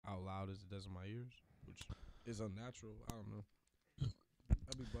as it does in my ears, which is unnatural. I don't know.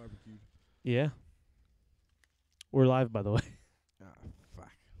 I'll be barbecued. Yeah. We're live, by the way. Ah,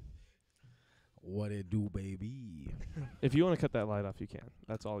 fuck. What it do, baby? If you want to cut that light off, you can.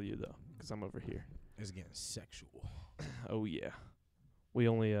 That's all you, though, because I'm over here. It's getting sexual. Oh, yeah. We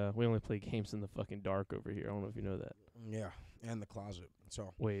only play games in the fucking dark over here. I don't know if you know that. Yeah, and the closet.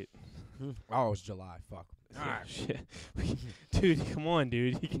 So. Wait. Oh, it's July. Fuck. All right. Shit. Dude, come on,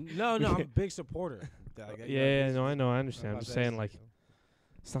 dude. No, I'm a big supporter. Yeah, no, I know. I understand. I'm just saying, like,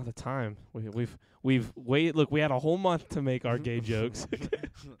 it's not the time. We've waited. Look, we had a whole month to make our gay jokes,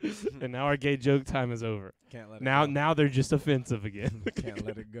 and now our gay joke time is over. Can't let it now, go. now they're just offensive again. Can't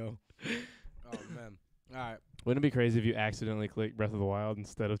let it go. Oh man. All right. Wouldn't it be crazy if you accidentally clicked Breath of the Wild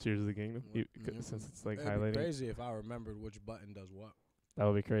instead of Tears of the Kingdom? Since it's like It'd highlighting. be crazy if I remembered which button does what. That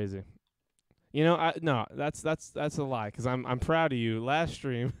would be crazy. You know, no, that's a lie. Because I'm proud of you. Last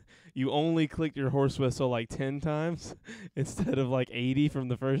stream, you only clicked your horse whistle like 10 times instead of like 80 from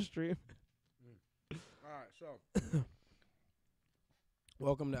the first stream. All right, so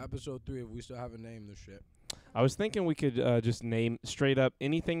welcome to episode 3. If we still haven't named this shit. I was thinking we could just name straight up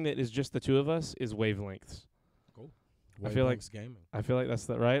anything that is just the two of us is Wavelengths. Cool. I feel like gaming. I feel like that's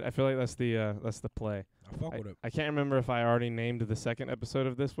the right. I feel like that's the play. I fuck with it. I can't remember if I already named the second episode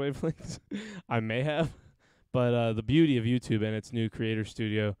of this Wavelengths. I may have, but the beauty of YouTube and its new creator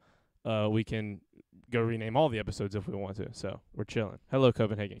studio, we can go rename all the episodes if we want to. So we're chilling. Hello,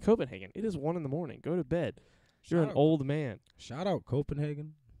 Copenhagen. Copenhagen. It is 1 a.m. Go to bed. You're an old man. Shout out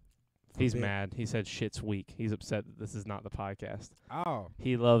Copenhagen. He's mad. He said shit's weak. He's upset that this is not the podcast. Oh.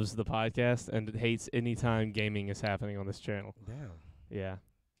 He loves the podcast and hates any time gaming is happening on this channel. Damn. Yeah.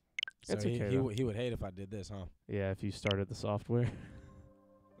 So That's he okay. he would hate if I did this, huh? Yeah, if you started the software.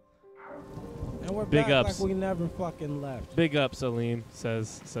 And we're Big back ups. like we never fucking left. Big up, Salim,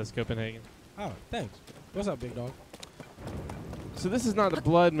 says Copenhagen. Oh, thanks. What's up, big dog? So this is not the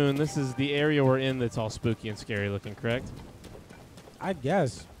blood moon. This is the area we're in that's all spooky and scary looking, correct? I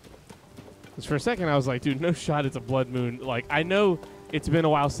guess. Because for a second I was like, dude, no shot it's a blood moon. Like, I know it's been a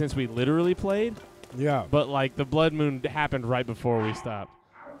while since we literally played. Yeah. But, like, the blood moon happened right before we stopped.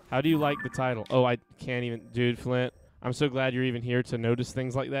 How do you like the title? Oh, I can't even. Dude, Flint, I'm so glad you're even here to notice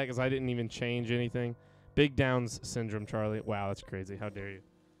things like that because I didn't even change anything. Big Downs syndrome, Charlie. Wow, that's crazy. How dare you?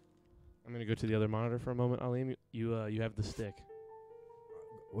 I'm going to go to the other monitor for a moment. Alim, you have the stick.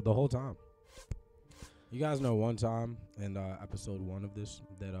 Well, the whole time. You guys know one time in episode 1 of this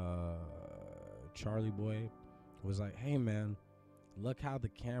that Charlie boy was like, hey, man, look how the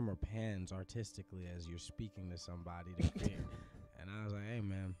camera pans artistically as you're speaking to somebody to create. And I was like, hey,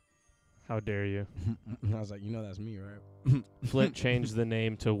 man. How dare you? I was like, you know that's me, right? Flint changed the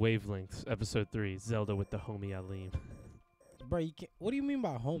name to Wavelengths, episode 3, Zelda with the homie Alim. Bro, you can't, what do you mean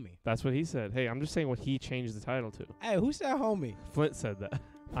by homie? That's what he said. Hey, I'm just saying what he changed the title to. Hey, who said homie? Flint said that.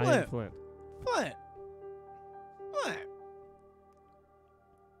 Flint. I am Flint. Flint. Flint.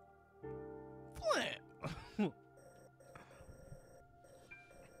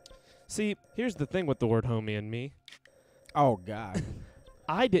 See, here's the thing with the word homie and me. Oh, God.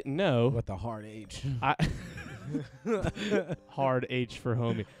 I didn't know. With the hard H. Hard H for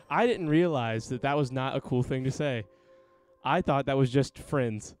homie. I didn't realize that was not a cool thing to say. I thought that was just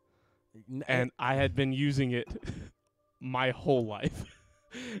friends. And I had been using it my whole life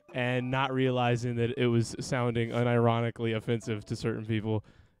and not realizing that it was sounding unironically offensive to certain people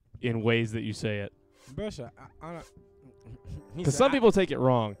in ways that you say it. Because some people take it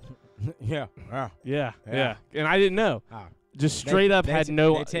wrong. Yeah. Yeah. And I didn't know. Just straight up had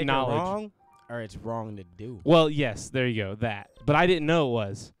no they take knowledge. It wrong, or it's wrong to do. Well, yes, there you go. That. But I didn't know it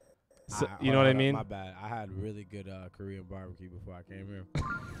was. So, you know what I mean? My bad. I had really good Korean barbecue before I came here.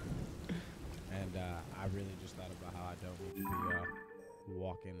 And I really just thought about how I don't need to be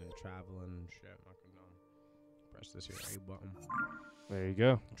walking and traveling and shit. I can press this here A button. There you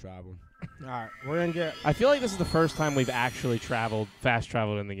go. Travel. All right, we're going to get... I feel like this is the first time we've actually fast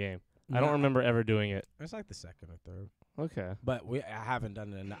traveled in the game. I don't remember ever doing it. It's like the second or third. Okay. But I haven't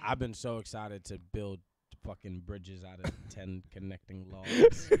done it. I've been so excited to build fucking bridges out of 10 connecting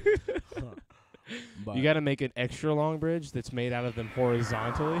logs. You got to make an extra long bridge that's made out of them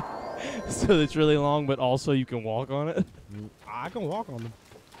horizontally, so it's really long, but also you can walk on it. I can walk on them.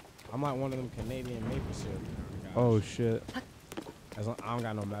 I'm like one of them Canadian maple syrup guys. Oh shit! I don't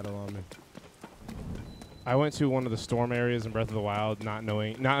got no metal on me. I went to one of the storm areas in Breath of the Wild, not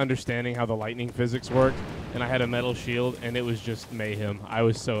understanding how the lightning physics worked, and I had a metal shield, and it was just mayhem. I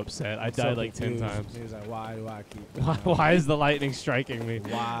was so upset. I died like 10 times. He was like, "Why do I keep? Why is the lightning striking me?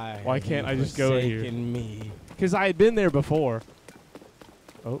 Why? Why can't I just go here?" Me? Because I had been there before.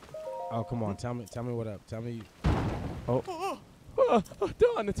 Oh. Oh, come on. Tell me what up. Tell me. Oh,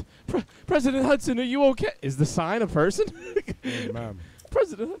 darn it. President Hudson, are you okay? Is the sign a person? Hey, ma'am.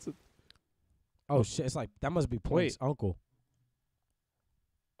 President Hudson. Oh, shit. It's like, that must be Plank's uncle.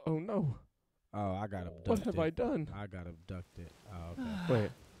 Oh, no. Oh, I got abducted. What have I done? I got abducted. Oh, okay.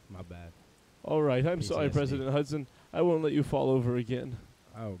 Wait. My bad. All right. I'm sorry, PTSD. President Hudson. I won't let you fall over again.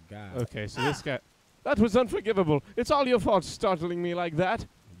 Oh, God. Okay, so this guy... That was unforgivable. It's all your fault startling me like that.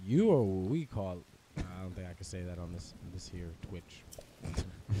 You are what we call... I don't think I can say that on this here Twitch.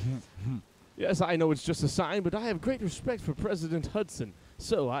 Yes, I know it's just a sign, but I have great respect for President Hudson,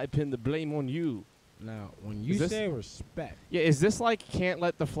 so I pin the blame on you. Now, when you say respect... Yeah, is this like can't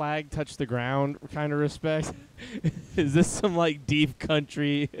let the flag touch the ground kind of respect? Is this some like deep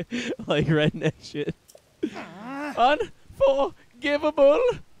country, like redneck shit? Unforgivable!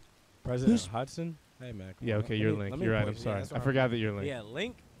 President Hudson? Hey, man. Yeah, okay, you're Link. You're right, I'm sorry. I forgot that you're Link. Yeah,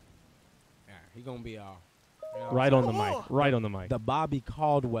 Link. Yeah, he gonna be right on the mic. Right on the mic. The Bobby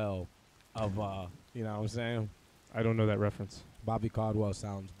Caldwell of you know what I'm saying? I don't know that reference. Bobby Caldwell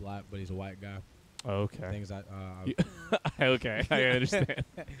sounds black, but he's a white guy. Oh, okay. Things Okay, I understand.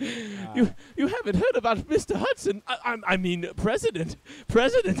 You haven't heard about Mr. Hudson? I mean, President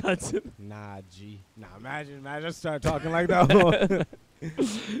Hudson. Nah, G. Nah, imagine start talking like that.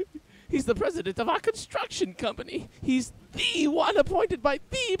 He's the president of our construction company. He's the one appointed by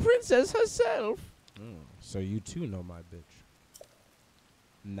the princess herself. So you too know my bitch.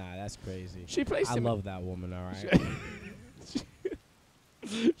 Nah, that's crazy. She placed him. I love that woman, all right?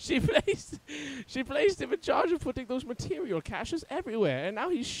 She placed him in charge of putting those material caches everywhere, and now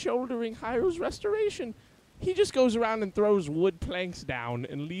he's shouldering Hyro's restoration. He just goes around and throws wood planks down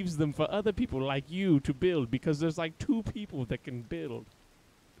and leaves them for other people like you to build because there's like 2 people that can build.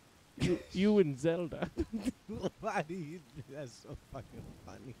 You and Zelda. Why do you? That's so fucking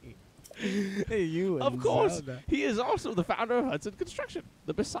funny. Hey, you and Of course, Zelda. he is also the founder of Hudson Construction.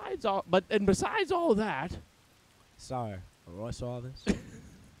 Besides all that, Sorry, what's all this?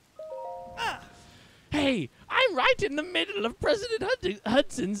 hey, I'm right in the middle of President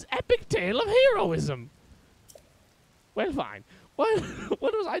Hudson's epic tale of heroism. Well, fine. What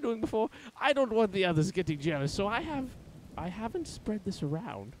was I doing before? I don't want the others getting jealous, so I haven't spread this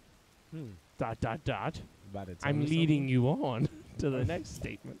around. ... I'm leading you on to the next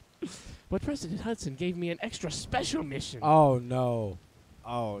statement. But President Hudson gave me an extra special mission. Oh no.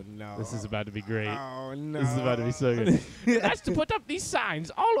 Oh no. This is about to be great. Oh no. This is about to be so good. That's to put up these signs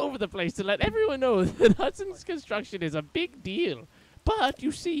all over the place to let everyone know that Hudson's construction is a big deal. But,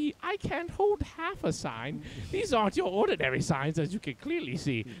 you see, I can't hold half a sign. These aren't your ordinary signs, as you can clearly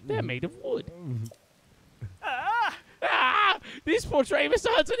see. They're made of wood. These portray Mr.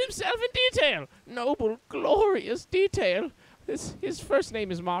 Hudson himself in detail. Noble, glorious detail. His first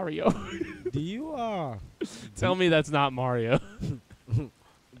name is Mario. Do you Tell me that's not Mario.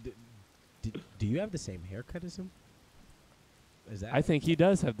 do you have the same haircut as him? Is that? I think he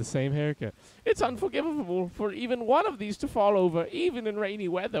does have the same haircut. It's unforgivable for even one of these to fall over, even in rainy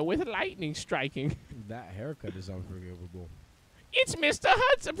weather, with lightning striking. That haircut is unforgivable. It's Mr.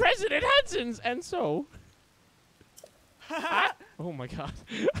 Hudson, President Hudson's, and so... oh my God.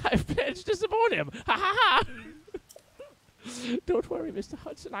 I've pledged to support him. Ha ha ha. Don't worry, Mr.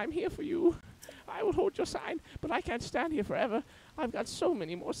 Hudson. I'm here for you. I will hold your sign, but I can't stand here forever. I've got so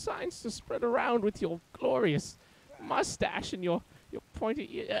many more signs to spread around with your glorious mustache and your pointy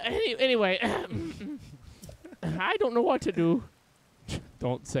ear. Anyway, I don't know what to do.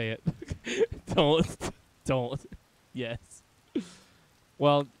 Don't say it. Don't. Yes.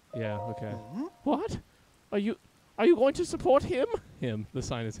 Well, yeah, okay. What? Are you going to support him? Him. The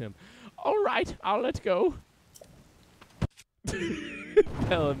sign is him. All right, I'll let go.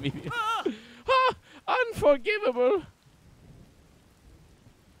 Tell immediately. Unforgivable.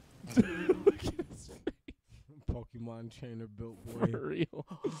 Look at his face. Pokemon trainer built boy. For real.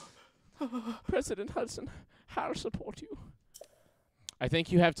 President Hudson, I'll support you. I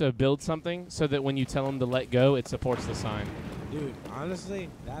think you have to build something so that when you tell him to let go, it supports the sign. Dude, honestly,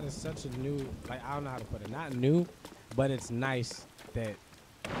 that is such a new, like, I don't know how to put it. Not new, but it's nice that,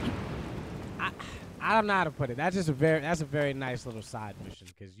 I don't know how to put it. That's a very nice little side mission,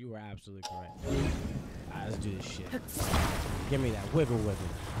 because you were absolutely correct. All right, let's do this shit. Give me that wiggle.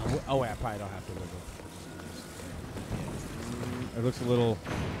 Oh, wait, I probably don't have to wiggle. It looks a little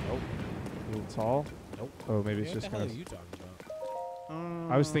tall. Nope. Oh, maybe it's What just the hell kind are of... you talking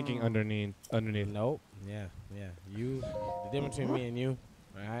about? I was thinking underneath. Nope. Yeah. You, the difference between me and you,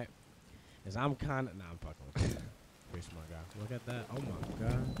 all right, is I'm kind of, I'm fucking with you. Pretty smart guy. Look at that. Oh my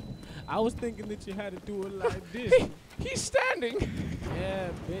God. I was thinking that you had to do it like this. He's standing. Yeah,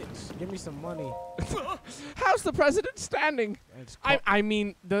 bitch. Give me some money. How's the president standing? It's I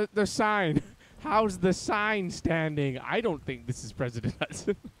mean the sign. How's the sign standing? I don't think this is President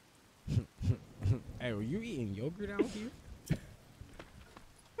Hudson. Hey, were you eating yogurt out here?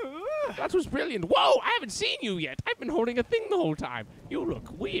 That was brilliant. Whoa, I haven't seen you yet. I've been holding a thing the whole time. You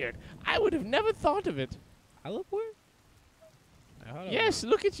look weird. I would have never thought of it. I look weird? Hold on. Yes,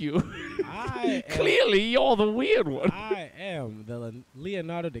 look at you. I am, Clearly, you're the weird one. I am the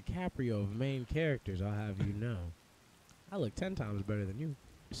Leonardo DiCaprio of main characters, I'll have you know. I look 10 times better than you.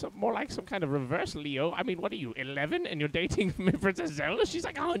 More like some kind of reverse Leo. I mean, what are you, 11? And you're dating Princess Zelda? She's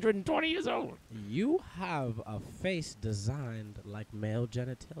like 120 years old. You have a face designed like male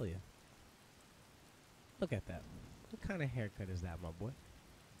genitalia. Look at that. What kind of haircut is that, my boy?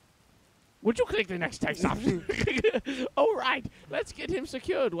 Would you click the next text option? All right, let's get him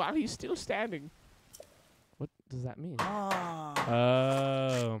secured while he's still standing. What does that mean?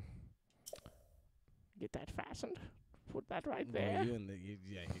 Oh. Get that fastened. Put that right there.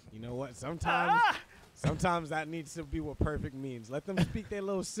 You know what? Sometimes that needs to be what perfect means. Let them speak their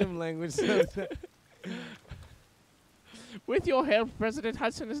little sim language. With your help, President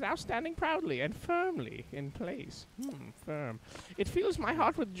Hudson is now standing proudly and firmly in place. Firm. It fills my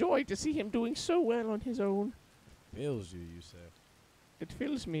heart with joy to see him doing so well on his own. Fills you say. It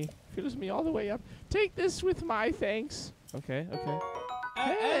fills me all the way up. Take this with my thanks. Okay.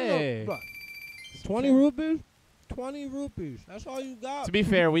 Hey. Look, 20 rupees? 20 rupees. That's all you got. To be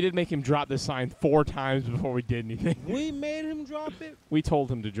fair, we did make him drop this sign 4 times before we did anything. We made him drop it? We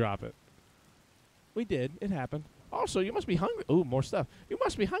told him to drop it. We did. It happened. Also, you must be hungry. Ooh, more stuff. You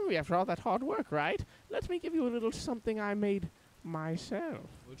must be hungry after all that hard work, right? Let me give you a little something I made myself.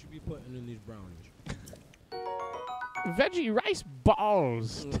 What you be putting in these brownies? Veggie rice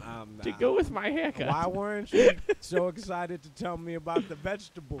balls to go with my haircut. Why weren't you so excited to tell me about the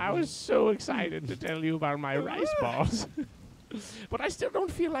vegetables? I was so excited to tell you about my rice balls. But I still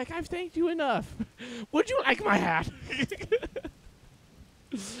don't feel like I've thanked you enough. Would you like my hat?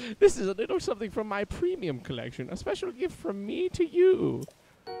 This is a little something from my premium collection. A special gift from me to you.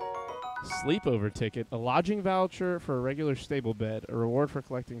 Sleepover ticket. A lodging voucher for a regular stable bed. A reward for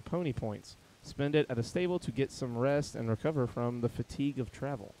collecting pony points. Spend it at a stable to get some rest and recover from the fatigue of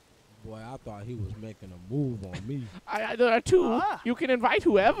travel. Boy, I thought he was making a move on me. There are 2. You can invite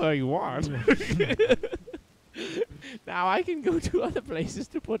whoever you want. Now I can go to other places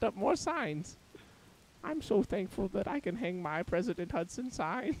to put up more signs. I'm so thankful that I can hang my President Hudson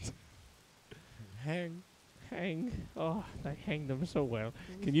signs. Hang. Oh, I hang them so well.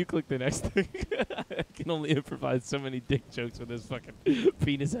 Can you click the next thing? I can only improvise so many dick jokes with this fucking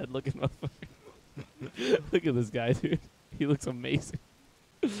penis head looking motherfucker. Look at this guy, dude. He looks amazing.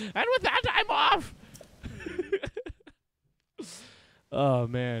 And with that, I'm off! Oh,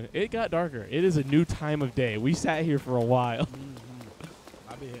 man. It got darker. It is a new time of day. We sat here for a while.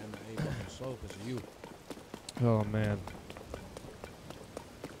 I be hitting the 8 button slow because of you. Oh, man.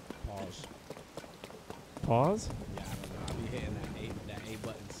 Pause? Yeah, I don't know. I be hitting that 8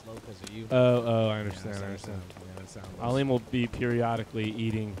 button slow because of you. Oh, I understand. Yeah, I understand. that sound Alim will be periodically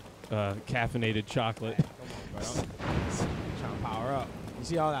eating caffeinated chocolate. Come on, bro. Trying to power up. You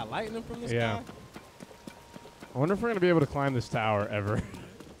see all that lightning from the sky? I wonder if we're going to be able to climb this tower ever.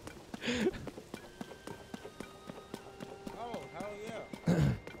 Oh, hell yeah.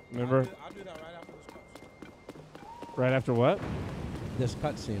 Remember? I'll do that right after this cutscene. Right after what? This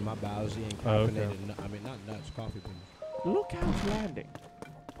cutscene, my bad. I was eating Oh, okay. caffeinated. I mean, not nuts, coffee beans. Lookout landing.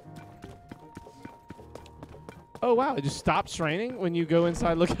 Oh, wow. It just stops raining when you go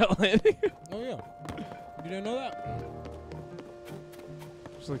inside Lookout Landing? Oh, yeah. You didn't know that?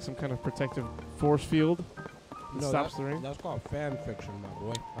 It's like some kind of protective force field. It stops the rain? That's called fan fiction, my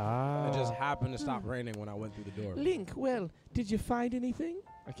boy. Ah. It just happened to stop raining when I went through the door. Link, well, did you find anything?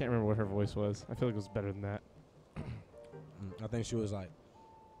 I can't remember what her voice was. I feel like it was better than that. I think she was like,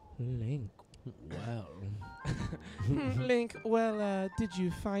 Link, well. Link, well, did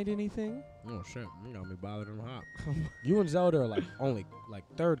you find anything? Oh, shit. You got me bothered and hot. You and Zelda are like only like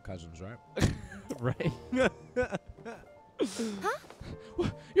third cousins, right? Right. Huh?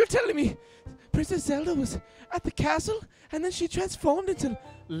 You're telling me Princess Zelda was at the castle and then she transformed into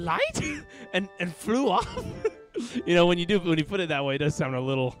light and flew off? You know, when you put it that way, it does sound a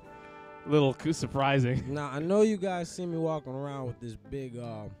little surprising. Now, I know you guys see me walking around with this big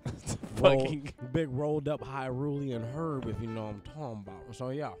big rolled up Hyrulean herb, if you know what I'm talking about. So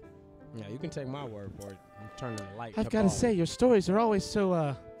yeah, you can take my word for it. I'm turning the light. I've got to say, your stories are always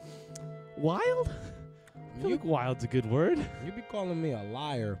so wild. feel like wild's a good word. You be calling me a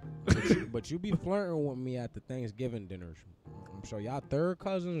liar, but you be flirting with me at the Thanksgiving dinners. So y'all third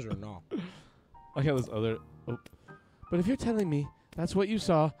cousins or no? I got this other. Oh. But if you're telling me that's what you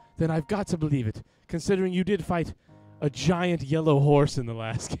saw, then I've got to believe it, considering you did fight a giant yellow horse in the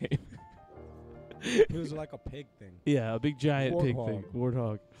last game. It was like a pig thing. Yeah, a big giant pig Warthog. thing.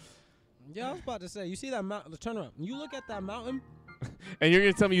 Warthog. Yeah, I was about to say, you see that mountain? Turn around. You look at that mountain. And you're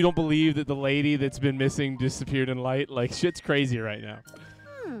going to tell me you don't believe that the lady that's been missing disappeared in light? Like, shit's crazy right now.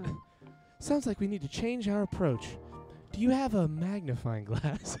 Sounds like we need to change our approach. Do you have a magnifying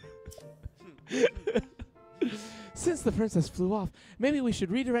glass? Since the princess flew off, maybe we should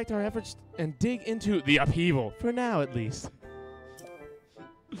redirect our efforts and dig into the upheaval, for now at least.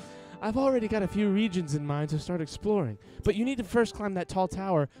 I've already got a few regions in mind to start exploring, but you need to first climb that tall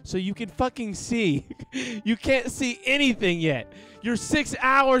tower so you can fucking see. You can't see anything yet. You're 6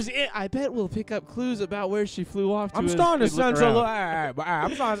 hours in. I bet we'll pick up clues about where she flew off to. I'm starting to sense a little. I'm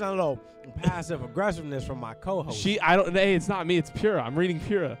starting to sense a little passive aggressiveness from my co-host. Hey, it's not me. It's Pura. I'm reading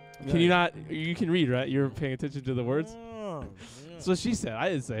Pura. Yeah. Can you not? You can read, right? You're paying attention to the words. Yeah. That's what she said. I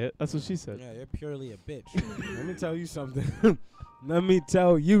didn't say it. That's what she said. Yeah, you're purely a bitch. Let me tell you something. Let me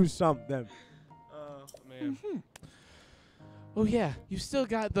tell you something. Oh, man. Oh, yeah. You still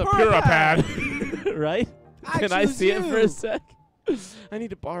got the Pura pad, right? Can I choose see it for a you. sec? I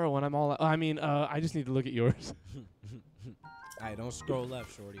need to borrow one. I just need to look at yours. Hey, don't scroll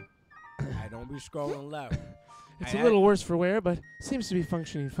left, shorty. Hey, don't be scrolling left. It's Hey, a little worse for wear, but seems to be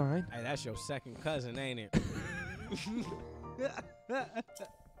functioning fine. Hey, that's your second cousin, ain't it?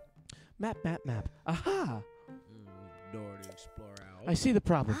 Map. Aha! Door to explore out. I see the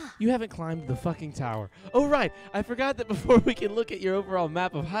problem. You haven't climbed the fucking tower. Oh, right. I forgot that before we can look at your overall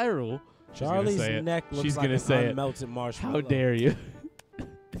map of Hyrule. Charlie's neck looks She's like gonna an say it. unmelted marshmallow. How dare you?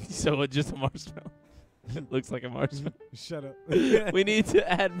 So it's just a marshmallow. Looks like a marshmallow. Shut up. We need to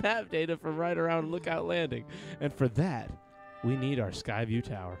add map data from right around Lookout Landing. And for that, we need our Skyview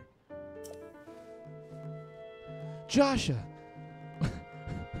Tower. Joshua.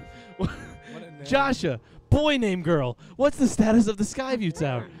 What a name. Joshua. Boy named girl. What's the status of the Skyview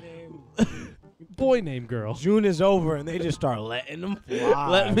Tower? Boy named girl. June is over and they just start letting them fly.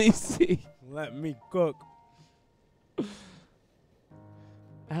 Let me see. Let me cook.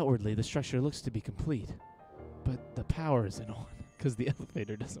 Outwardly, the structure looks to be complete, but the power isn't on because the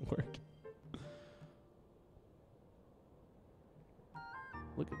elevator doesn't work.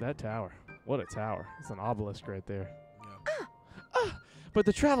 Look at that tower. What a tower. It's an obelisk right there. Yeah. But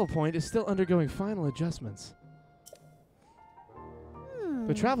the travel point is still undergoing final adjustments.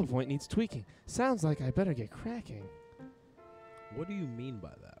 The travel point needs tweaking. Sounds like I better get cracking. What do you mean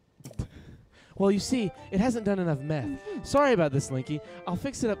by that? Well, you see, it hasn't done enough meth. Sorry about this, Linky. I'll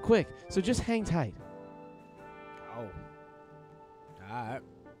fix it up quick, so just hang tight. Oh. Alright.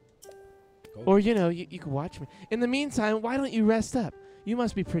 Or, you can watch me. In the meantime, why don't you rest up? You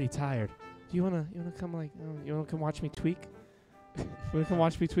must be pretty tired. Do you wanna come you wanna come watch me tweak? You wanna come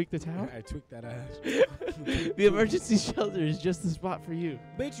watch me tweak the tower? I tweaked that ass. The emergency shelter is just the spot for you.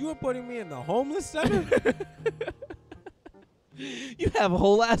 Bitch, you were putting me in the homeless center? You have a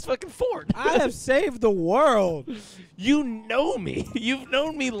whole ass fucking fort. I have saved the world. You know me. You've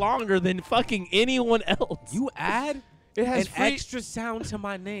known me longer than fucking anyone else. You add It has an extra sound to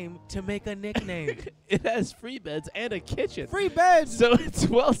my name to make a nickname. It has free beds and a kitchen. Free beds. So it's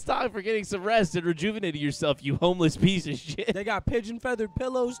well stocked for getting some rest and rejuvenating yourself, you homeless piece of shit. They got pigeon feathered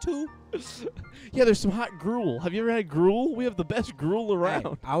pillows too. Yeah, there's some hot gruel. Have you ever had gruel? We have the best gruel around.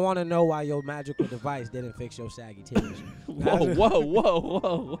 Hey, I want to know why your magical device didn't fix your saggy titties.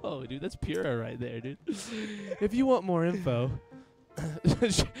 Whoa, dude, that's Pura right there, dude. If you want more info,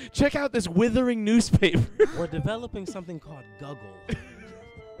 check out this withering newspaper. We're developing something called Guggle.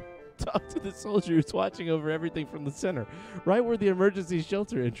 Talk to the soldier who's watching over everything from the center, right where the emergency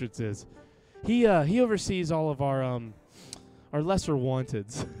shelter entrance is. He oversees all of our lesser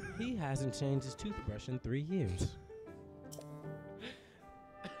wanteds. He hasn't changed his toothbrush in 3 years.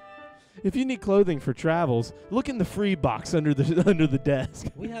 If you need clothing for travels, look in the free box under the desk.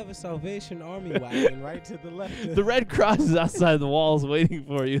 We have a Salvation Army wagon right to the left. The Red Cross is outside the walls waiting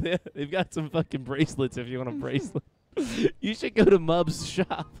for you. They've got some fucking bracelets if you want a bracelet. You should go to Mub's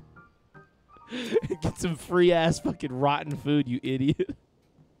shop and get some free ass fucking rotten food, you idiot.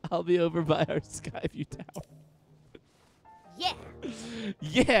 I'll be over by our Skyview Tower. Yeah.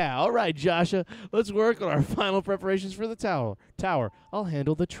 Yeah, all right, Joshua. Let's work on our final preparations for the tower. I'll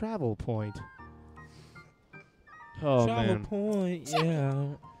handle the travel point. Oh, Travel man. point, yeah.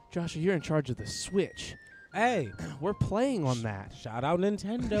 Joshua, you're in charge of the switch. Hey, We're playing on that. shout out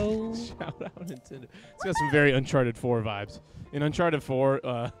Nintendo. Shout out Nintendo. It's got some very Uncharted 4 vibes. In Uncharted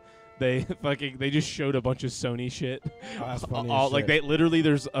 4, they just showed a bunch of Sony shit. Oh, that's funny as All, shit. like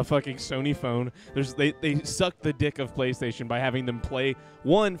there's a fucking Sony phone. They suck the dick of PlayStation by having them play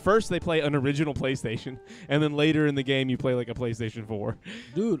first they play an original PlayStation, and then later in the game you play like a PlayStation 4.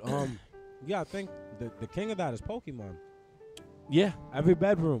 Dude, yeah, I think the king of that is Pokemon. Yeah, Every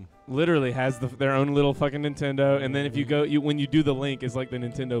bedroom. literally has their own little fucking Nintendo, and then if you go when you do the link, it's like the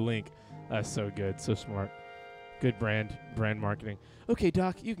Nintendo Link. That's so good, so smart. Good brand marketing. Okay,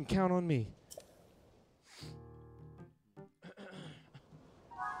 Doc, you can count on me.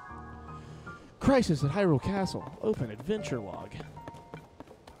 Crisis at Hyrule Castle. Open adventure log.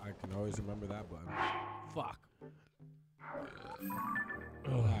 I can always remember that button. Fuck.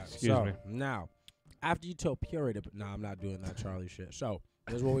 Oh, Alright, excuse so, me. Now, after you tell Puree to... Nah, I'm not doing that Charlie shit. So,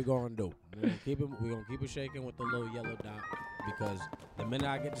 here's what we're going to do. We're going to keep it shaking with the little yellow dot, because the minute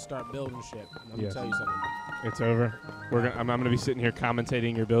I get to start building shit, I'm going Yes. to tell you something. It's over. I'm going to be sitting here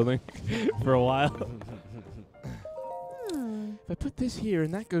commentating your building for a while. If I put this here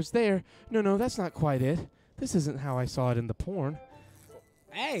and that goes there, no, that's not quite it. This isn't how I saw it in the porn.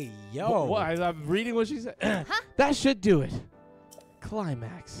 Hey, yo. What? I'm reading what she said. That should do it.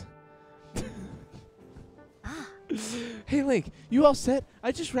 Climax. Hey, Link, you all set?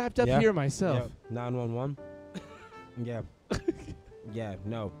 I just wrapped up Yeah. here myself. Yep. 911. Yeah. Yeah,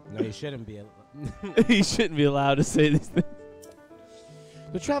 no, you shouldn't be. He shouldn't be allowed to say these things.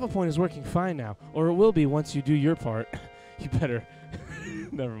 The travel point is working fine now, or it will be once you do your part. You better.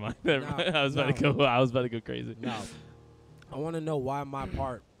 Never mind. Never No, mind. I was about to go crazy. No. I want to know why my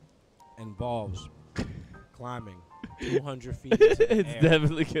part involves climbing 200 feet into the It's air.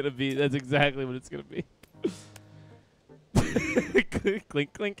 definitely gonna be. That's exactly what it's gonna be.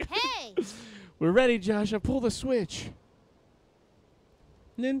 Clink, clink. Hey! We're ready, Josh. Pull the switch.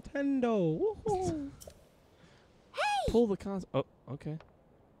 Nintendo. Woohoo. Pull the console. Oh, okay.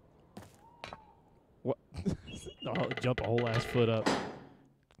 What? I'll jump a whole ass foot up.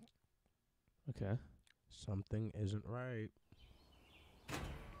 Okay. Something isn't right.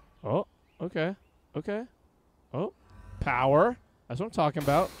 Oh, okay. Okay. Oh, power. That's what I'm talking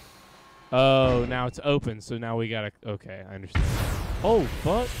about. Oh, now it's open, so now we gotta. Okay, I understand. Oh,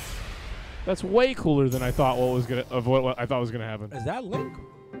 fuck. That's way cooler than I thought. What I thought was gonna happen. Is that Link?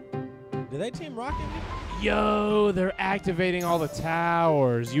 Did they Team Rocket me? Yo, they're activating all the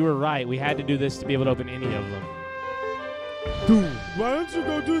towers. You were right. We had to do this to be able to open any of them. Dude, why don't you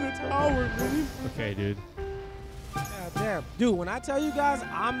go do the tower, man? Okay, dude. God damn. Dude, when I tell you guys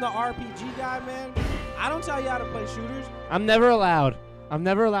I'm the RPG guy, man, I don't tell you how to play shooters. I'm never allowed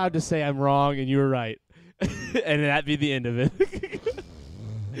to say I'm wrong and you were right. And that be the end of it.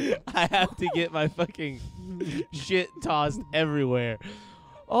 I have to get my fucking shit tossed everywhere.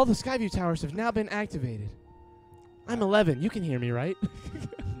 All the Skyview towers have now been activated. I'm 11. You can hear me, right?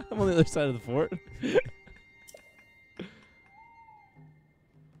 I'm on the other side of the fort.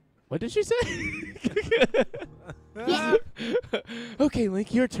 What did she say? Okay,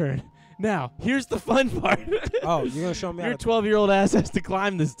 Link, your turn. Now, here's the fun part. Oh, you're going to show me Your how to... 12-year-old ass has to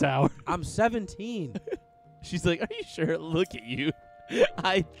climb this tower. I'm 17. She's like, are you sure? Look at you.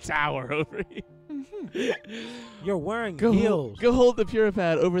 I tower over you. You're wearing Go heels. go hold the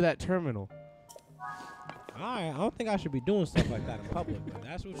Puripad over that terminal. All right, I don't think I should be doing stuff like that in public, but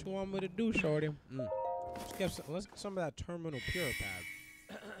that's what you want me to do, shorty. Let's get some of that terminal Puripad.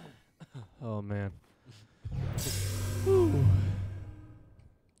 Oh, man. Whew.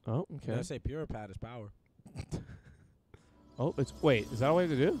 Oh, Did I okay. say Puripad is power? Oh, wait, is that all we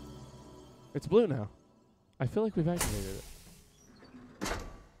have to do? It's blue now. I feel like we've activated it.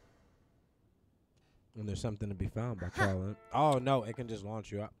 And there's something to be found by calling. Oh, no, it can just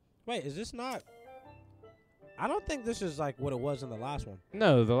launch you up. Wait, is this not... I don't think this is like what it was in the last one.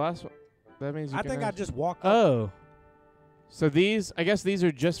 No, the last one. That means you I can think I have- just walked up. Oh. So I guess these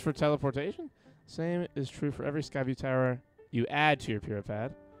are just for teleportation? Same is true for every Skyview tower you add to your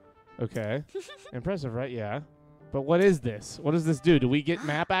Puripad. Okay. Impressive, right? Yeah. But what is this? What does this do? Do we get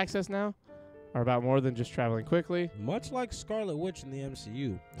map access now? Or about more than just traveling quickly? Much like Scarlet Witch in the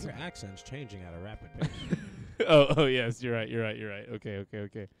MCU, your accent's changing at a rapid pace. Oh, yes, you're right.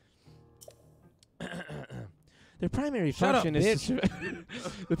 Okay. Their primary Shut up, function is to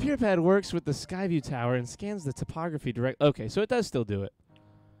the Puripad works with the Skyview tower and scans the topography direct. Okay, so it does still do it.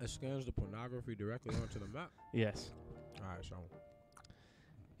 It scans the pornography directly onto the map. Yes. All right, so...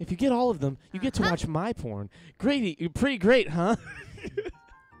 If you get all of them, you get to watch my porn. Pretty great, huh?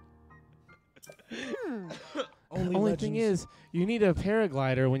 Only thing is, you need a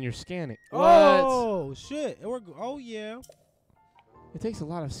paraglider when you're scanning. Oh shit! Oh yeah. It takes a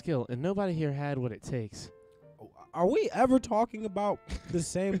lot of skill, and nobody here had what it takes. Are we ever talking about the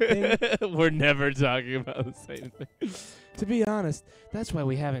same thing? We're never talking about the same thing. To be honest, that's why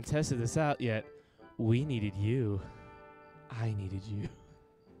we haven't tested this out yet. We needed you. I needed you.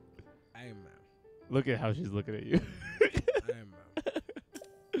 Hey man. Look at how she's looking at you. Hey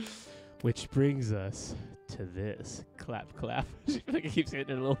man. Which brings us to this. Clap, clap. She fucking keeps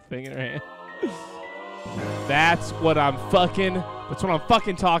hitting her little thing in her hand. That's what I'm fucking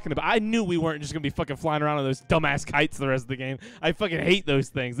talking about. I knew we weren't just going to be fucking flying around on those dumbass kites the rest of the game. I fucking hate those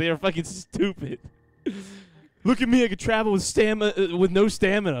things. They are fucking stupid. Look at me. I could travel with no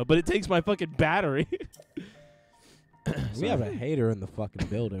stamina, but it takes my fucking battery. We have a hater in the fucking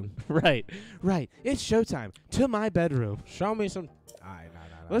building. Right. It's showtime. To my bedroom. Show me some. All right, no.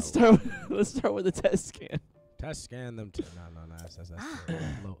 Let's start with the test scan. Test scan them too. No. That's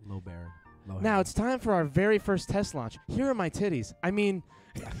low bearing. Now it's time for our very first test launch. Here are my titties. I mean,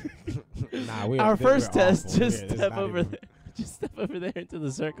 our first test. Just step over there. Just step over there into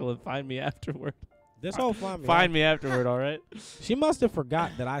the circle and find me afterward. This whole find me afterward. All right. She must have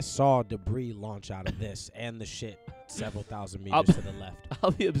forgot that I saw debris launch out of this and the shit several thousand meters to the left. I'll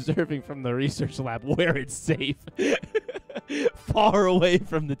be observing from the research lab where it's safe, far away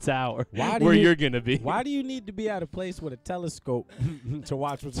from the tower, where you're gonna be. Why do you need to be at a place with a telescope to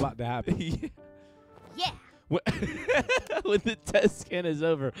watch what's about to happen? Yeah. When the test scan is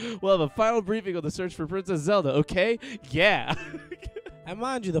over, we'll have a final briefing on the search for Princess Zelda. Okay? Yeah. And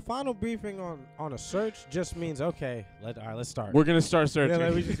mind you, the final briefing on a search just means, okay, let's start. We're going to start searching. Yeah,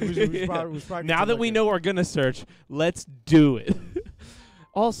 we probably now that we know we're going to search, let's do it.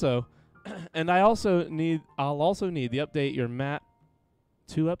 Also, and I'll also need the update your map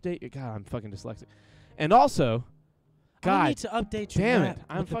to update your, God, I'm fucking dyslexic. And also, God, I need to update your damn map it.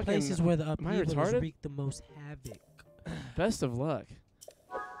 I'm with the fucking, places where the am I upheavals retarded? wreak the most havoc. Best of luck.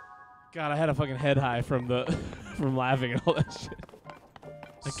 God, I had a fucking head high from laughing and all that shit.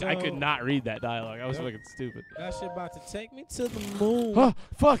 I could not read that dialogue. I was fucking stupid. That shit about to take me to the moon. Oh,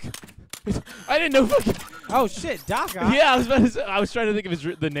 fuck. I didn't know fucking. Oh, shit. Doc Ock. Yeah, I was trying to think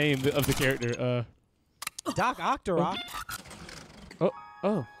of the name of the character. Doc Octorok.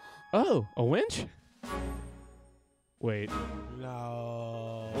 Oh, a winch? Wait.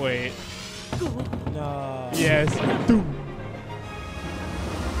 No. Wait. No. Yes.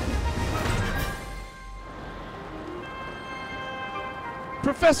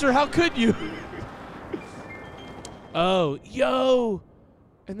 Professor, how could you? Oh, yo.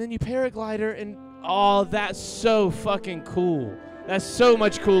 And then you paraglider and oh, that's so fucking cool. That's so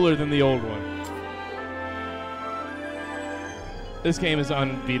much cooler than the old one. This game is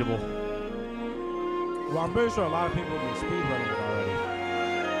unbeatable. Well, I'm pretty sure a lot of people have been speedrunning it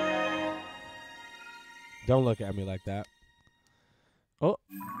already. Don't look at me like that. Oh,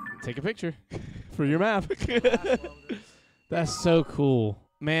 take a picture for your map. That's so cool.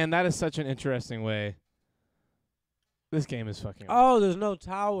 Man, that is such an interesting way. This game is fucking Oh, there's no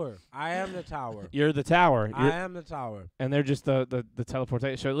tower. I am the tower. You're the tower. I am the tower. And they're just the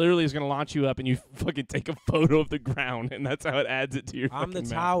teleportation. So it literally is going to launch you up and you fucking take a photo of the ground and that's how it adds it to your I'm the fucking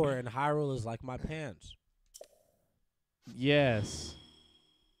map. tower and Hyrule is like my pants. Yes.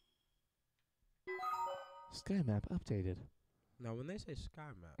 Sky map updated. Now, when they say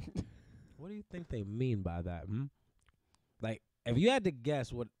sky map, what do you think they mean by that? Like, if you had to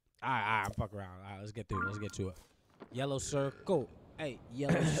guess what... I'm fuck around. All right, let's get through it. Let's get to it. Yellow circle. Hey,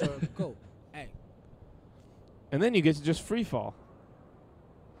 yellow circle. Hey. And then you get to just free fall.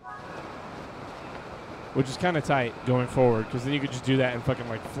 Which is kind of tight going forward, because then you could just do that and fucking,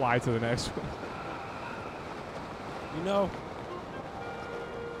 like, fly to the next one. You know,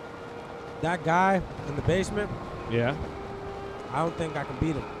 that guy in the basement, Yeah? I don't think I can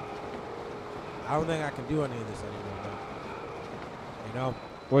beat him. I don't think I can do any of this anymore, man. You know?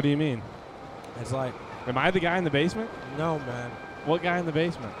 What do you mean? It's like... Am I the guy in the basement? No, man. What guy in the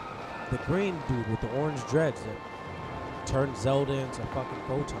basement? The green dude with the orange dreads that turned Zelda into fucking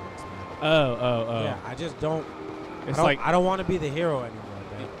photons, man. Oh. Yeah, I just don't... It's I don't want to be the hero anymore,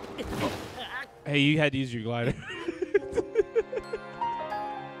 man. Hey, you had to use your glider.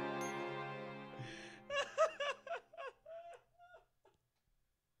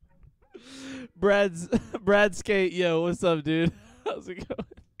 Brad Skate, yo, what's up, dude? How's it going?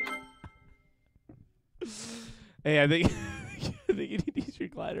 Hey, I think you need to use your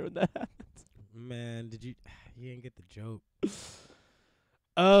glider when that happens. Man, you didn't get the joke.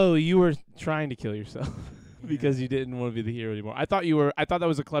 Oh, you were trying to kill yourself. because you didn't want to be the hero anymore. I thought that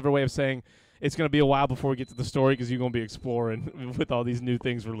was a clever way of saying it's going to be a while before we get to the story because you're going to be exploring with all these new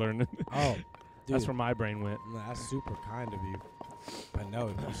things we're learning. Oh, dude. That's where my brain went. No, that's super kind of you. I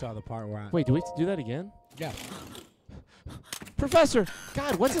know. You saw the part where I... Wait, do we have to do that again? Yeah. Professor!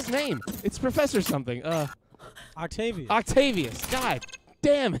 God, what's his name? It's Professor something. Octavius. Octavius. God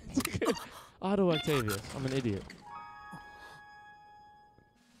damn it. Otto Octavius. I'm an idiot.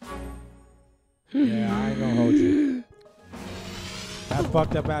 Yeah, I ain't gonna hold you. That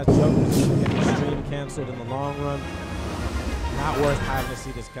fucked up ass joke is gonna get the stream canceled in the long run. Not worth having to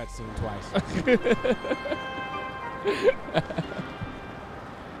see this cutscene twice.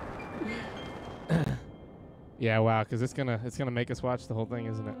 Yeah, wow, because it's gonna make us watch the whole thing,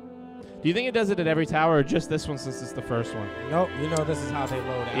 isn't it? Do you think it does it at every tower or just this one since it's the first one? Nope, you know this is how they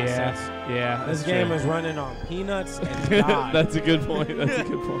load assets. Yeah. This game is running on peanuts and God. That's a good point. That's a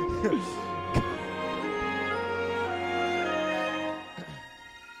good point.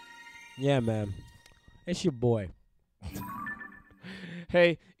 Yeah, man. It's your boy.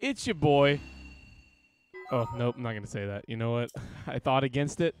 Hey, it's your boy. Oh, nope, I'm not going to say that. You know what? I thought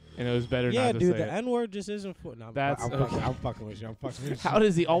against it, and it was better not to say it. Yeah, dude, the N-word just isn't... No, I'm fucking with you. How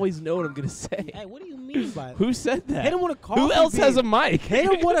does he always know what I'm going to say? Hey, what do you mean by that? Who said that? Hit him with a coffee Who else bean. has a mic? Hit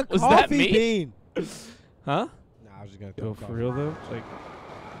him with a Was that coffee me? bean. Huh? Nah, I was just going to Yo, throw for real, though? Like,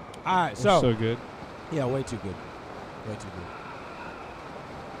 all right, so... so good. Yeah, way too good. Way too good.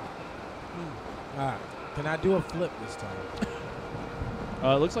 All right. Can I do a flip this time?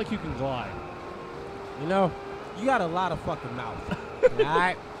 It looks like you can glide. You know, you got a lot of fucking mouth. All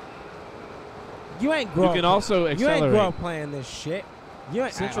right? You ain't grow You can also You accelerate. ain't grow up playing this shit. You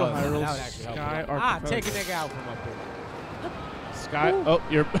ain't Central that would Hyrule actually help Sky me. Take a nigga out from up here. Sky. Ooh. Oh,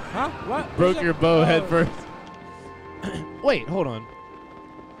 you're Huh? What? broke your bow head first. Wait, hold on.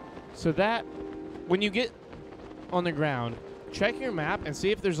 So that, when you get on the ground, check your map and see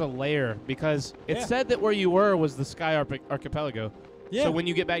if there's a layer because it said that where you were was the Sky Archipelago. Yeah. So when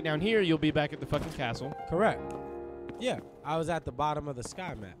you get back down here, you'll be back at the fucking castle. Correct. Yeah. I was at the bottom of the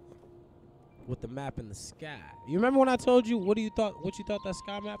sky map. With the map in the sky. You remember when I told you what you thought that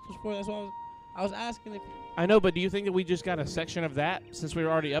sky map was for? That's what I was asking if you... I know, but do you think that we just got a section of that since we were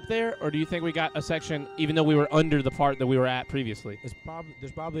already up there? Or do you think we got a section even though we were under the part that we were at previously? There's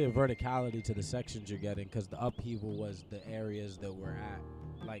probably a verticality to the sections you're getting because the upheaval was the areas that we're at.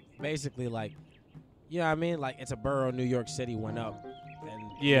 Like, basically, like, you know what I mean? Like, it's a borough, New York City went up.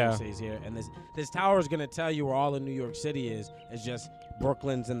 And New York City's here. And this tower is going to tell you where all of New York City is. It's just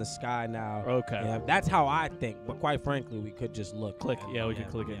Brooklyn's in the sky now. Okay. Yeah, that's how I think. But quite frankly, we could just look. Click. Yeah, we could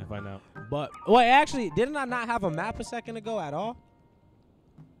click it and find out. But, wait, actually, didn't I not have a map a second ago at all?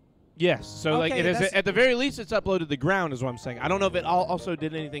 Yes. So, like, Okay, it is that's- at the very least, it's uploaded to the ground is what I'm saying. I don't know if it also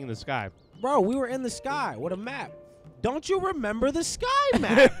did anything in the sky. Bro, we were in the sky with a map. Don't you remember the sky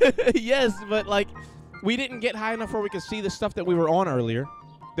map? Yes, but, like, we didn't get high enough where we could see the stuff that we were on earlier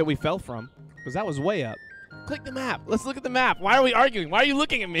that we fell from because that was way up. Click the map. Let's look at the map. Why are we arguing? Why are you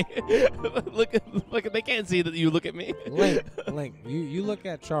looking at me? look, they can't see that you look at me. Link, you look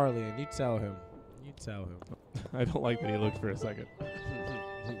at Charlie and you tell him. I don't like that he looked for a second.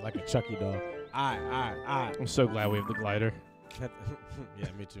 Like a Chucky doll. All right. I'm so glad we have the glider. Yeah,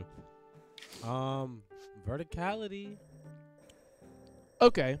 me too. Verticality.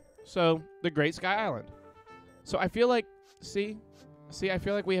 Okay, so the Great Sky Island. So I feel like, see, I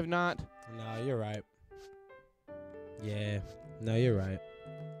feel like we have not. No, you're right. Yeah, no, you're right.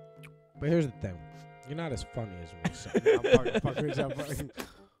 But here's the thing. You're not as funny as me.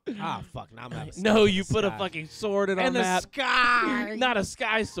 Fuck. Now I'm not. No, you put a fucking sword in our map. Sky. Not a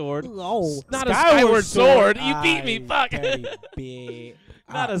sky sword. Oh, not a skyward sword. You beat me. Fuck.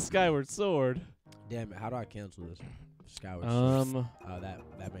 Not a skyward sword. Damn it! How do I cancel this? Skyward sword. Oh,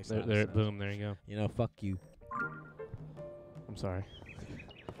 that makes sense. there. Boom. There you go. You know, fuck you. I'm sorry.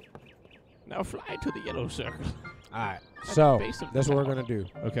 Now fly to the yellow circle. All right. So base of that's the what we're tower. gonna do.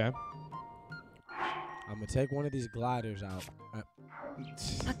 Okay. I'm gonna take one of these gliders out. I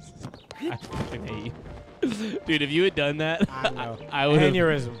fucking hate you. Dude, if you had done that, I know. I would have.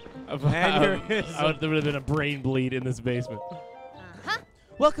 Aneurysm. There would have been a brain bleed in this basement.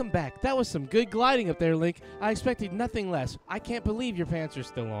 Welcome back. That was some good gliding up there, Link. I expected nothing less. I can't believe your pants are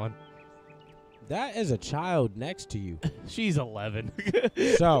still on. That is a child next to you. She's 11.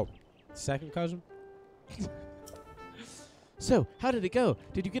 So, second cousin? So, how did it go?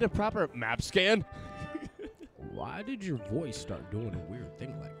 Did you get a proper map scan? Why did your voice start doing a weird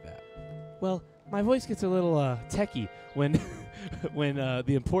thing like that? Well, my voice gets a little techie when when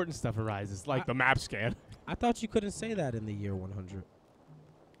the important stuff arises, like the map scan. I thought you couldn't say that in the year 100.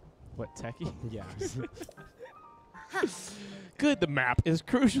 What, techie? Yeah. Good, the map is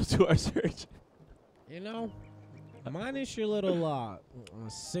crucial to our search. You know, minus your little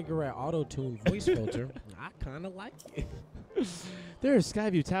cigarette auto-tune voice filter, I kind of like it. There are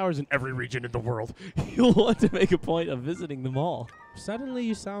Skyview towers in every region in the world. You'll want to make a point of visiting them all. Suddenly,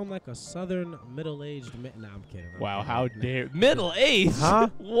 you sound like a southern middle-aged Nah, I'm kidding. Wow, how dare... Middle-aged? Huh?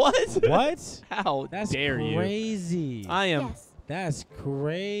 What? What? How That's dare you? crazy. I am... Yes. That's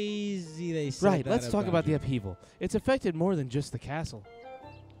crazy. They said Right, that let's talk about the you. upheaval. It's affected more than just the castle.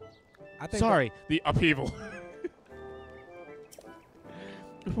 I think Sorry, the upheaval.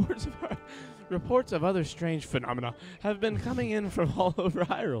 Reports of other strange phenomena have been coming in from all over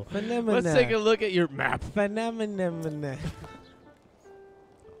Hyrule. Phenomena. Let's take a look at your map. Phenomena.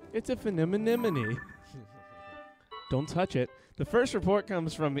 It's a phenomenon. Don't touch it. The first report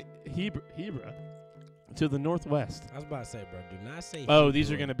comes from Hebra to the northwest. I was about to say, bro, do not say. Oh, Hebrew.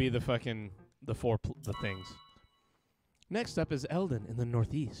 these are going to be the fucking the things. Next up is Eldon in the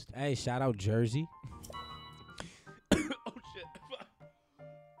northeast. Hey, shout out Jersey. Oh shit.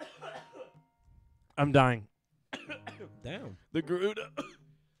 I'm dying. Damn. The Garuda.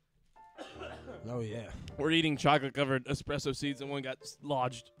 Oh yeah. We're eating chocolate-covered espresso seeds, and one got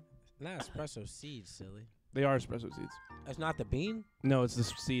lodged. Not espresso seeds, silly. They are espresso seeds. That's not the bean. No, it's the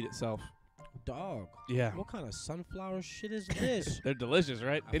seed itself. Dog. Yeah. What kind of sunflower shit is this? They're delicious,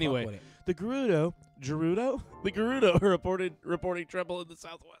 right? I fuck Anyway, with it. the Gerudo are reporting trouble in the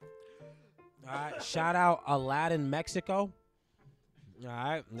southwest. All right. Shout out Aladdin, Mexico. All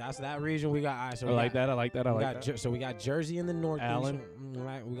right. That's that region we got. All right, so I like that. I like that. I we like got that. So we got Jersey in the northeast. Allen. All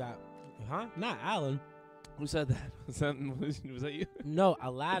right. We got. Huh? Not Allen. Who said that? Was that you? No,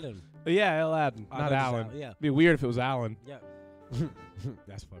 Aladdin. Oh, yeah, Aladdin, I not thought you Alan. said- yeah. It'd be weird if it was Alan. Yeah.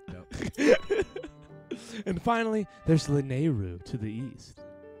 That's fucked up. And finally, there's Lineru to the east.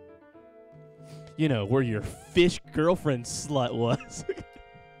 You know, where your fish girlfriend slut was.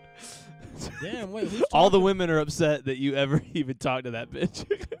 Damn, wait. Who's All the talking? women are upset that you ever even talked to that bitch.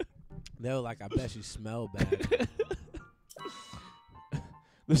 They were like, I bet you smell bad.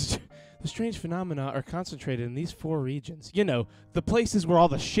 The strange phenomena are concentrated in these 4 regions. You know, the places where all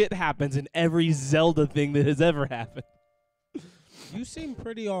the shit happens in every Zelda thing that has ever happened. You seem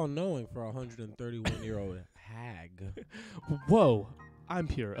pretty all-knowing for a 131-year-old hag. Whoa, I'm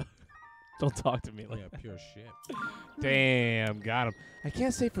Pura. Don't talk to me like Yeah, that. pure shit. Damn, got him. I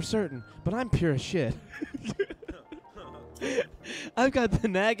can't say for certain, but I'm pure as shit. I've got the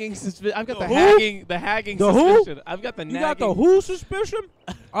nagging suspicion. I've got the hagging The who? suspicion. I've got the You nagging. got the who suspicion?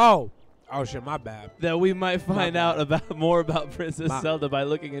 Oh shit, my bad. That we might find bad. out about more about Princess My- Zelda by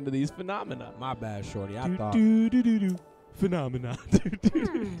looking into these phenomena. My bad, shorty. I thought. Do. Phenomena.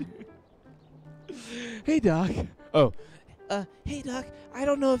 Hey, Doc. Oh. Hey, Doc. I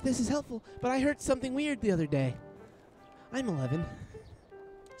don't know if this is helpful, but I heard something weird the other day. I'm 11.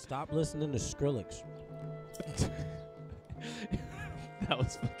 Stop listening to Skrillex. That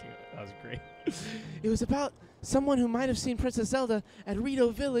was great. It was about someone who might have seen Princess Zelda at Rito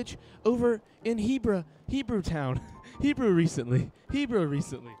Village over in Hebrew Town. Hebrew recently.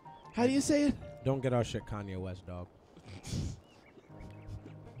 How do you say it? Don't get our shit Kanye West, dog.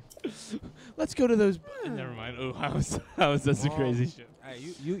 Let's go to those. Never mind. Oh, how is that some crazy shit? Hey,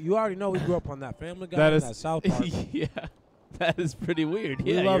 you already know we grew up on that Family Guy That and is that South Park. yeah. That is pretty weird.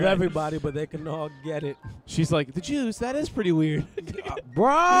 We Yeah, love you're right. everybody, but they can all get it. She's like, the Jews, that is pretty weird. Bro!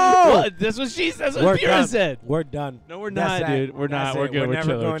 What? That's what she says. That's We're what Pura done. said. We're done. No, we're That's not, it. dude. We're That's not. We're it. good. We're never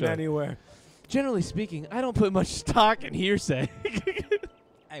chilling, going chilling. anywhere. Generally speaking, I don't put much stock in hearsay.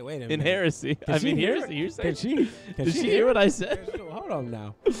 Hey, wait a minute. In heresy. Can I she mean, hear heresy. it? You're saying. Can Did she hear what I said? Hold on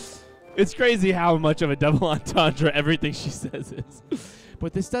now. It's crazy how much of a double entendre everything she says is.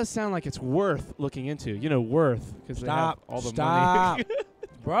 But this does sound like it's worth looking into. You know, worth. Because they have all the money.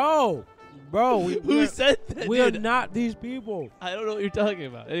 Bro, Who said that? we are dude? not these people. I don't know what you're talking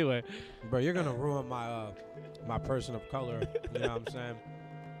about. Anyway. Bro, you're gonna ruin my my person of color. You know what I'm saying?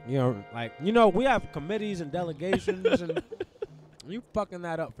 You know, like, you know, we have committees and delegations, and you fucking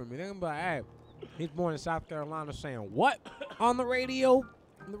that up for me. They're gonna be like, hey, he's born in South Carolina, saying what on the radio?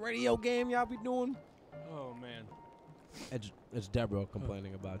 The radio game y'all be doing? Oh, man. It's Deborah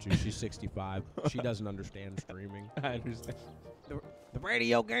complaining about you. She's 65. She doesn't understand streaming. I understand. The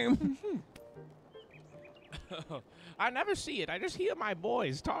radio game. I never see it. I just hear my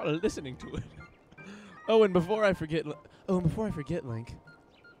boys listening to it. Oh, and before I forget, Link.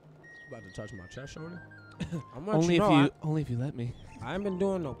 About to touch my chest, shorty. I'm Only if you let me. I ain't been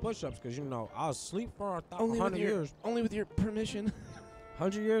doing no push-ups because, you know, I was asleep for Only 100 years. Only with your permission.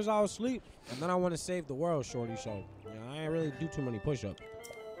 100 years I was asleep, and then I want to save the world, shorty. So, you know, I ain't really do too many push-ups.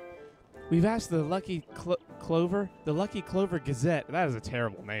 We've asked the Lucky Clover Gazette. That is a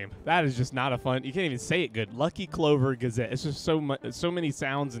terrible name. That is just not a fun. You can't even say it good. Lucky Clover Gazette. It's just so many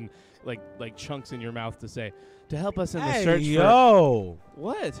sounds and like chunks in your mouth to say. To help us in the search for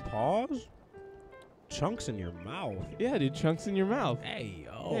what? Pause. Chunks in your mouth. Yeah, dude, chunks in your mouth. Hey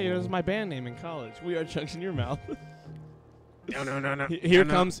yo. Hey, that was my band name in college. We are Chunks in Your Mouth. No. Here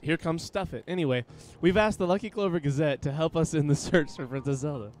comes Stuff It. Anyway, we've asked the Lucky Clover Gazette to help us in the search for Princess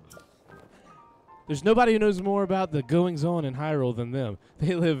Zelda. There's nobody who knows more about the goings on in Hyrule than them.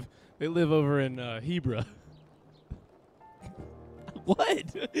 They live over in Hebra.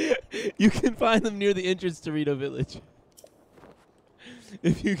 What? You can find them near the entrance to Rito Village.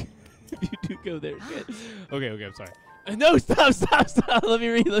 If you do go there, okay, I'm sorry. No, stop. Let me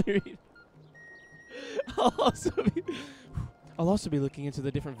read. I'll also be looking into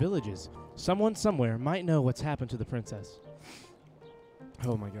the different villages. Someone somewhere might know what's happened to the princess.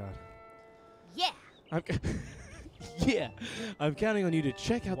 Oh my god. Yeah. I'm counting on you to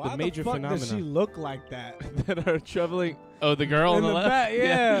check out the major Why the fuck phenomena does she look like that? that are troubling. Oh, the girl on the left? back,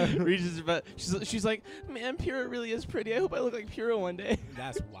 yeah. Reaches about, she's like, man, Pyrrha really is pretty. I hope I look like Pyrrha one day.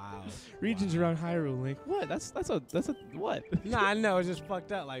 That's wild. Regions Wow. around Hyrule Link. What? That's a what? Nah, I know. It's just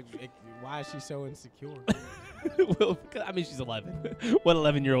fucked up. Like, why is she so insecure? Well, I mean, she's 11. What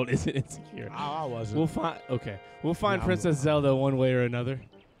 11-year-old isn't insecure? I wasn't. We'll find Nah, Princess Zelda one way or another.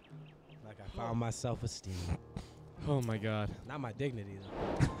 Like, I found my self-esteem. Oh my god. Not my dignity,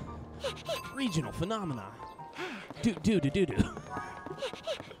 though. Regional phenomena. Do.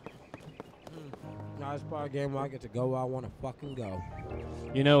 Nah, it's part of the game where I get to go where I want to fucking go.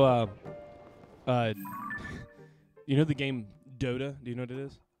 You know, the game Dota? Do you know what it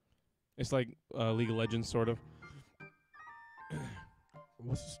is? It's like League of Legends, sort of.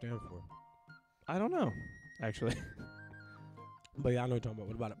 What's it stand for? I don't know, actually. But yeah, I know what you're talking about.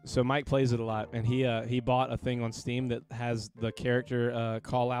 What about it? So Mike plays it a lot, and he bought a thing on Steam that has the character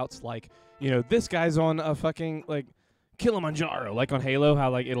call-outs like, this guy's on a fucking, like, Kilimanjaro, like on Halo,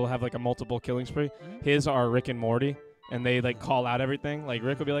 how, like, it'll have, like, a multiple killing spree. Mm-hmm. His are Rick and Morty, and they, like, call out everything. Like,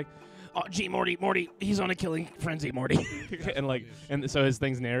 Rick will be like, oh, gee, Morty, he's on a killing frenzy, Morty. and so his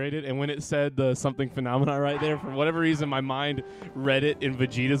thing's narrated, and when it said the something phenomena right there, for whatever reason, my mind read it in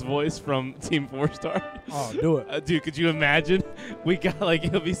Vegeta's voice from Team 4-Star. Oh, do it. Dude, could you imagine? We got, like,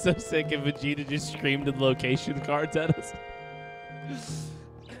 it'll be so sick if Vegeta just screamed the location cards at us.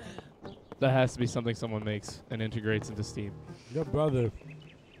 That has to be something someone makes and integrates into Steam. Your brother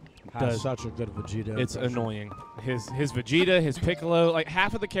has Does. such a good Vegeta. It's impression. annoying. His Vegeta, his Piccolo, like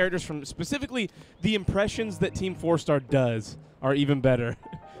half of the characters from specifically the impressions that Team 4-Star does are even better.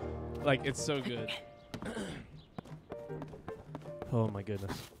 Like, it's so good. Oh my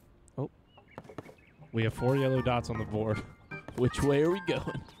goodness. Oh. We have 4 yellow dots on the board. Which way are we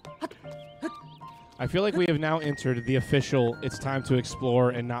going? I feel like we have now entered the official it's time to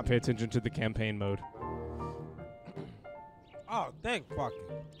explore and not pay attention to the campaign mode. Oh, thank fucking.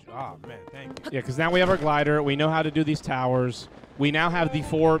 Oh, man, thank you. Yeah, because now we have our glider. We know how to do these towers. We now have the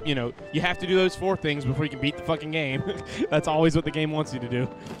 4, you have to do those 4 things before you can beat the fucking game. That's always what the game wants you to do.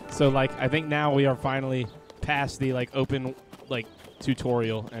 So, like, I think now we are finally past the, like, open, like,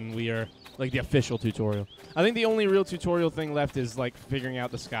 tutorial, and we are, like, the official tutorial. I think the only real tutorial thing left is, like, figuring out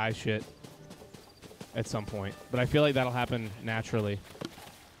the sky shit at some point. But I feel like that'll happen naturally.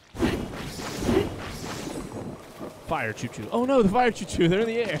 Fire choo-choo. Oh no, the fire choo-choo. They're in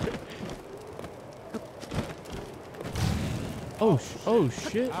the air. Oh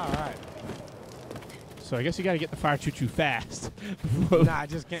shit. All right. So I guess you got to get the fire choo-choo fast. Nah, I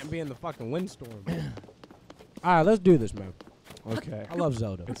just can't be in the fucking windstorm. All right, let's do this, man. Okay. I love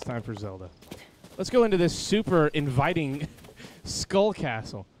Zelda. It's time for Zelda. Let's go into this super inviting skull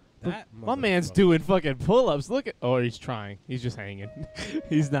castle. That My man's motherfucker. doing fucking pull-ups. Look at. Oh, he's trying. He's just hanging.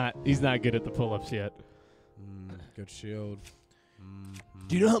 He's not good at the pull-ups yet. Good shield.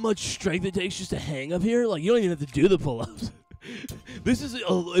 Do you know how much strength it takes just to hang up here? Like, you don't even have to do the pull-ups. This is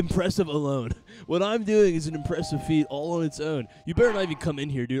impressive alone. What I'm doing is an impressive feat all on its own. You better not even come in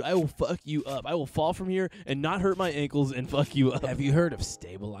here, dude. I will fuck you up. I will fall from here and not hurt my ankles and fuck you up. Have you heard of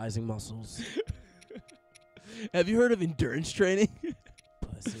stabilizing muscles? Have you heard of endurance training?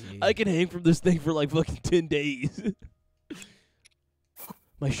 Pussy. I can hang from this thing for like fucking 10 days.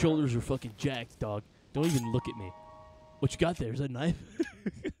 My shoulders are fucking jacked, dog. Don't even look at me. What you got there? Is that a knife?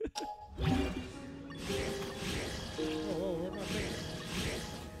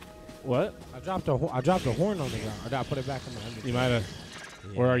 What? I dropped a horn on the ground. I gotta put it back in my inventory. You might have.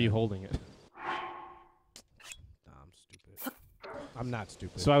 Yeah. Where are you holding it? Nah, I'm stupid. I'm not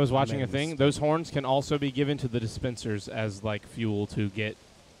stupid. So I was I watching made a thing. mistake. Those horns can also be given to the dispensers as like fuel to get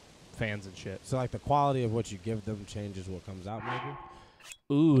fans and shit. So like the quality of what you give them changes what comes out, maybe.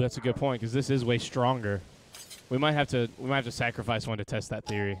 Ooh, that's a good point because this is way stronger. We might have to sacrifice one to test that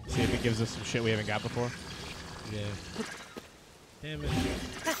theory. See if it gives us some shit we haven't got before. Yeah. Damn it.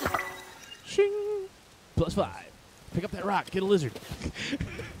 Shing. +5. Pick up that rock. Get a lizard.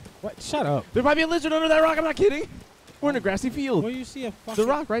 What? Shut up. There might be a lizard under that rock. I'm not kidding. We're in a grassy field. Where you see a fucking... The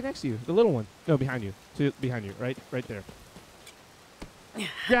rock right next to you. The little one. No, behind you. Behind you. Right there.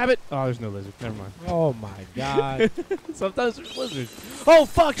 Grab it. Oh, there's no lizard. Never mind. Oh my god. Sometimes there's lizards. Oh,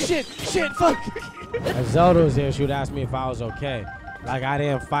 fuck. Shit. Fuck. If Zelda was here, she would ask me if I was okay. Like I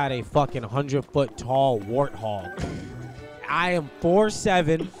didn't fight a fucking 100-foot tall warthog. I am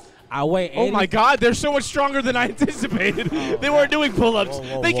 4'7". I weigh 80. Oh my god, they're so much stronger than I anticipated. They weren't doing pull-ups.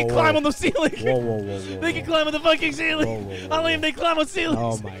 They can climb on the ceiling. Whoa. They can climb on the fucking ceiling. Not only they climb on ceilings.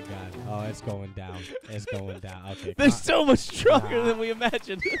 Oh my god. Oh, it's going down. It's going down. Okay. They're so much stronger than we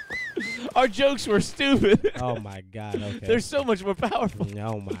imagined. Our jokes were stupid. Oh my god. Okay. They're so much more powerful.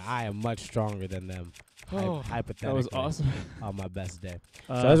 No, I am much stronger than them. Hypothetically. That was awesome. On my best day.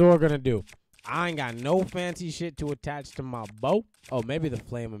 So that's what we're gonna do. I ain't got no fancy shit to attach to my bow. Oh, maybe the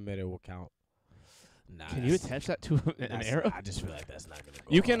flame emitter will count. Nah, can you attach that to an arrow? I just feel like that's not gonna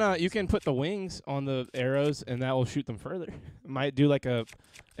go. You can put the wings on the arrows, and that will shoot them further. Might do like a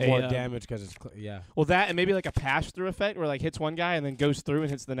more damage because it's yeah. Well, that and maybe like a pass through effect where like hits one guy and then goes through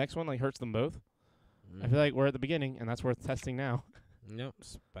and hits the next one, like hurts them both. I feel like we're at the beginning, and that's worth testing now. Nope,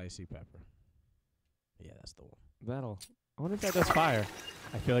 spicy pepper. Yeah, that's the one. That'll. I wonder if that does fire.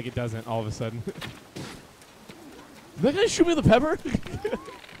 I feel like it doesn't all of a sudden. Is that gonna shoot me with a pepper?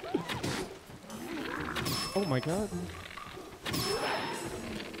 Oh my god.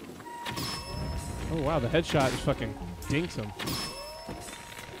 Oh wow, the headshot just fucking dinks him.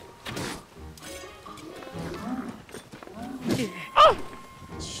 Ah!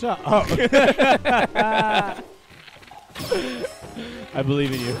 Shut up. I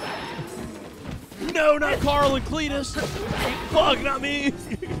believe in you. No, not Carl and Cletus. Fuck, not me.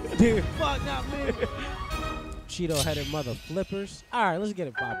 Dude, fuck, not me. Cheeto-headed mother flippers. All right, let's get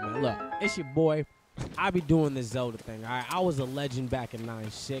it poppin', man. Look, it's your boy. I be doing this Zelda thing, all right? I was a legend back in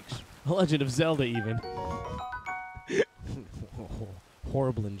 9.6. A Legend of Zelda, even.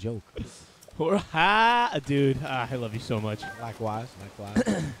 Horrible and joke. Dude, I love you so much. Likewise.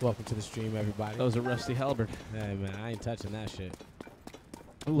 Welcome to the stream, everybody. That was a rusty halberd. Hey, man, I ain't touching that shit.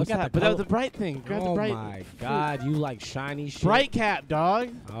 Ooh, look at that. But that was the bright thing. Grab the bright. Oh, my God. You like shiny shit? Bright cap, dog.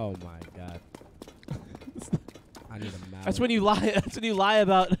 Oh, my God. I need a mallet. That's when you lie. That's when you lie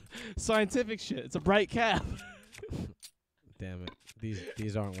about scientific shit. It's a bright cap. Damn it.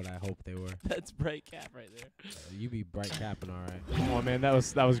 These aren't what I hoped they were. That's bright cap right there. You be bright capping, all right. Come on, man. That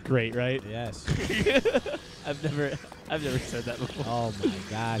was great, right? Yes. I've never said that before. Oh my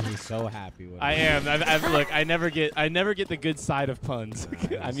God, he's so happy with it. I am. Look, I never get the good side of puns.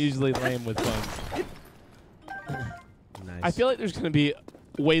 I'm usually lame with puns. Nice. I feel like there's gonna be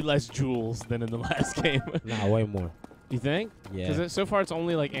way less jewels than in the last game. Nah, way more. You think? Yeah. Because so far it's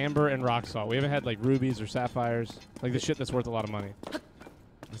only like amber and rock salt. We haven't had like rubies or sapphires, like the shit that's worth a lot of money.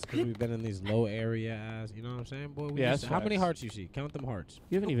 It's because we've been in these low area ass. You know what I'm saying, boy? Yeah, how many hearts you see? Count them hearts.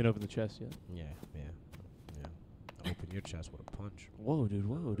 You haven't even opened the chest yet. Yeah. Open your chest with a punch. Whoa, dude.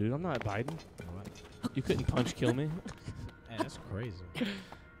 I'm not Biden. What? You couldn't punch kill me. Hey, that's crazy.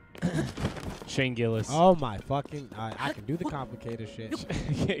 Shane Gillis. Oh my fucking! I can do the complicated shit.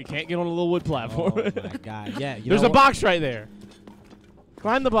 You can't get on a little wood platform. Oh my God! Yeah, there's a box right there.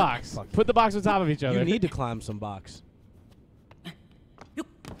 Climb the box. Put the box on top of each other. You need to climb some box.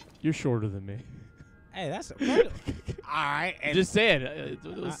 You're shorter than me. Hey, that's all right. Just say it.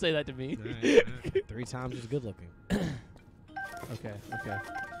 Don't say that to me. All right. 3 times as good looking. Okay.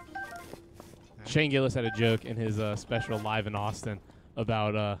 Shane Gillis had a joke in his special Live in Austin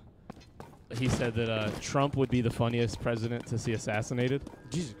about he said that Trump would be the funniest president to see assassinated.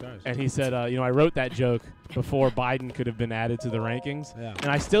 Jesus Christ. And he said, I wrote that joke before Biden could have been added to the rankings. Yeah. And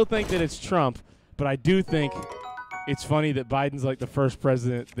I still think that it's Trump, but I do think it's funny that Biden's like the first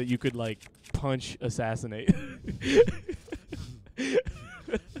president that you could like punch assassinate.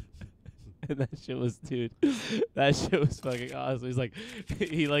 And that shit was fucking awesome. He's like,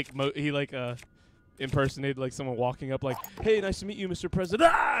 he impersonated like someone walking up like, hey, nice to meet you, Mr.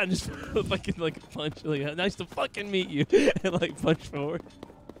 President. And just fucking like punch, like, nice to fucking meet you, and like punch forward.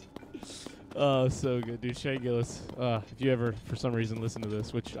 Oh, so good, dude. Shane Gillis, if you ever for some reason listen to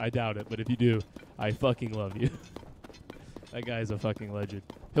this, which I doubt it, but if you do, I fucking love you. That guy's a fucking legend.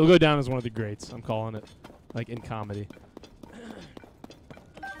 He'll go down as one of the greats. I'm calling it, like in comedy.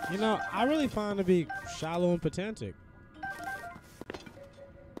 You know, I really find him to be shallow and pedantic.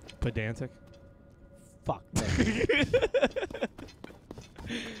 Pedantic. Fuck.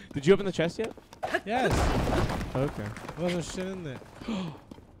 Did you open the chest yet? Yes. Okay. There wasn't shit in there.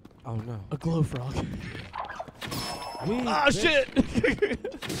 Oh no. A glow frog. Ah, shit!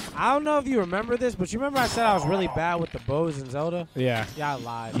 I don't know if you remember this, but you remember I said I was really bad with the bows in Zelda? Yeah. Yeah, I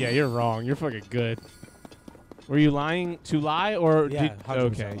lied. Yeah, you're wrong. You're fucking good. Were you lying to lie or Yeah, did 100%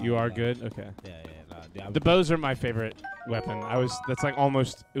 okay, you lying. are good? Okay. Yeah, The bows are my favorite weapon. That's like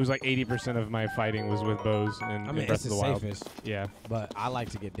almost, it was like 80% of my fighting was with bows in I mean, Breath it's of the the Wild. safest, Yeah. but I like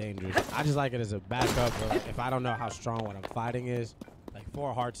to get dangerous. I just like it as a backup. Or if I don't know how strong what I'm fighting is, like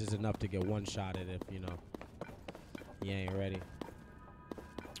 4 hearts is enough to get one shot at if, you ain't ready.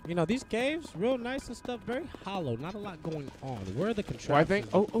 These caves, real nice and stuff, very hollow. Not a lot going on. Where are the contraptions? Well, I think,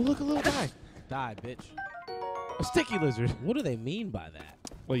 oh, look, a little guy. Die, bitch. A sticky lizard. What do they mean by that?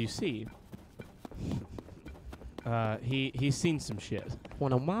 Well, you see, he's seen some shit.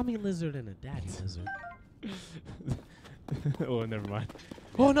 When a mommy lizard and a daddy lizard. Oh, never mind.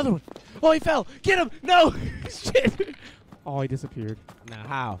 Oh, another one. Oh, he fell. Get him. No. Shit. Oh, he disappeared.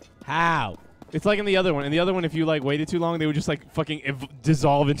 Now, how? It's like in the other one. In the other one, if you like waited too long, they would just like fucking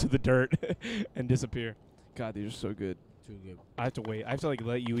dissolve into the dirt and disappear. God, these are so good. Too good. I have to wait. I have to like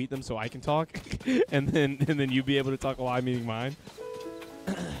let you eat them so I can talk, and then you be able to talk while I'm eating mine.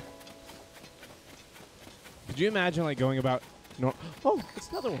 Could you imagine like going about? No. Oh, it's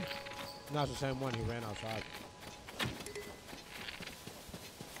another one. No, it's the same one. He ran outside.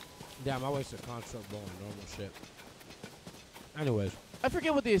 Damn, I wasted construct ball and normal shit. Anyways. I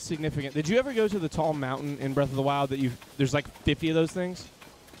forget what the significant. Did you ever go to the tall mountain in Breath of the Wild that there's like 50 of those things?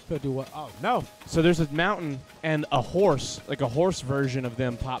 To do what? Oh, no. So there's a mountain and a horse, like a horse version of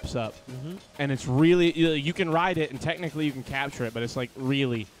them pops up. Mm-hmm. And it's really, you can ride it and technically you can capture it, but it's like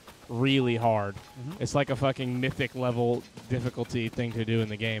really, really hard. Mm-hmm. It's like a fucking mythic level difficulty thing to do in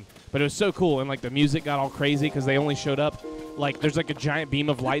the game. But it was so cool, and like the music got all crazy because they only showed up, like there's like a giant beam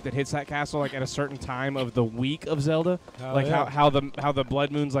of light that hits that castle like at a certain time of the week of Zelda. Like yeah. how the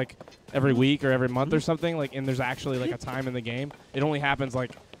blood moon's like every week or every month or something, like, and there's actually like a time in the game. It only happens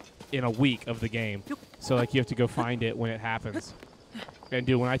like in a week of the game. So like you have to go find it when it happens. And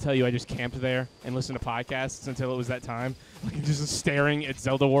dude, when I tell you I just camped there and listened to podcasts until it was that time, like just staring at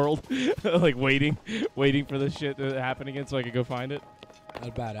Zelda World, like waiting for this shit to happen again so I could go find it.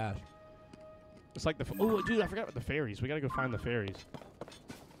 That's badass. It's like oh, dude, I forgot about the fairies. We gotta go find the fairies.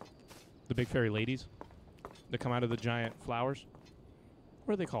 The big fairy ladies that come out of the giant flowers.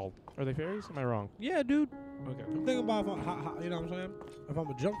 What are they called? Are they fairies? Am I wrong? Yeah, dude. Okay. I'm thinking about how, you know what I'm saying? If I'm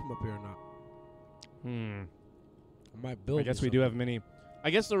going to jump from up here or not. I might build I guess we something. do have many. I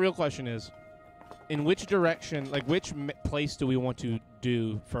guess the real question is, in which direction, like which place do we want to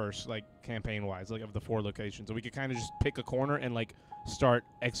do first, like campaign-wise, like of the 4 locations? So we could kind of just pick a corner and like start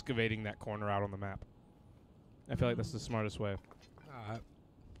excavating that corner out on the map. I feel like that's the smartest way. All right.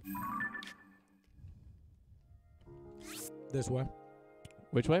 This way.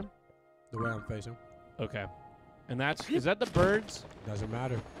 Which way? The way I'm facing. Okay. And is that the birds? Doesn't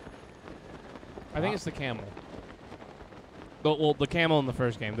matter. I think it's the camel. The camel in the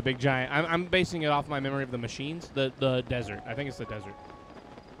first game, the big giant. I'm basing it off my memory of the machines. The desert. I think it's the desert.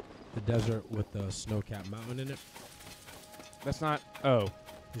 The desert with the snow-capped mountain in it. That's not. Oh.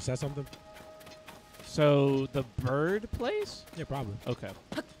 You said something? So the bird place? Yeah, probably. Okay.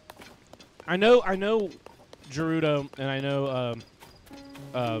 I know Gerudo and I know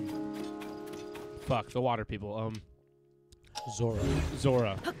the water people.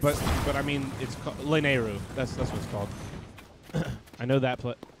 Zora. But I mean it's called Leneru. That's what it's called. I know that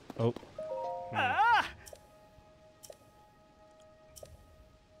place. Oh.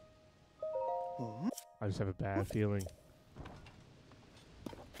 I just have a bad feeling.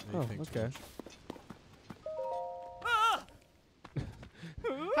 Oh, okay.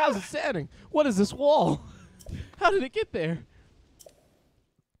 How's it standing? What is this wall? How did it get there?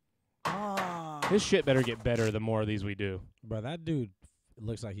 This shit better get better the more of these we do. Bro, that dude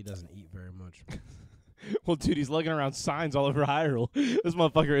looks like he doesn't eat very much. Well, dude, he's lugging around signs all over Hyrule. This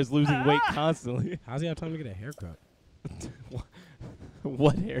motherfucker is losing weight constantly. How's he have time to get a haircut?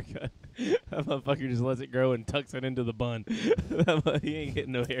 What haircut? That motherfucker just lets it grow and tucks it into the bun. He ain't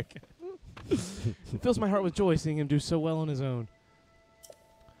getting no haircut. It fills my heart with joy seeing him do so well on his own.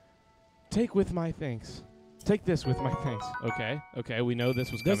 Take with my thanks. Take this with my thanks. Okay, we know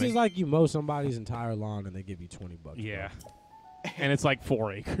this was coming. This is like you mow somebody's entire lawn and they give you $20. Yeah. And it's like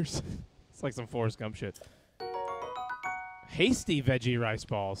 4 acres. It's like some Forrest Gump shit. Hasty veggie rice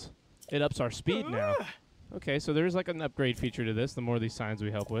balls. It ups our speed now. Okay, so there's like an upgrade feature to this, the more of these signs we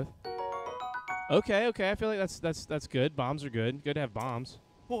help with. Okay, I feel like that's good. Bombs are good. Good to have bombs.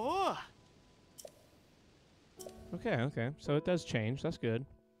 Okay. So it does change. That's good.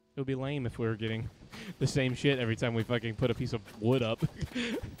 It would be lame if we were getting the same shit every time we fucking put a piece of wood up.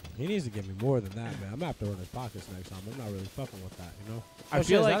 He needs to give me more than that, man. I'm gonna have to run his pockets next time. I'm not really fucking with that, you know. I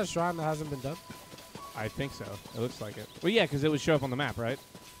feel like is that a shrine that hasn't been done? I think so. It looks like it. Well, yeah, because it would show up on the map, right?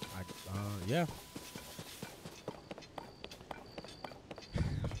 Yeah.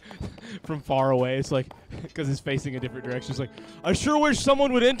 From far away, it's like, because it's facing a different direction. It's like, I sure wish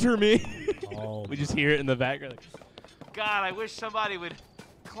someone would enter me. Oh, we just hear it in the background. Like, God, I wish somebody would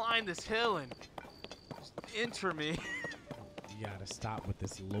climb this hill and just enter me. you gotta stop with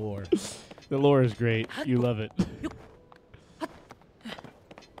this lore. The lore is great. You love it.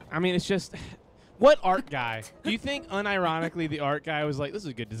 I mean, it's just, what art guy? Do you think, unironically, the art guy was like, this is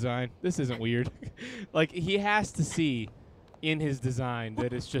a good design. This isn't weird. Like, he has to see in his design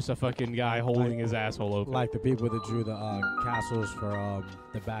that it's just a fucking guy holding his asshole open. Like the people that drew the castles for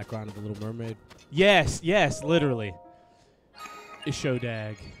the background of the Little Mermaid. Yes, literally.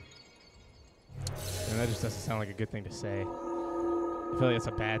 Ishodag. And that just doesn't sound like a good thing to say. I feel like it's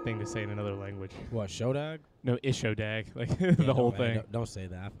a bad thing to say in another language. What, Shodag? No, Ishodag. Like, Yeah, the whole man, thing. Don't say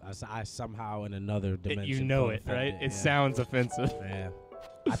that. I somehow in another dimension. You know felt it, right? offended, It sounds offensive. Yeah.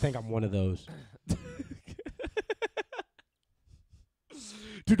 I think I'm one of those.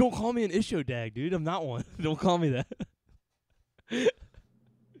 Dude, don't call me an Ishodag, dude. I'm not one. Don't call me that.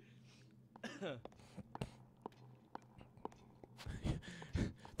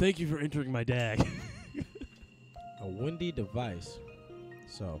 Thank you for entering my dag. A windy device.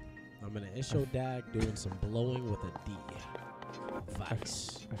 So, I'm in an Ishodag doing some blowing with a D.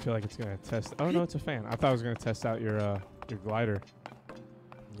 Device. I feel like it's going to test. Oh, no, it's a fan. I thought I was going to test out your glider.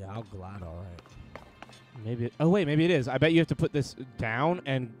 Yeah, I'll glide all right. Maybe. Oh, wait, maybe it is. I bet you have to put this down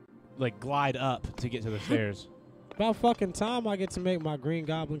and, like, glide up to get to the stairs. About fucking time I get to make my Green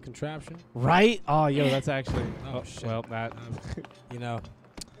Goblin contraption. Right? Oh, yo, that's actually. Oh, shit. Well, that. You know.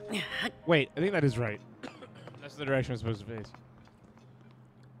 Wait, I think that is right. That's the direction I'm supposed to face.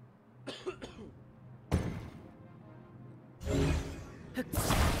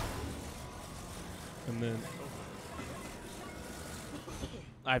 And then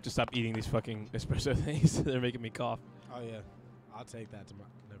I have to stop eating these fucking espresso things. They're making me cough. Oh, yeah. I'll take that to my.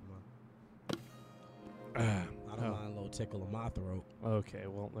 Never mind. I don't mind a little tickle in my throat. Okay,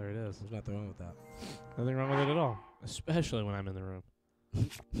 well, there it is. There's nothing wrong with that. Nothing wrong with it at all. Especially when I'm in the room.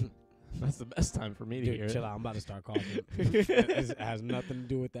 That's the best time for me to hear Dude, chill it. out. I'm about to start coughing. It has nothing to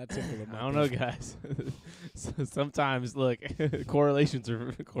do with that tickle in my I don't know, throat. guys. Sometimes, look, correlations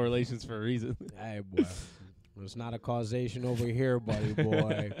are correlations for a reason. Hey, boy. It's not a causation over here, buddy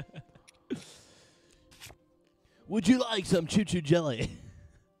boy. Would you like some choo-choo jelly?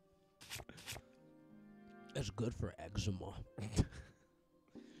 It's good for eczema.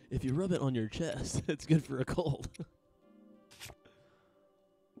 If you rub it on your chest, it's good for a cold.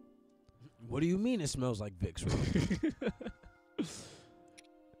 What do you mean it smells like Vicks?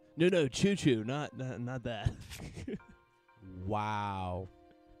 No, choo-choo, not that. Wow.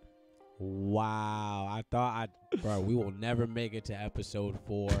 I thought bro, we will never make it to episode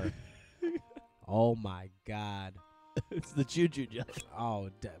 4. Oh my God. It's the choo-choo jelly. Oh,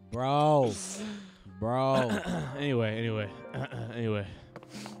 bro. Anyway. Oh,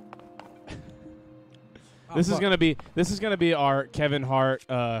 This is fuck. gonna be our Kevin Hart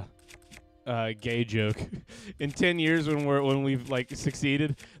gay joke. In 10 years when we've like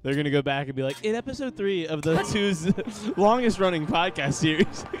succeeded, they're gonna go back and be like, in episode 3 of the two's longest running podcast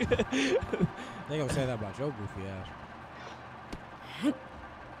series. They gonna say that about your goofy ass.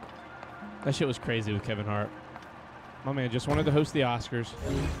 That shit was crazy with Kevin Hart. My man just wanted to host the Oscars,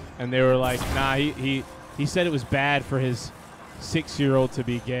 and they were like, nah, he said it was bad for his 6-year-old to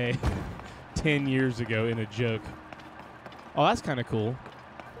be gay 10 years ago in a joke. Oh, that's kind of cool.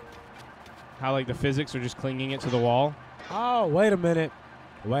 How, like, the physics are just clinging it to the wall. Oh, wait a minute.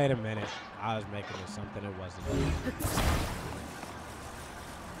 I was making it something it wasn't.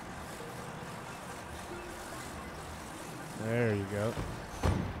 There you go.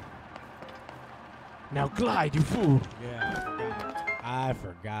 Now glide, you fool. Yeah, I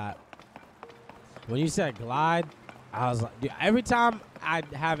forgot. When you said glide, I was like, dude, every time I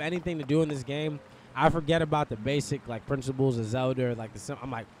have anything to do in this game, I forget about the basic like principles of Zelda. Like I'm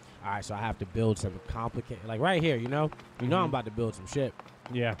like, all right, so I have to build some complicated, like right here, you know I'm about to build some shit.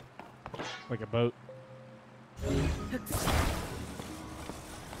 Yeah, like a boat.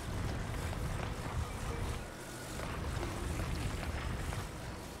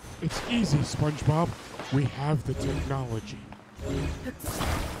 It's easy, SpongeBob. We have the technology.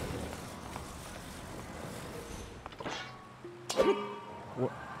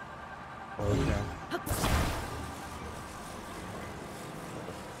 What?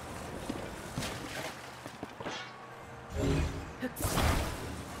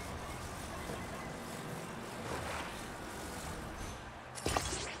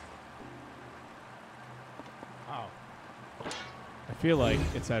 feel like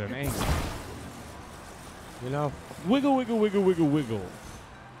it's at an angle. You know? Wiggle, wiggle, wiggle, wiggle, wiggle.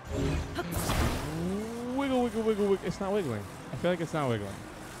 Wiggle, wiggle, wiggle, wiggle. It's not wiggling. I feel like it's not wiggling.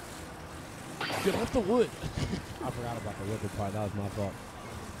 Get off the wood. I forgot about the wiggle part. That was my fault.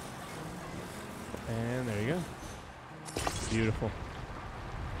 And there you go. Beautiful.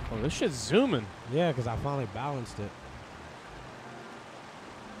 Oh, this shit's zooming. Yeah, because I finally balanced it.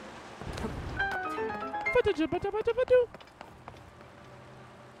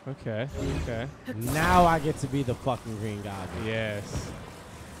 Okay, okay. Now I get to be the fucking green goblin. Yes.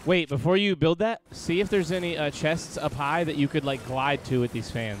 Wait, before you build that, see if there's any chests up high that you could like glide to with these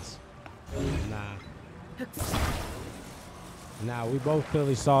fans. Nah. Nah, we both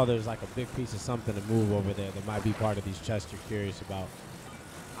clearly saw there's like a big piece of something to move over there that might be part of these chests you're curious about.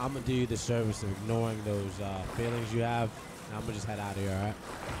 I'm going to do you the service of ignoring those feelings you have, and I'm going to just head out of here, all right?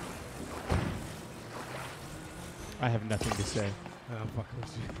 I have nothing to say. I'm fucking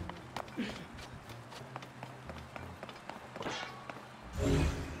with you.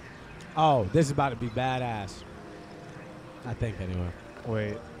 Oh, this is about to be badass. I think, anyway.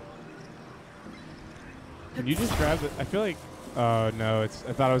 Wait. Can you just grab it? I feel like. Oh no! I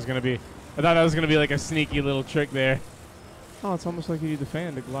thought it was gonna be. I thought that was gonna be like a sneaky little trick there. Oh, it's almost like you need the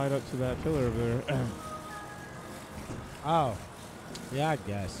fan to glide up to that pillar over there. Oh, yeah, I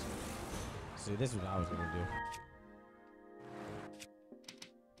guess. See, this is what I was gonna do.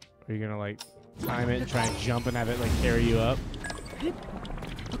 Are you gonna like time it and try and jump and have it like carry you up?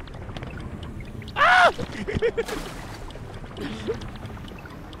 Ah!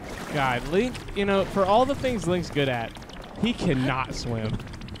 God, Link, you know, for all the things Link's good at, he cannot swim.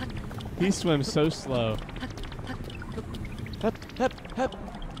 He swims so slow. Hup, hup, hup.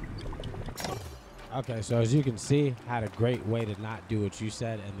 Okay, so as you can see, I had a great way to not do what you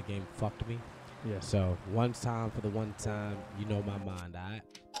said, and the game fucked me. Yeah. So, one time for the one time, you know my mind, all right?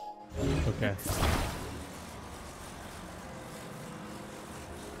 Okay.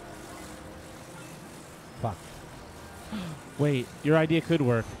 Fuck. Wait, your idea could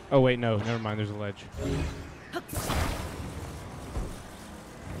work. Oh, wait, no. Never mind. There's a ledge.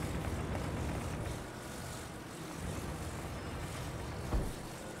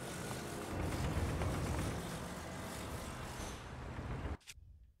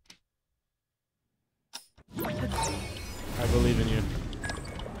 I believe in you.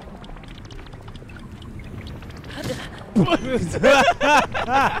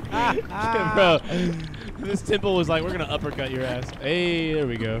 Bro, this temple was like, we're gonna uppercut your ass. Hey, there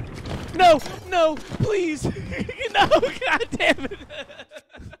we go. No, no, please. No, god damn it.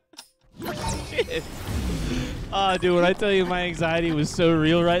 Shit. Oh, dude, when I tell you my anxiety was so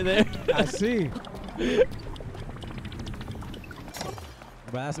real right there. I see. But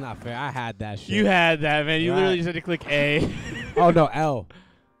that's not fair. I had that shit. You had that, man. You literally just had to click A. Oh, no, L.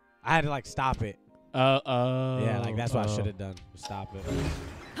 I had to, like, stop it. Oh. Yeah, like, that's what I should have done. Stop it.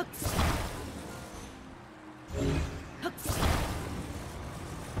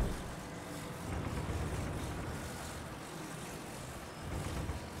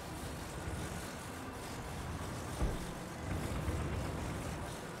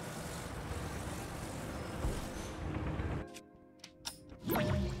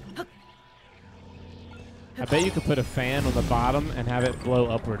 I bet you could put a fan on the bottom and have it blow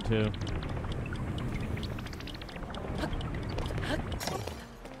upward, too.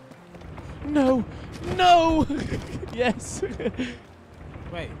 No! No! Yes!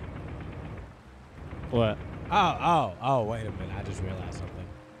 Wait. What? Oh, wait a minute. I just realized something.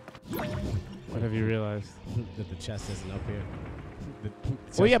 What have you realized? That the chest isn't up here.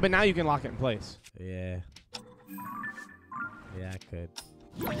 Well, yeah, but now you can lock it in place. Yeah. Yeah, I could.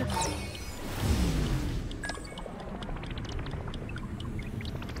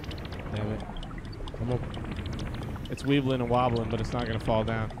 Damn it. Come on. It's weebling and wobbling, but it's not gonna fall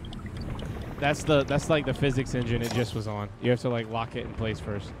down. That's like the physics engine it just was on. You have to like lock it in place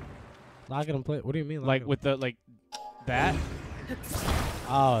first. Lock it in place? What do you mean? Like with the that?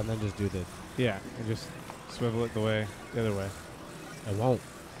 Oh, and then just do this. Yeah, and just swivel it the other way. It won't.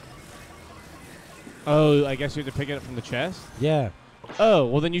 Oh, I guess you have to pick it up from the chest? Yeah. Oh,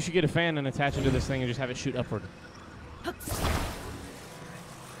 well then you should get a fan and attach it to this thing and just have it shoot upward. I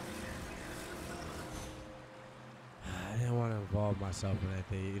didn't want to involve myself in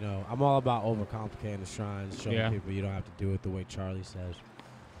anything. You know, I'm all about overcomplicating the shrines, showing people you don't have to do it the way Charlie says.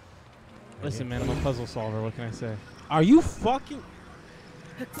 Listen, man, I'm a puzzle solver. What can I say? Are you fucking...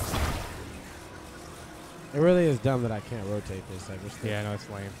 It really is dumb that I can't rotate this. Like, Yeah, no, it's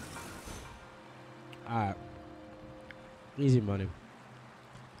lame. Alright. Easy money.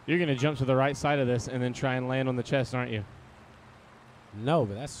 You're going to jump to the right side of this and then try and land on the chest, aren't you? No,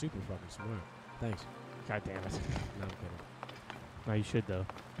 but that's super fucking smart. Thanks. God damn it. No, I'm kidding. No, you should, though.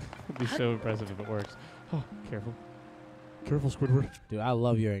 It'd be so impressive if it works. Oh, careful. Careful, Squidward. Dude, I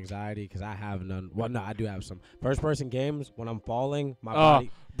love your anxiety because I have none. Well, no, I do have some. First-person games, when I'm falling, my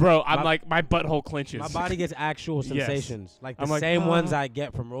body... Bro, I'm like, my butthole clenches. My body gets actual Yes. sensations. Like the I'm like, same ones I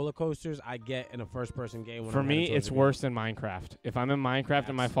get from roller coasters, I get in a first-person game. When For I'm me, headed towards it's the game. worse than Minecraft. If I'm in Minecraft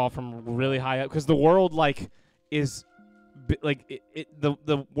and I That's- fall from really high up, because the world is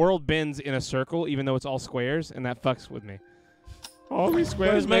the world bends in a circle, even though it's all squares, and that fucks with me. All these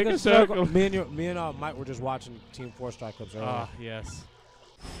squares make a circle. Me and Mike were just watching Team 4 Strike clips earlier. Ah, yes.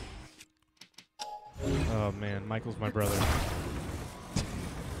 Oh man, Michael's my brother.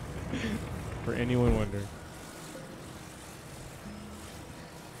 For anyone wondering.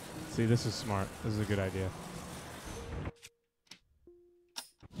 See, this is smart. This is a good idea.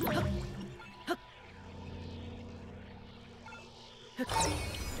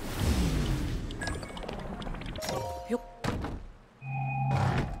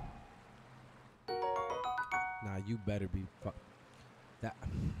 Nah, you better be that.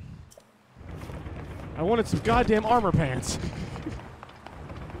 I wanted some goddamn armor pants.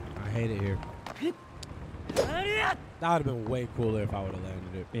 I hate it here. That would have been way cooler if I would have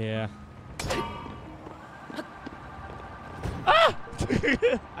landed it. Yeah. Ah!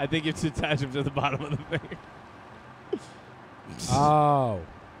 I think it's attached him to the bottom of the thing. Oh.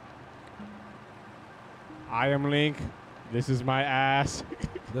 I am Link. This is my ass.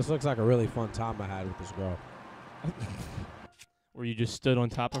 This looks like a really fun time I had with this girl. Where you just stood on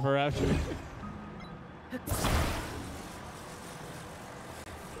top of her after?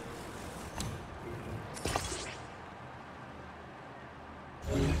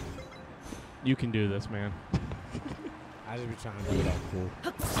 You can do this, man. I just be trying to do it all cool.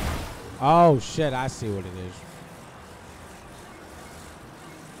 Oh shit, I see what it is.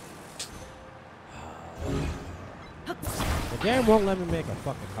 The game won't let me make a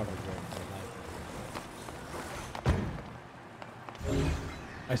fucking hover game.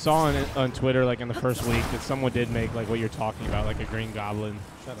 I saw on Twitter, like in the first week, that someone did make like what you're talking about, like a Green Goblin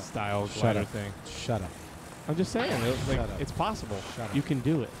Shut up. style Shut glider up. thing. Shut up. I'm just saying, Shut up. it's possible. Shut up. You can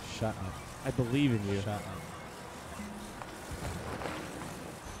do it. Shut up. I believe in you. Shut up.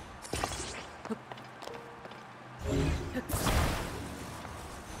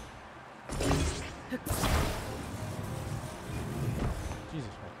 Jesus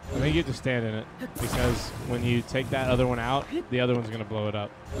Christ. I think you have to stand in it because when you take that other one out, the other one's gonna blow it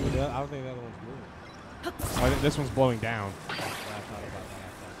up. I don't think the other one's moving. I think this one's blowing down. Yeah, I thought about that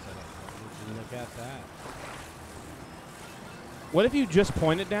after I said it. Would you look at that? What if you just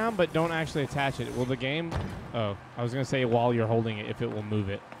point it down but don't actually attach it? Will the game? Oh, I was gonna say while you're holding it, if it will move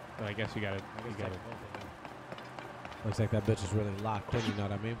it. But I guess you got it. You got it. Looks like that bitch is really locked in, you know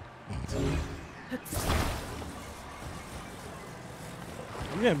what I mean?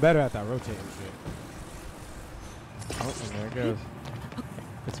 I'm getting better at that rotating shit. Oh, and there it goes.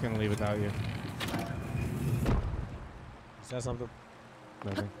 It's gonna leave without you. Is that something?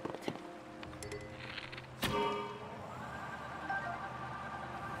 Nothing.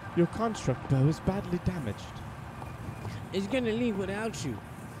 Your construct bow is badly damaged. It's gonna leave without you.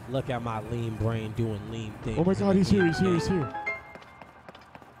 Look at my lean brain doing lean things. Oh my God, he's here! He's here! He's here!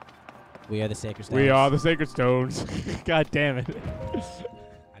 We are the sacred stones. We are the sacred stones. God damn it!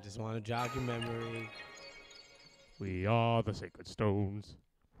 I just want to jog your memory. We are the sacred stones.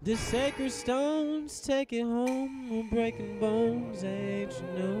 The sacred stones, take it home. We're breaking bones, ain't you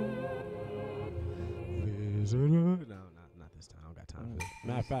know? No, not this time. I don't got time for this.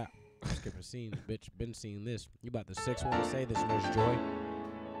 Matter of fact, skip a scene, bitch. Been seeing this. You about the sixth one to say this, Nurse Joy?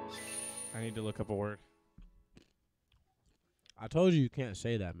 I need to look up a word. I told you can't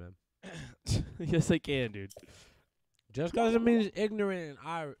say that, man. Yes, I can, dude. Just because it means ignorant and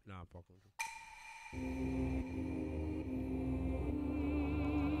Irish. Nah, I'm fucking with you.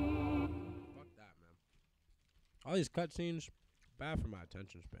 Fuck that, man. All these cutscenes, bad for my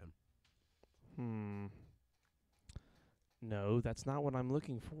attention span. No, that's not what I'm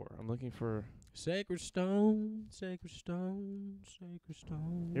looking for. I'm looking for... Sacred stone, sacred stone, sacred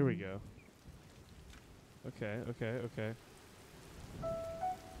stone. Here we go. Okay.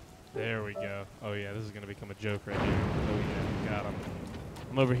 There we go. Oh yeah, this is gonna become a joke right here. Oh yeah, got him.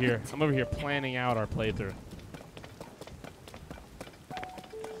 I'm over here planning out our playthrough.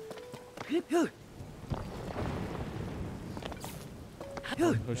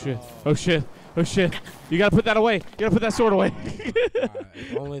 Oh shit. You gotta put that away. You gotta put that sword away.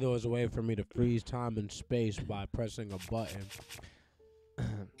 If only there was a way for me to freeze time and space by pressing a button.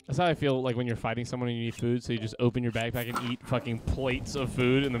 That's how I feel like when you're fighting someone and you need food, so you just open your backpack and eat fucking plates of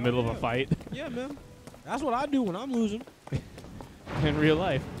food in the middle of a fight. Yeah, man. That's what I do when I'm losing. In real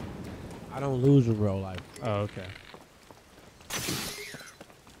life. I don't lose in real life. Oh, okay.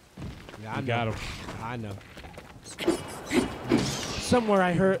 Yeah, I Got him. I know.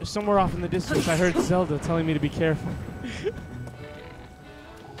 Somewhere off in the distance, I heard Zelda telling me to be careful.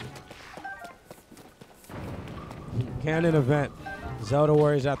 Canon event. Zelda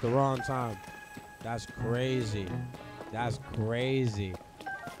worries at the wrong time. That's crazy. That's crazy.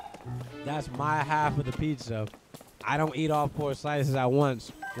 That's my half of the pizza. I don't eat all 4 slices at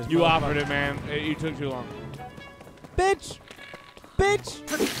once. This You motherfucker- offered it, man. You took too long. Bitch! Bitch!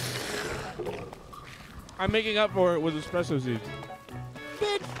 I'm making up for it with espresso seeds.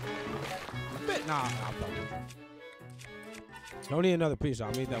 Bitch! Bitch! Nah, fuck it. Don't eat another piece.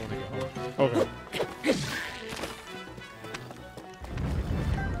 I'll eat that when I get home. Okay.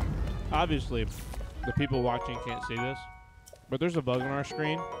 Obviously, the people watching can't see this, but there's a bug on our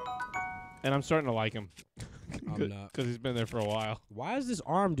screen, and I'm starting to like him. I'm not. Because he's been there for a while. Why does this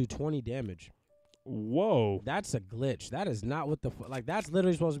arm do 20 damage? Whoa. That's a glitch. That is not what the like. That's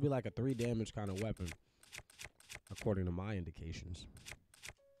literally supposed to be like a 3 damage kind of weapon, according to my indications.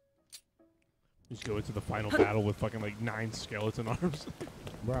 Just go into the final battle with fucking like 9 skeleton arms.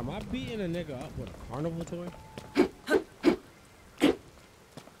 Bro, am I beating a nigga up with a carnival toy?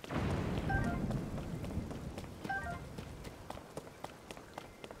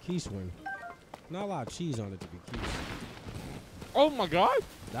 Key swing. Not a lot of cheese on it to be keys. Oh my god.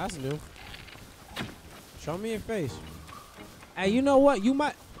 That's new. Show me your face. Hey, you know what? You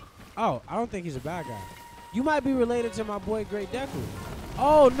might. Oh, I don't think he's a bad guy. You might be related to my boy Great Deku.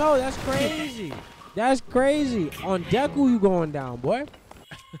 Oh no, that's crazy. That's crazy. On Deku, you going down, boy?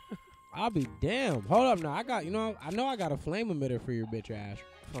 I'll be damned. Hold up now. I got. You know. I know I got a flame emitter for your bitch ass.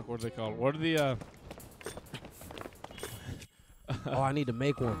 Fuck, what are they called? What are the Oh, I need to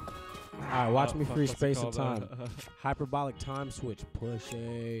make one. All right, watch me fuck, free what's it space and called? time. Hyperbolic time switch. Push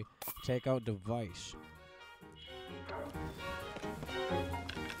A. Take out device.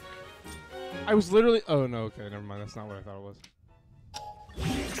 I was literally. Oh no. Okay, never mind. That's not what I thought it was.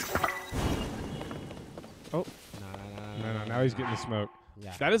 Oh. No. Now he's getting the smoke.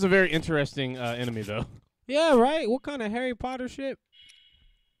 Yeah. That is a very interesting enemy, though. Yeah, right? What kind of Harry Potter shit?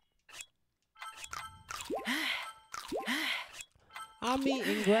 I'm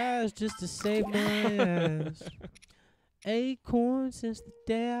eating grass just to save my ass. Acorn since the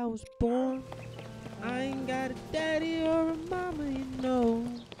day I was born. I ain't got a daddy or a mama, you know.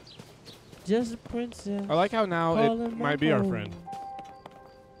 Just a princess. I like how now it calling my might be our home. friend.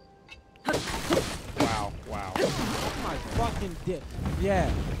 Wow. My fucking dick. Yeah.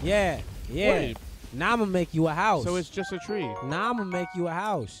 Wait. Now I'm gonna make you a house. So it's just a tree. Now I'm gonna make you a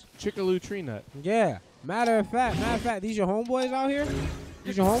house. Chickaloo tree nut. Yeah. Matter of fact, these your homeboys out here?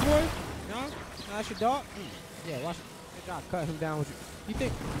 These your homeboys? No? That's your dog? Yeah, watch it. Good job. Cut him down with you. You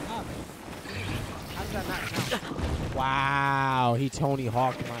think? Ah, how did that not count? Wow, he Tony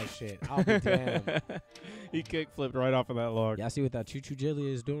Hawked my shit. I'll be damned. He kick flipped right off of that log. Y'all see what that choo-choo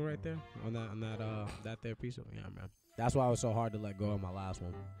jelly is doing right there? On that there piece of yeah, man. That's why it was so hard to let go of my last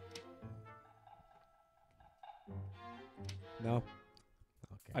one. No?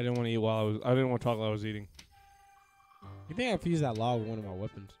 Okay. I didn't want to eat I didn't want to talk while I was eating. You think I could use that log with one of my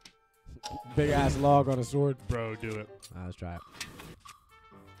weapons? Big ass log on a sword. Bro, do it. Let's try it.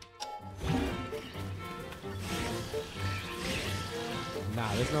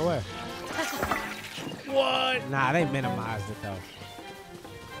 Nah, there's no way. What? Nah, they minimized it though.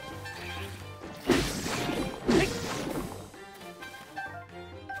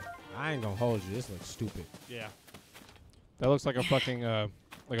 I ain't gonna hold you. This looks stupid. Yeah. That looks like a fucking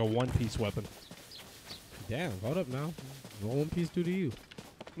like a one-piece weapon. Damn, hold up now. What One Piece do to you?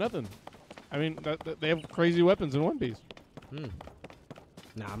 Nothing. I mean, they have crazy weapons in One Piece.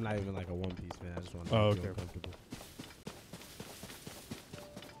 Nah, I'm not even like a One Piece man. I just want to Oh, feel okay. comfortable.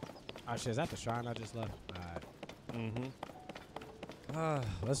 Oh shit, is that the shrine I just left? Alright.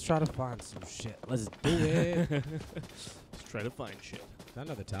 Mm-hmm. Let's try to find some shit. Let's do it. Let's try to find shit. Is that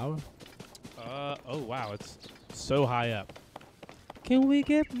another tower? Oh wow, it's so high up. Can we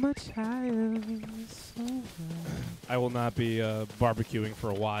get much higher? So high. I will not be barbecuing for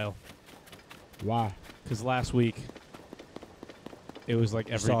a while. Why? Because last week, it was like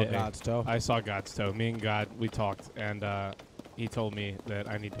every day. Saw God's toe. I saw God's toe. Me and God, we talked, and he told me that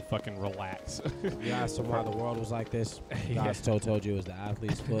I need to fucking relax. You asked him why the world was like this. Yeah. God's toe told you it was the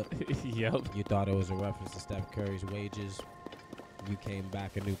athlete's foot. Yep. You thought it was a reference to Steph Curry's wages. You came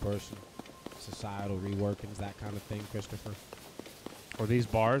back a new person. Societal reworkings, that kind of thing, Christopher. Or these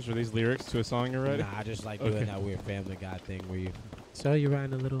bars or these lyrics to a song you're writing? Nah, I just like Okay. doing that weird Family Guy thing where you. So you're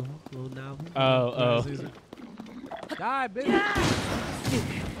writing a little novel. Oh. Die, bitch!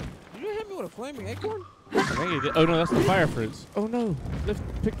 Did you hit me with a flaming acorn? I think he did. Oh no, that's the fire fruits. Oh no,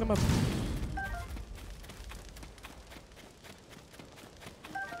 pick them up.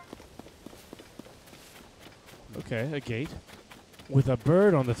 Okay, a gate with a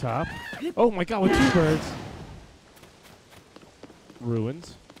bird on the top. Oh my god, with 2 birds.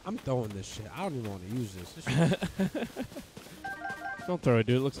 Ruins. I'm throwing this shit. I don't even want to use this. This shit- Don't throw it,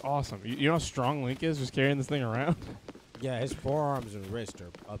 dude. It looks awesome. You know how strong Link is just carrying this thing around? yeah, his forearms and wrist are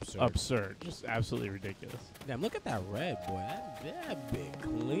absurd. Absurd. Just absolutely ridiculous. Damn, look at that red, boy. That big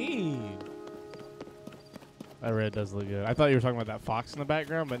clean. That red does look good. I thought you were talking about that fox in the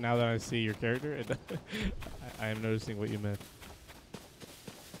background, but now that I see your character, I am noticing what you meant.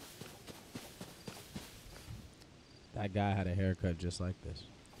 That guy had a haircut just like this.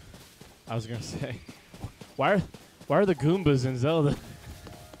 I was gonna say, why are the Goombas in Zelda?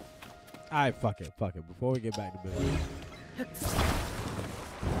 All right, fuck it. Before we get back to business.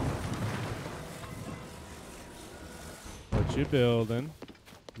 What you building?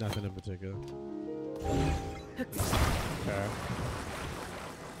 Nothing in particular. Okay.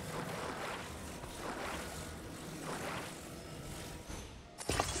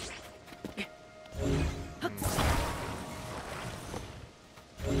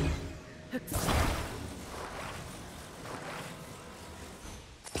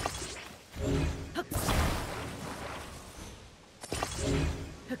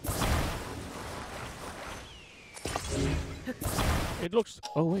 It looks.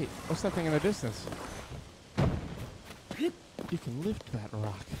 Oh wait, what's that thing in the distance? You can lift that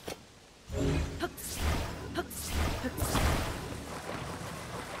rock.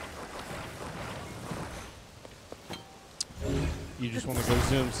 You just want to go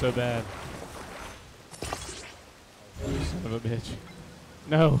zoom so bad. Son of a bitch.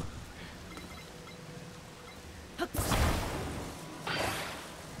 No.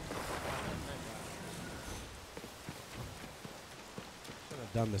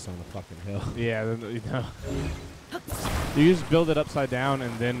 Done this on the fucking hill. Yeah, then, you know. You just build it upside down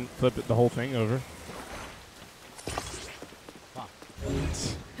and then flip it the whole thing over. Fuck.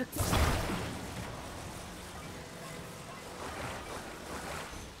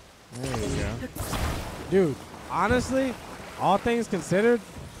 There you go. Dude, honestly, all things considered,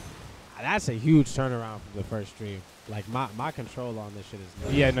 that's a huge turnaround from the first stream. Like my control on this shit is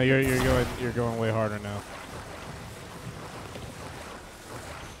nuts. Yeah, no, you're going way harder now.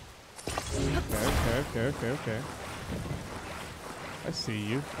 Okay. I see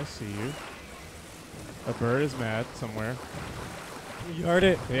you. A bird is mad somewhere. You heard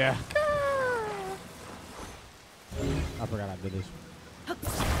it? Yeah. I forgot I did this.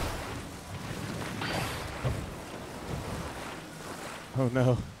 Oh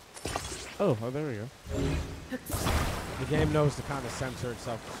no. Oh, there we go. The game knows to kind of censor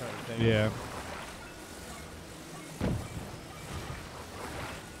itself for certain things. Yeah.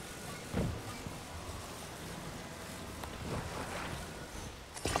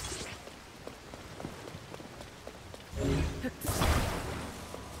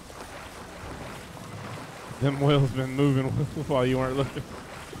 Them wheels been moving while you weren't looking.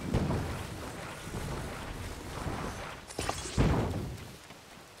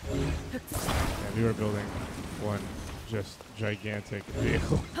 Yeah, we were building one just gigantic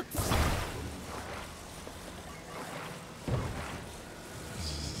vehicle.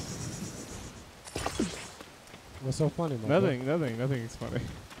 What's so funny? Nothing is funny.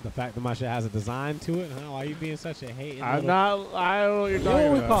 The fact that my shit has a design to it. Huh? Why are you being such a hating? I don't know what you're You know talking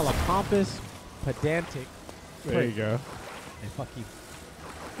what we about. call a pompous, pedantic. There you go. Hey, fuck you.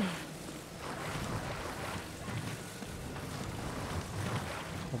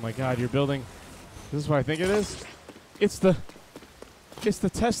 Oh my god, you're building. This is what I think it is. It's the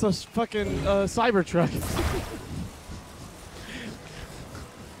Tesla's fucking Cybertruck.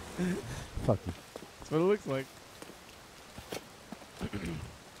 Fuck you. That's what it looks like.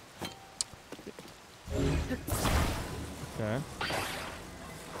 Okay.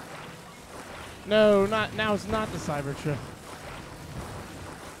 No, not now. It's not the Cybertruck.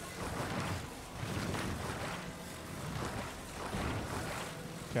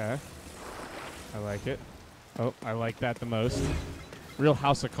 Okay. I like it. Oh, I like that the most. Real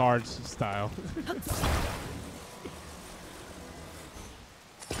House of Cards style.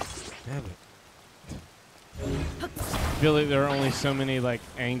 Damn it. I feel like there are only so many like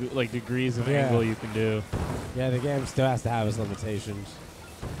degrees of angle you can do. Yeah, the game still has to have its limitations.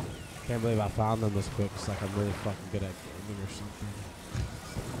 Can't believe I found them this quick. It's like I'm really fucking good at gaming or something.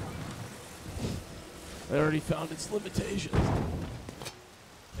 I already found its limitations.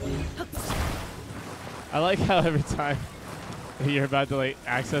 I like how every time you're about to like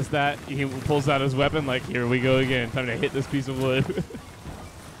access that, he pulls out his weapon like, here we go again. Time to hit this piece of wood.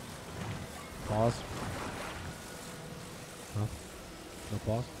 Pause. Huh? No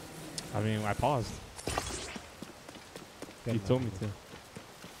pause? I mean, I paused. Good You enough. told me to.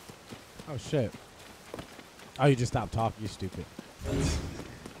 Oh, shit. Oh, you just stopped talking, you stupid.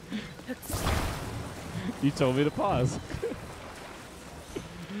 You told me to pause.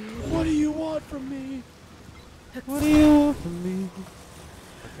 What do you want from me? What do you want from me?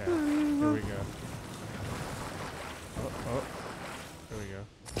 Okay, here we go. Oh, here we go.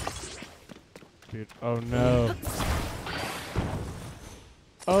 Dude, oh no.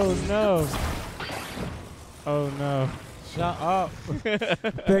 Oh no. Oh no. Shut up.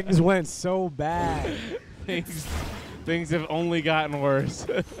 Things went so bad. Things have only gotten worse.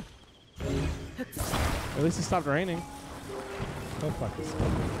 At least it stopped raining. Go fuck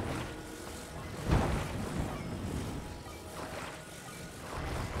yourself.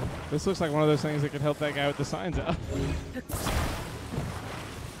 This looks like one of those things that could help that guy with the signs out.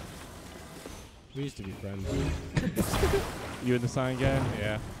 We used to be friends. You and the sign guy?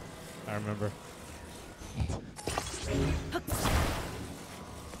 Yeah, I remember.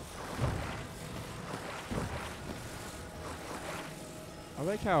 I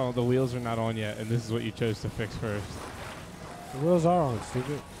like how the wheels are not on yet, and this is what you chose to fix first. The wheels are on,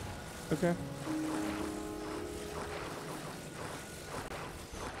 stupid. Okay.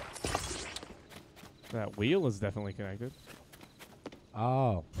 That wheel is definitely connected.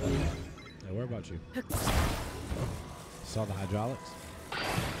 Oh. Hey, where about you? Saw the hydraulics?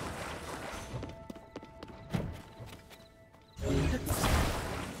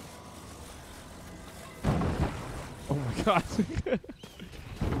 Oh my god.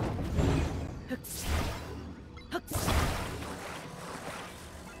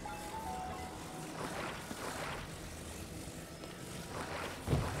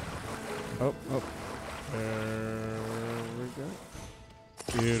 Oh. There we go.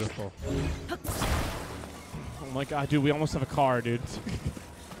 Beautiful. Oh my god, dude, we almost have a car, dude.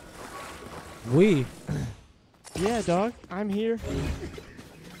 We? Yeah, dog. I'm here.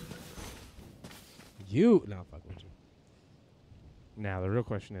 You? No, fuck with you. Now, the real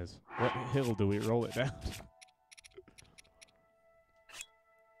question is, what hill do we roll it down?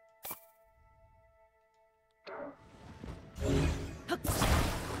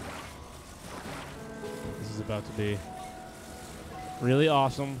 This is about to be really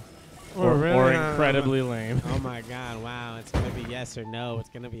awesome or incredibly lame. Oh my god, wow, it's gonna be yes or no, it's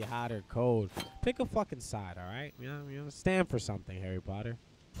gonna be hot or cold. Pick a fucking side, alright? You know, stand for something, Harry Potter.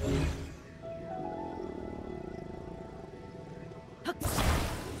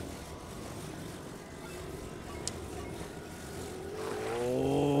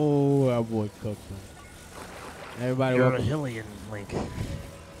 Oh, that boy cooked him. Everybody You're a welcome. Hillian, Link.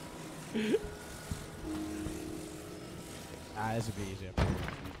 This would be easier.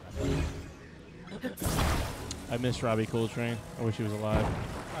 I miss Robbie Coltrane. I wish he was alive.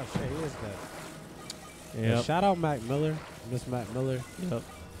 Oh shit, he is dead. Yep. Yeah, shout out Mac Miller. Miss Mac Miller. Yep.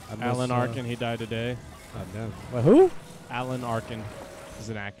 I miss, Alan Arkin, he died today. Oh damn. Wait, who? Alan Arkin is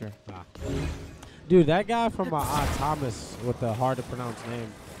an actor. Ah. Dude, that guy from Thomas with the hard to pronounce name,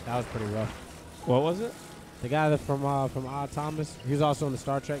 that was pretty rough. What was it? The guy that from Thomas, he was also in the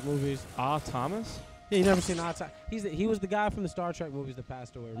Star Trek movies. Thomas? Yeah, you never seen Thomas? He was the guy from the Star Trek movies that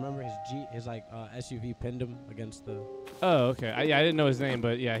passed away. Remember his SUV pinned him against the. Oh, okay. I didn't know his name,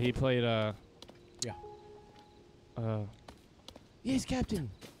 but yeah, he played Yeah. Yes, Captain.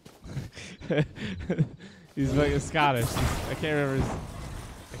 He's like Scottish. I can't remember his.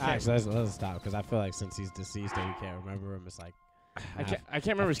 Actually, let's stop because I feel like since he's deceased and you can't remember him, it's like. I can't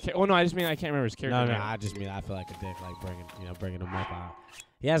remember his character. Oh no, I just mean I can't remember his character. No, name. I just mean I feel like a dick, like bringing him up out.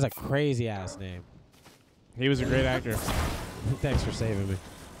 He has a crazy ass name. He was a great actor. Thanks for saving me.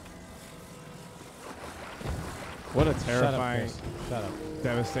 What a terrifying, Shut up.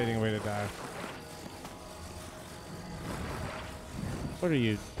 devastating way to die. What are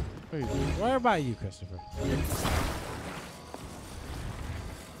you? Where about you, Christopher?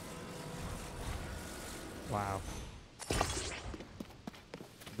 Wow.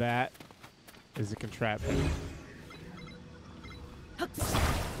 That is a contraption.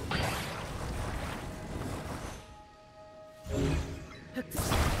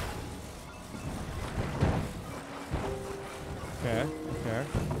 Okay.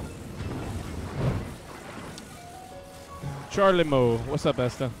 Charlie Mo, what's up,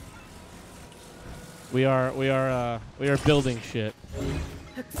 Esta? We are building shit.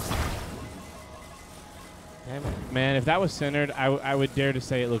 Damn it. Man, if that was centered, I would dare to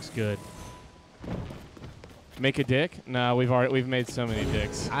say it looks good. Make a dick? No, we've made so many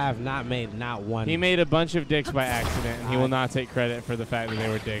dicks. I have not made not one. He made a bunch of dicks by accident, and he will not take credit for the fact that they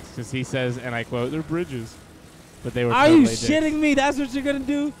were dicks, because he says, and I quote, "They're bridges," but they were. Are totally you dicks. shitting me? That's what you're gonna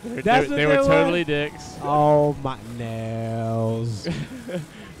do? They were totally dicks. Oh my nails.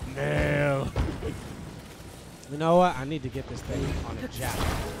 Nail. You know what? I need to get this thing on a jack.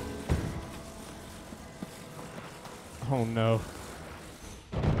 Oh no.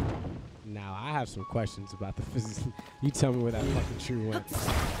 Now I have some questions about the physics. You tell me where that fucking tree went.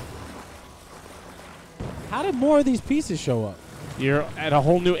 How did more of these pieces show up? You're at a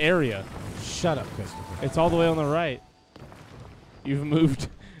whole new area. Shut up, Christopher. It's all the way on the right. You've moved.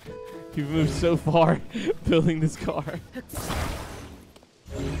 You've moved so far building this car.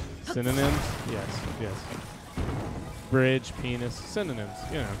 Synonyms? Yes, yes. Bridge, penis, synonyms,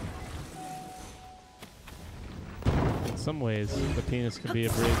 you know. In some ways, the penis can be a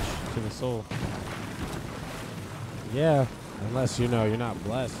bridge to the soul. Yeah, unless you know you're not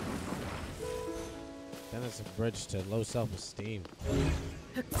blessed. Then it's a bridge to low self-esteem.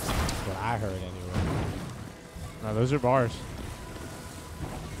 That's what I heard anyway. No, those are bars.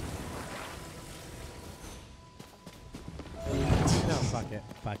 No, fuck it.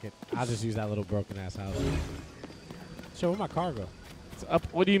 Fuck it. I'll just use that little broken ass house. Show where my car go. It's up.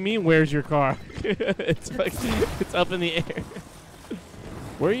 What do you mean, where's your car? It's like, it's up in the air.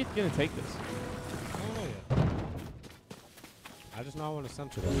 Where are you going to take this? I don't know yet. I just know I want to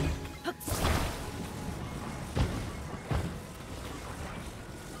center this.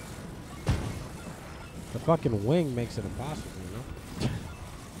 The fucking wing makes it impossible, you know?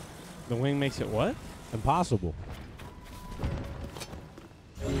 The wing makes it what? Impossible.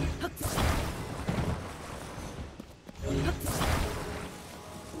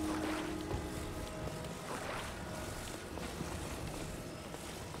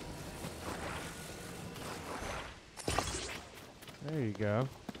 There you go.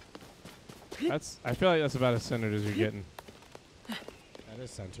 I feel like that's about as centered as you're getting. That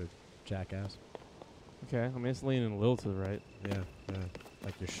is centered, jackass. Okay, I mean, it's leaning a little to the right. Yeah, yeah.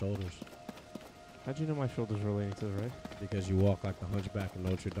 Like your shoulders. How'd you know my shoulders were leaning to the right? Because you walk like the hunchback of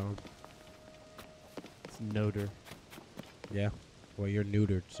Notre Dame. It's Noter. Yeah. Well, you're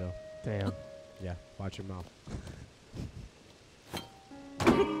neutered, so. Damn. Yeah, watch your mouth.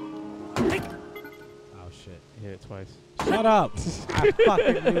 Oh, shit. You hit it twice. Shut up. I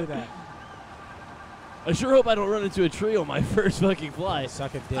fucking knew that. I sure hope I don't run into a tree on my first fucking flight.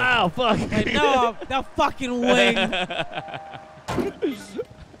 Suck a dick. Ow, fuck. Hey, no, the fucking wing.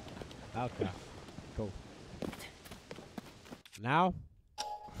 Okay. Cool. Now?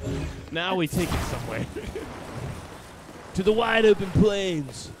 Now we take it somewhere. To the wide open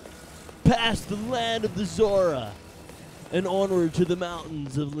plains, past the land of the Zora, and onward to the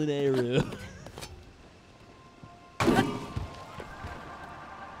mountains of Lineru.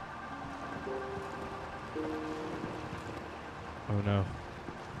 Oh no.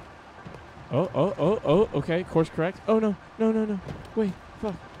 Oh, okay, course correct. Oh no, no. Wait,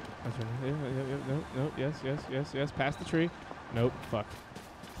 fuck. That's right. No, yes, past the tree. Nope, fuck.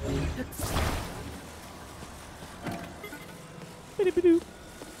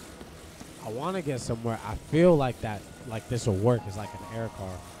 I want to get somewhere. I feel like this will work. It's like an air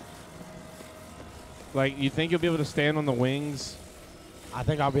car. Like, you think you'll be able to stand on the wings? I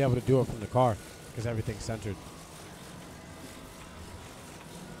think I'll be able to do it from the car because everything's centered.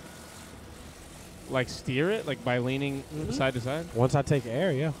 Like, steer it? Like, by leaning side to side? Once I take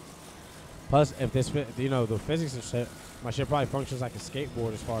air, yeah. Plus, if this, the physics and shit, my shit probably functions like a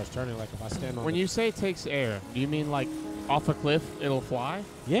skateboard as far as turning. Like, if I stand on When you say it takes air, do you mean, like, off a cliff, it'll fly?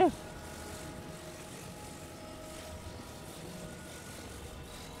 Yeah.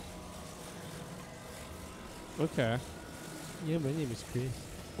 Okay. Yeah, my name is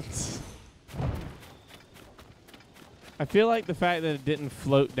Chris. I feel like the fact that it didn't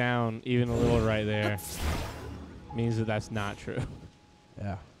float down even a little right there means that that's not true.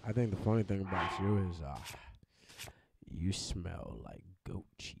 Yeah. I think the funny thing about you is you smell like goat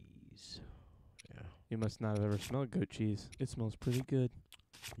cheese. Yeah. You must not have ever smelled goat cheese. It smells pretty good.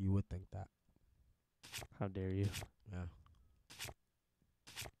 You would think that. How dare you? Yeah.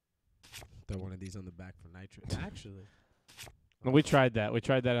 Throw one of these on the back for nitrous. Actually. No, we tried that. We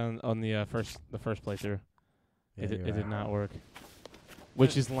tried that on the first playthrough. Yeah, It you're did right. not work.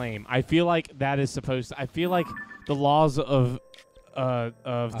 Which is lame. I feel like that is supposed to, I feel like the laws of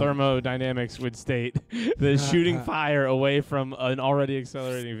thermodynamics would state that shooting fire away from an already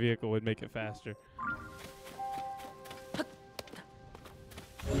accelerating vehicle would make it faster.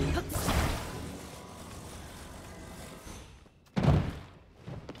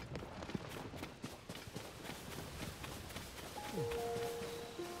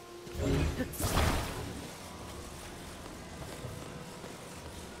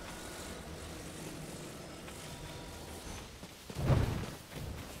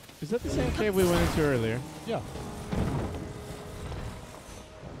 Is that the same cave we went into earlier? Yeah.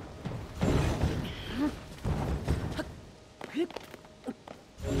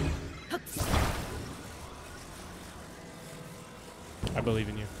 I believe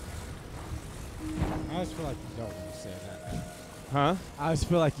in you. I always feel like you don't when you say that. Huh? I always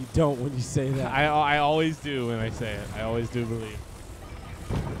feel like you don't when you say that. I always do when I say it. I always do believe.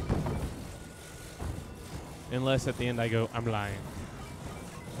 Unless at the end I go, I'm lying.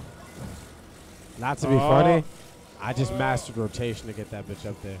 Not to be funny, I just mastered rotation to get that bitch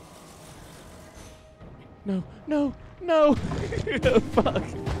up there. No, no, no. Fuck.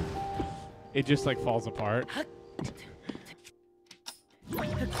 It just like falls apart.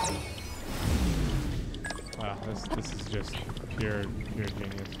 Wow, this is just pure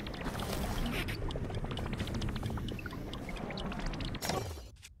genius.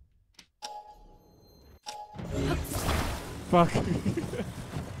 Fuck.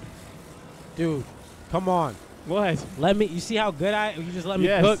 Dude, come on. What? Let me. You see how good you just let me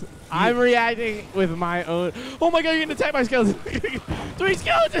Yes, cook? I'm reacting with my own. Oh my god, you're gonna attack my skeletons! 3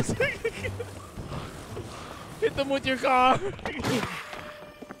 skeletons! Hit them with your car!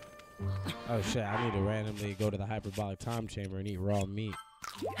 Oh shit! I need to randomly go to the hyperbolic time chamber and eat raw meat.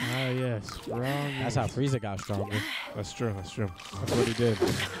 Ah yes, raw meat. That's how Frieza got stronger. That's true. That's true. That's what he did.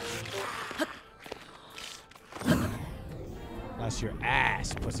 That's your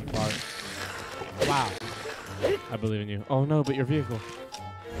ass, pussy fart. Wow. I believe in you. Oh no, but your vehicle.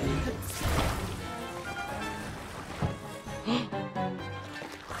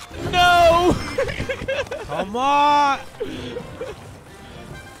 No! Come on!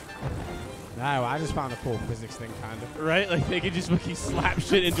 Nah, well, I just found a cool physics thing, kind of. Right? Like they could just fucking slap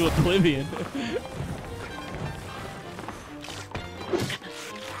shit into oblivion.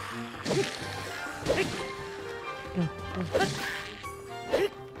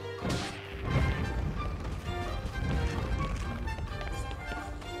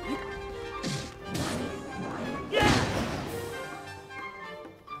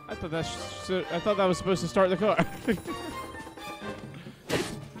 I thought that was supposed to start the car.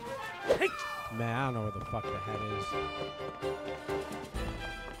 Man, I don't know where the fuck the head is.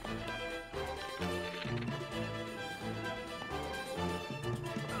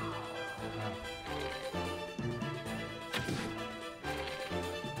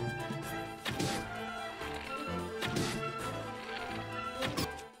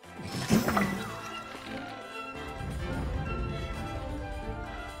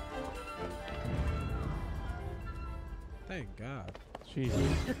 Thank God. Jesus.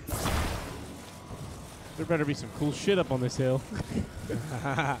 There better be some cool shit up on this hill.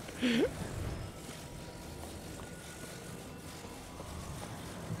 A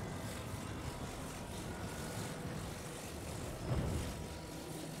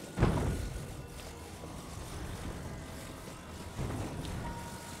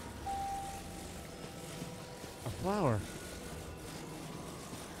flower.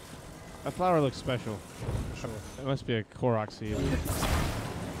 That flower looks special. Sure. It must be a Korok seed.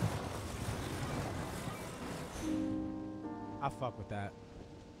 I fuck with that.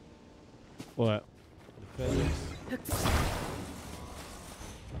 What? The physics.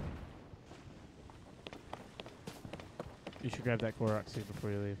 You should grab that Korok seed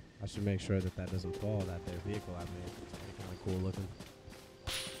before you leave. I should make sure that that doesn't fall, that their vehicle I made. It's kind of cool looking.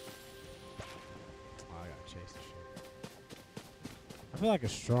 Oh, I gotta chase this shit. I feel like a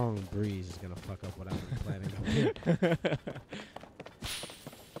strong breeze is gonna fuck up what I've been planning up here.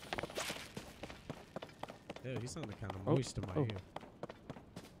 Dude, he's sounding kind of moist in my ear.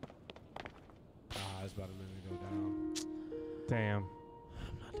 Ah, it's about a minute to go down. Damn.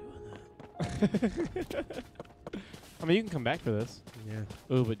 I'm not doing that. I mean, you can come back for this. Yeah.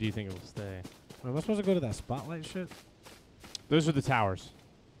 Ooh, but do you think it will stay? Am I supposed to go to that spotlight shit? Those are the towers.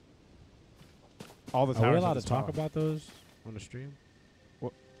 All the towers. Are we are allowed the to talk spotlight. about those on the stream?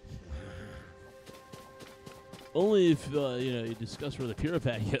 Only if you discuss where the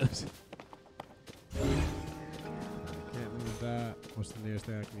Puripat goes. Can't move that. What's the nearest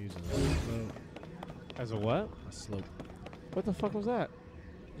thing I can use? A slope. As a what? A slope. What the fuck was that?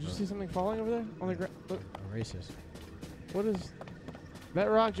 Did you see something falling over there on the ground? A racist. What is that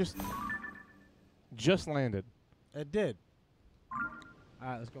rock? Just landed. It did. All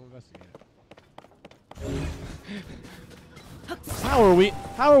right, let's go investigate it. How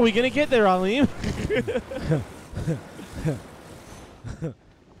are we gonna get there, Alim?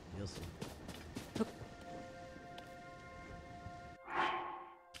 You'll see.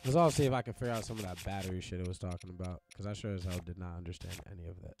 Let's all see if I can figure out some of that battery shit it was talking about. Because I sure as hell did not understand any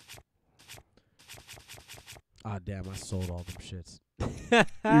of that. Ah, damn, I sold all them shits. You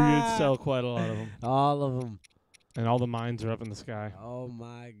did sell quite a lot of them. All of them. And all the mines are up in the sky. Oh,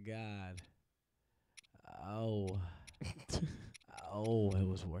 my God. Oh. Oh, it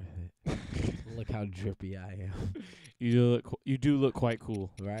was worth it. Look how drippy I am. You do look quite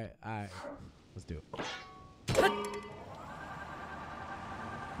cool. Right? All right. Let's do it.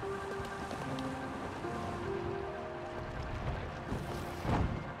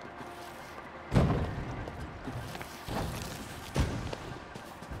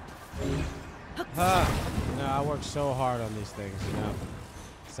 No, I work so hard on these things, you know.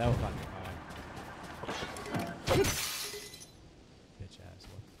 So fucking hard. Bitch ass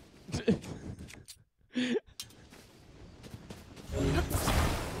one.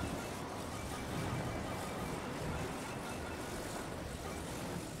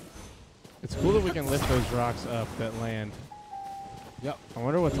 It's cool that we can lift those rocks up that land. Yep. I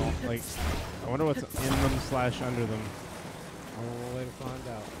wonder what's on, like. I wonder what's in them / under them. I don't know a way to find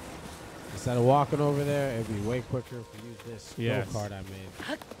out. Instead of walking over there, it'd be way quicker if we use this go-kart I made.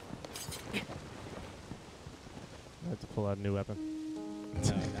 I have to pull out a new weapon. No,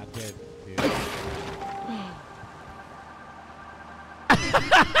 I did, dude.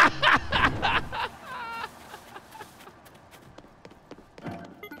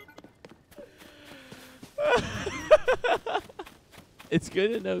 It's good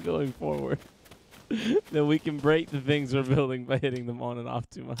to know going forward that we can break the things we're building by hitting them on and off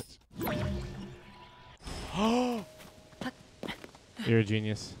too much. You're a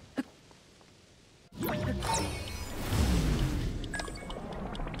genius.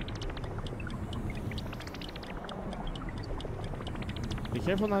 Be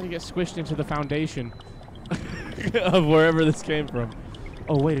careful not to get squished into the foundation of wherever this came from.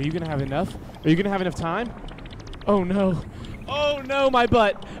 Oh, wait, are you going to have enough? Are you going to have enough time? Oh, no. Oh, no, my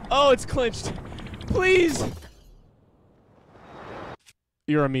butt. Oh, it's clenched. Please.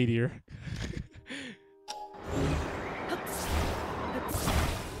 You're a meteor.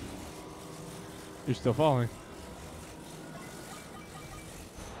 You're still falling.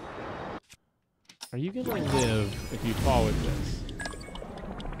 Are you going to live if you fall with this?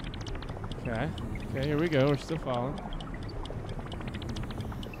 Okay. Okay, here we go. We're still falling.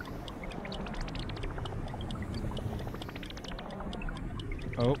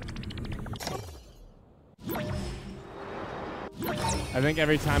 Oh. I think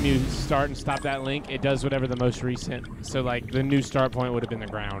every time you start and stop that link, it does whatever the most recent. So, like, the new start point would have been the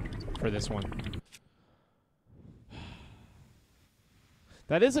ground for this one.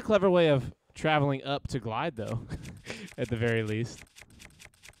 That is a clever way of traveling up to glide, though, at the very least.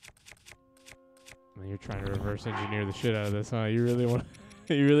 I mean, you're trying to reverse engineer the shit out of this, huh? You really want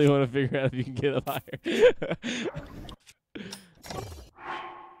to figure out if you can get up higher.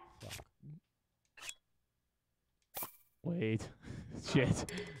 Wait. Shit.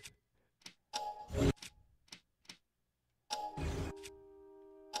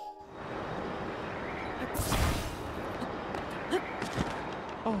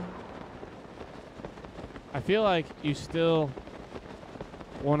 Oh. I feel like you still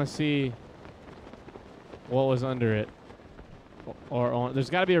want to see what was under it. Or on.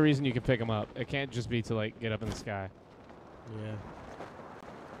 There's got to be a reason you can pick them up. It can't just be to, like, get up in the sky. Yeah.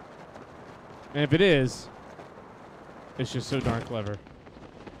 And if it is, it's just so darn clever.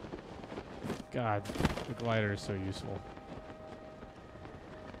 God, the glider is so useful.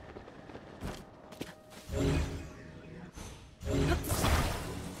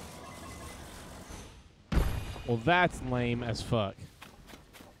 Well, that's lame as fuck.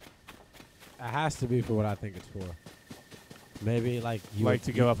 It has to be for what I think it's for. Maybe like you Like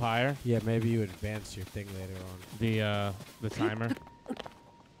to go up higher? Yeah, maybe you advance your thing later on. The timer. I'm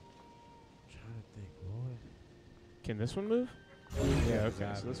trying to think, boy. Can this one move? Yeah, Okay,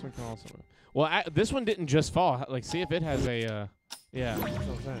 exactly. so this one can also move. Well, this one didn't just fall. Like, see if it has a, yeah. That's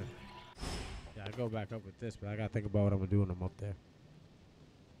what I'm saying. Yeah, I go back up with this, but I gotta think about what I'm gonna do when I'm up there.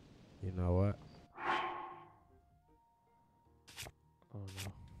 You know what? Oh,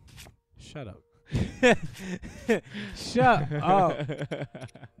 no. Shut up. Shut up.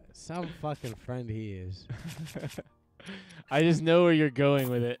 Some fucking friend he is. I just know where you're going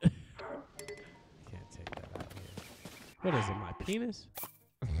with it. Can't take that out here. What is it, my penis?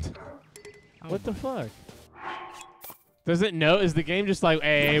 What the fuck? Does it know? Is the game just like,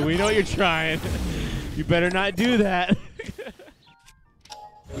 hey, we know what you're trying. You better not do that.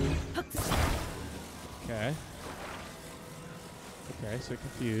 Okay. Okay, so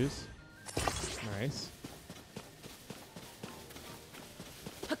confused. Nice.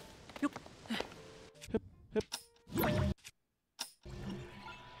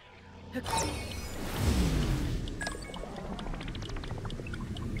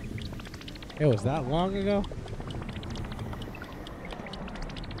 It was that long ago?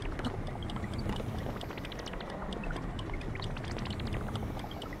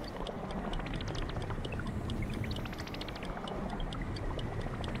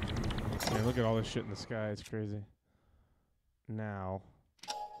 Man, look at all this shit in the sky. It's crazy. Now,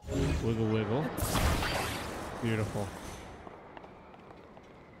 wiggle, wiggle. Beautiful.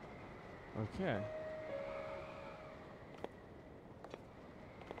 Okay.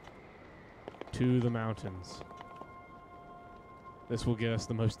 To the mountains. This will get us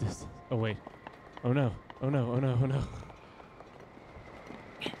the most distance. Oh, wait. Oh, no. Oh, no. Oh, no. Oh, no.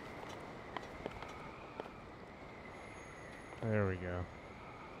 There we go.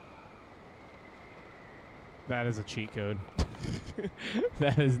 That is a cheat code.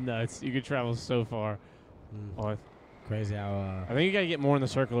 That is nuts. You could travel so far. Oh, Crazy how. I think you gotta get more in the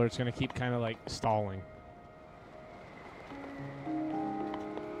circle or it's gonna keep kind of like stalling.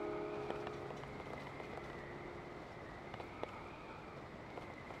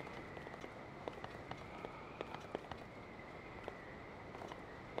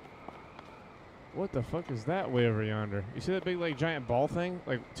 What the fuck is that way over yonder? You see that big like giant ball thing?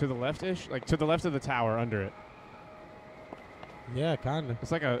 Like to the left-ish? Like to the left of the tower under it. Yeah, kinda.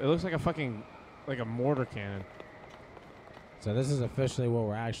 It's like it looks like a fucking, like a mortar cannon. So this is officially what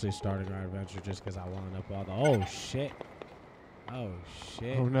we're actually starting our adventure just because I wound up all the... Oh, shit. Oh,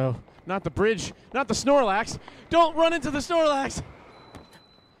 shit. Oh, no. Not the bridge. Not the Snorlax. Don't run into the Snorlax.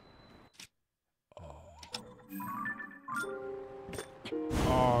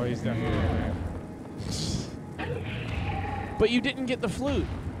 Oh, he's definitely there. But you didn't get the flute.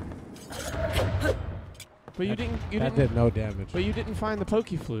 But you didn't... That did no damage. But you didn't find the Poke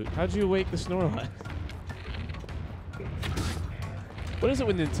Flute. How'd you wake the Snorlax? What is it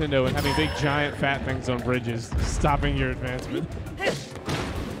with Nintendo and having big, giant, fat things on bridges stopping your advancement?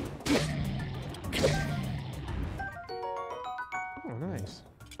 Oh, nice.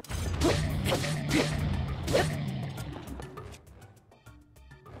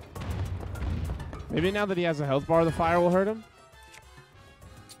 Maybe now that he has a health bar, the fire will hurt him?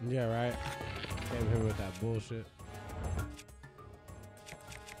 Yeah, right. Came here with that bullshit.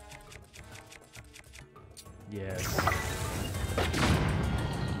 Yes.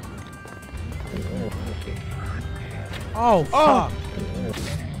 Oh, fuck.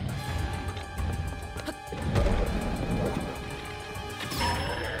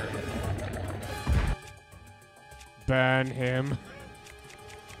 Burn him.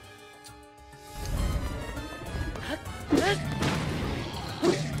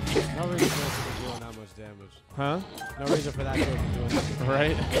 No reason for it to be doing that much damage. Huh? No reason for that to be doing that.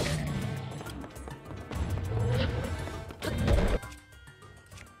 Right?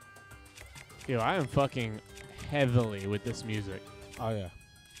 Yo, I am fucking heavily with this music. Oh, yeah.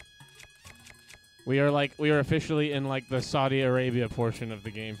 We are officially in like the Saudi Arabia portion of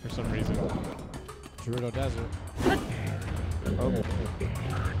the game for some reason. Gerudo Desert. Oh.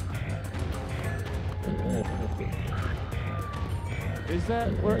 Is that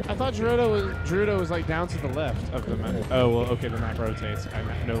where I thought Gerudo was like down to the left of the map. Oh well, okay, the map rotates. I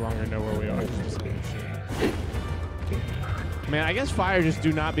no longer know where we are. Man, I guess fire just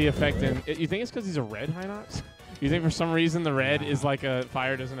do not be affecting. You think it's because he's a red Hinox? You think for some reason the red is like a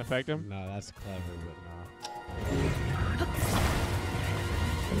fire doesn't affect him? No, that's clever, but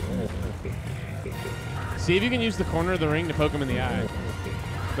no. See if you can use the corner of the ring to poke him in the eye.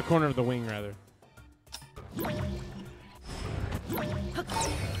 The corner of the wing, rather.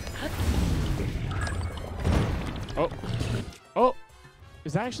 Oh. Oh.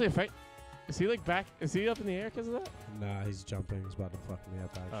 Is that actually effect? Is he like back? Is he up in the air because of that? Nah, he's jumping. He's about to fuck me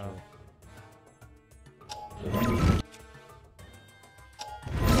up, actually.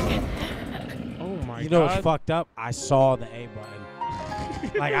 Oh my god. You know what's fucked up? I saw the A button.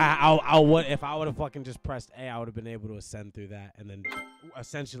 Like I would, if I would have fucking just pressed A, I would have been able to ascend through that and then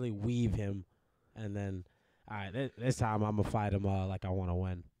essentially weave him, and then all right, this time I'm gonna fight him like I want to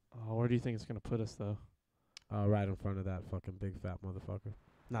win. Oh, where do you think it's gonna put us though? Right in front of that fucking big fat motherfucker.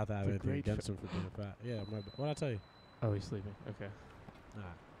 Not that I have The anything great against him for being fat. Yeah, what'd I tell you? Oh, he's sleeping. Okay. Nah.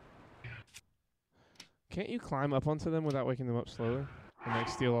 Can't you climb up onto them without waking them up slowly and like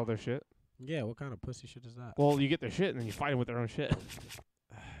steal all their shit? Yeah, what kind of pussy shit is that? Well, you get their shit and then you fight them with their own shit.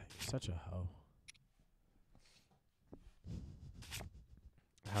 You're such a hoe.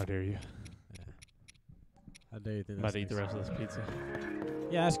 How dare you? Yeah. How dare you think I'm about that's to eat the nice? rest of this pizza.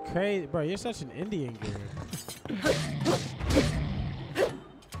 Yeah, that's crazy, bro. You're such an Indian girl.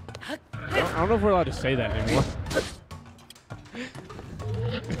 I don't know if we're allowed to say that anymore.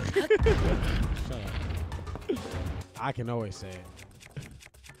 Shut up. I can always say it.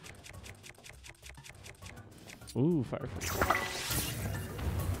 Ooh, fire.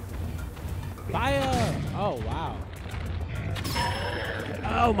 Fire! Oh, wow.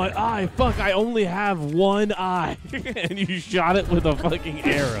 Oh, my eye. Fuck, I only have one eye. And you shot it with a fucking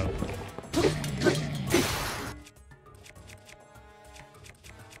arrow.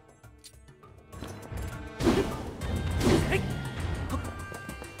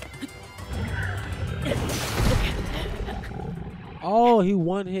 Oh, he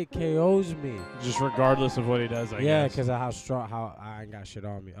one-hit KOs me. Just regardless of what he does, I Yeah, guess. because of how strong, how I ain't got shit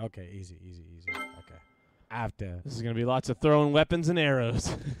on me. Okay, easy. Okay. After. This is going to be lots of throwing weapons and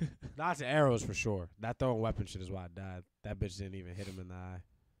arrows. Lots of arrows for sure. That throwing weapon shit is why I died. That bitch didn't even hit him in the eye.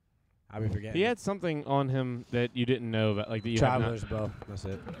 I be forgetting. He had something on him that you didn't know about, like that you have not. Traveler's bow. That's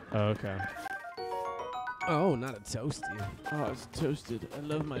it. Oh, okay. Oh, not a toasty. Oh, it's toasted. I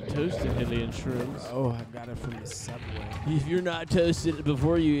love my toasted alien shrooms. Oh, I got it from the Subway. If you're not toasted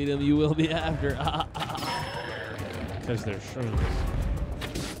before you eat them, you will be after. Because they're shrooms.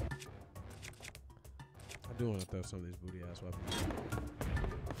 I do want to throw some of these booty ass weapons.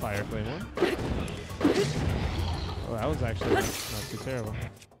 Fire Claymore. Oh, that was actually not too terrible.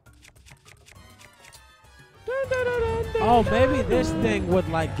 Oh, maybe this thing would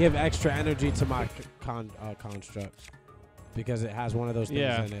like give extra energy to my constructs because it has one of those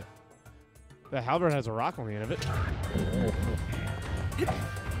things in it. The halberd has a rock on the end of it.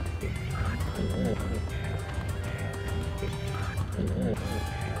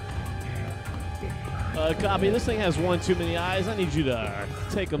 Copy. This thing has one too many eyes. I need you to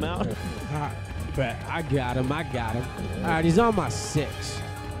take them out. But I got him. All right, he's on my 6.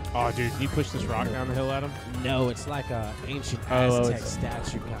 Oh, dude, can you push this rock down the hill at him? No, it's like a ancient Oh, Aztec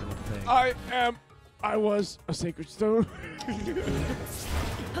statue kind of thing. I was a sacred stone.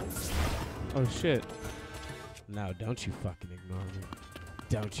 Oh, shit. No, don't you fucking ignore me.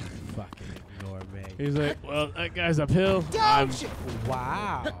 Don't you fucking ignore me. He's like, well, that guy's uphill.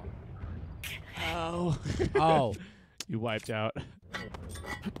 Wow. Oh. Oh. You wiped out.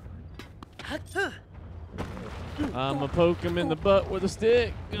 I'm gonna poke him in the butt with a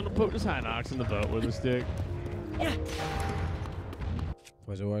stick. Gonna poke this Hinox in the butt with a stick.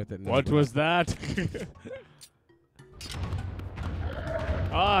 Was it worth it? No. What was that?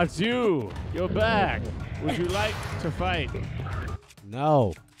 Ah, it's you. You're back. Would you like to fight?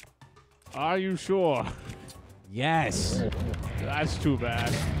 No. Are you sure? Yes. That's too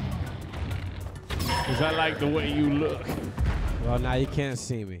bad. Because I like the way you look. Well, now you can't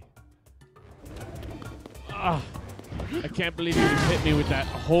see me. Ah, I can't believe you just hit me with that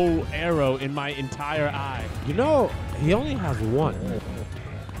whole arrow in my entire eye. You know, he only has one.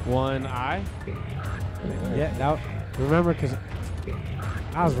 One eye? Yeah, now, remember, because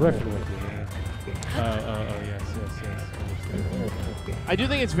I was riffing with you, man. Yes. I do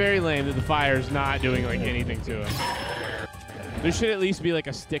think it's very lame that the fire's not doing, like, anything to him. There should at least be, like,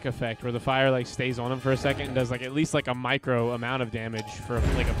 a stick effect where the fire, like, stays on him for a second and does, like, at least, like, a micro amount of damage for,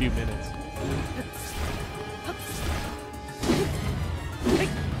 like, a few minutes.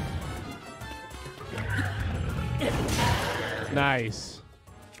 Nice.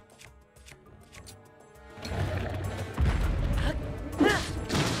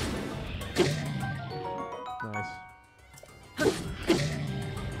 Nice.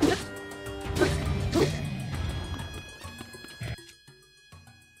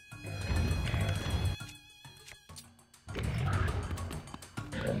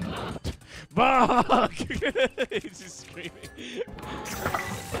 Fuck! He's just screaming.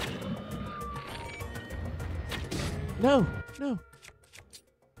 No, no.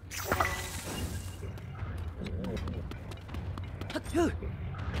 Are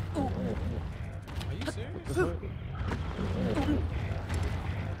you serious?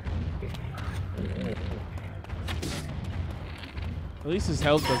 At least his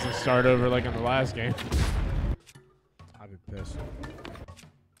health doesn't start over like in the last game. I'd be pissed.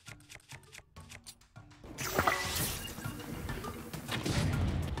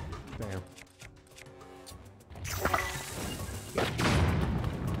 Damn.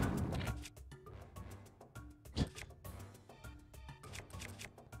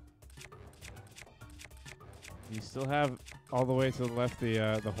 You still have all the way to the left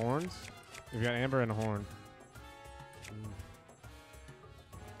the horns. You've got amber and a horn.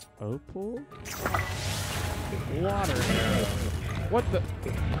 Opal? Water arrow. What the?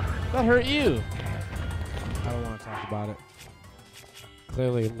 That hurt you. I don't want to talk about it.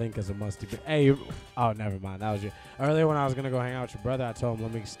 Clearly, Link is a musty. Hey, oh, never mind. That was you. Earlier, when I was gonna go hang out with your brother, I told him,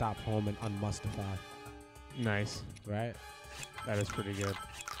 "Let me stop home and unmustify." Nice. Right? That is pretty good.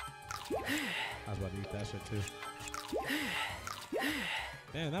 I was about to eat that shit too.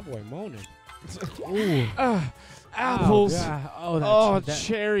 Damn, that boy moaning. Ooh. Apples. That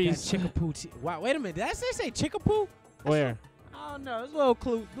cherries. chickapoo. Wow, wait a minute. Did I say chickapoo? Where? I don't know. It's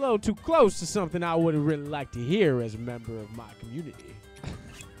a little too close to something I would have really liked to hear as a member of my community.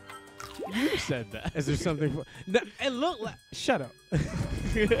 You said that. Is there something? No, it looked like. Shut up.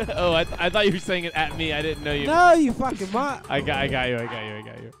 Oh, I thought you were saying it at me. I didn't know you. No, you fucking mod. I got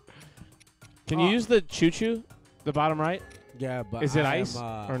you. Can you use the choo-choo? The bottom right? Yeah, but Is it I ice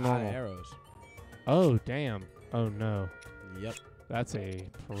am, or normal? arrows. Oh, damn. Oh, no. Yep. That's a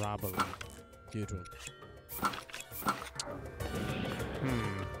problem. Huge one.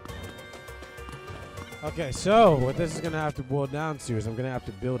 Okay, so what this is gonna have to boil down to is I'm gonna have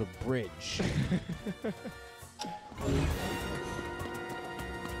to build a bridge. I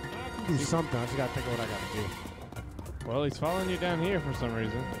can do something. I just gotta think of what I gotta do. Well, he's following you down here for some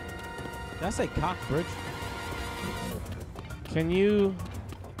reason. Did I say cock bridge? Can you...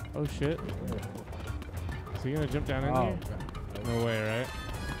 Oh, shit. Is he gonna jump down in here? Okay. No way, right?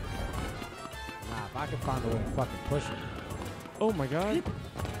 Nah, if I can find a way to fucking push it. Oh, my God.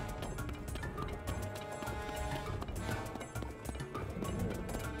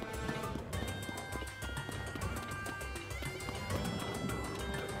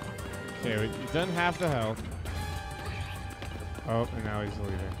 Okay, he's done half the health. Oh, and now he's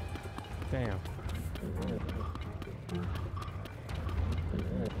leaving. Damn.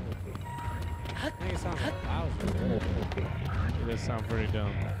 I think it sounds like Bowser. It does sound pretty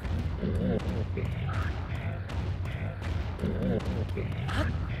dumb.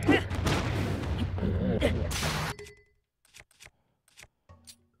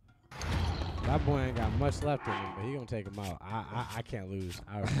 That boy ain't got much left in him, but he gonna take him out. I can't lose.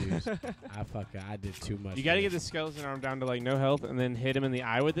 I refuse. I did too much. You gotta get the skeleton arm down to like no health and then hit him in the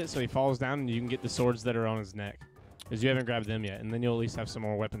eye with it so he falls down and you can get the swords that are on his neck. Because you haven't grabbed them yet, and then you'll at least have some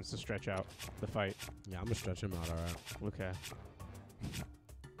more weapons to stretch out the fight. Yeah, I'm gonna stretch him out, alright. Okay.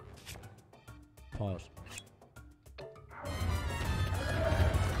 Pause.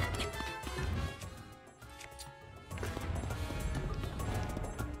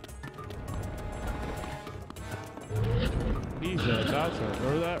 He's about to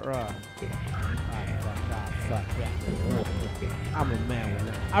throw that rock. Fuck yeah. I'm a man with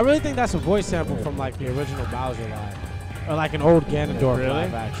that. I really think that's a voice sample from like the original Bowser live. Or like an old Ganondorf Really?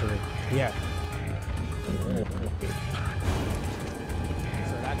 live, actually. Yeah.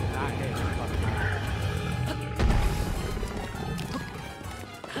 So that did not hit.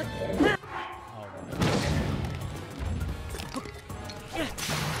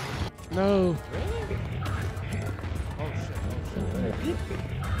 No. Really? Oh shit,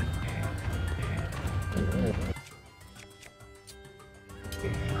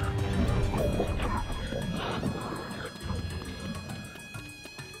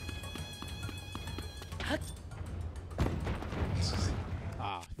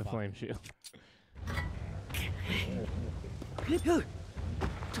 The flame shield.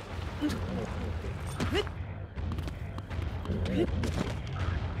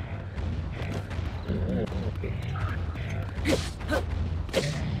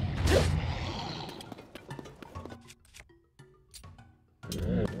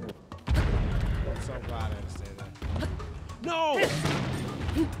 I'm so glad I didn't say that. No!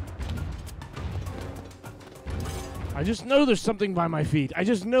 I just know there's something by my feet. I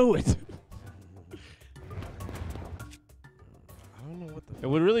just know it. I don't know what the It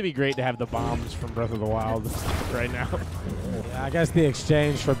would really be great to have the bombs from Breath of the Wild right now. Yeah, I guess the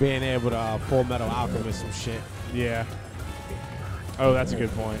exchange for being able to Full Metal Alchemist some shit. Yeah. Oh, that's a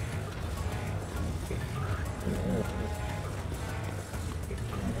good point.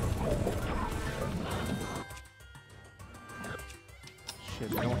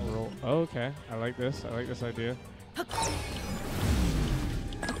 Shit, don't roll. Oh, okay. I like this. I like this idea. Damn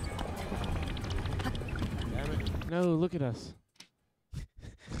it. No, look at us.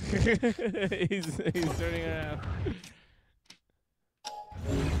 he's turning around.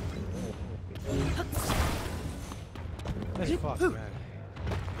 That's fucked, man.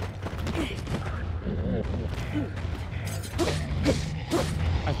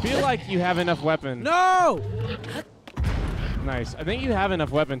 I feel like you have enough weapon. No! Nice. I think you have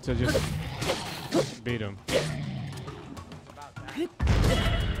enough weapon to just beat him.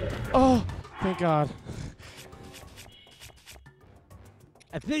 Oh, thank God.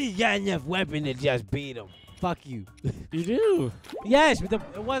 I think you got enough weapon to just beat him. Fuck you. You do. Yes, but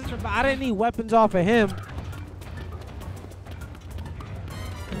it wasn't about, I didn't need weapons off of him.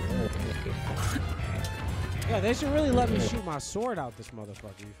 Yeah, they should really let me shoot my sword out this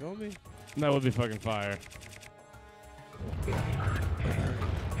motherfucker. You feel me? That would be fucking fire.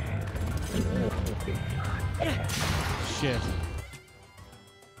 Shit.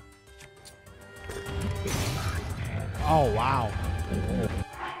 Oh, wow.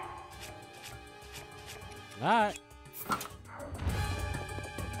 All right.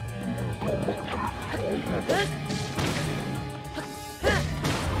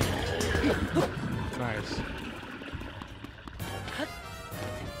 Nice.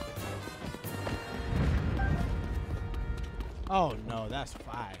 Oh, no, that's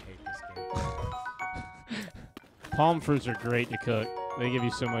fire. I hate this game. Palm fruits are great to cook. They give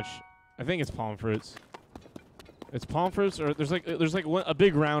you so much. I think it's palm fruits. It's palm fruits, or there's like a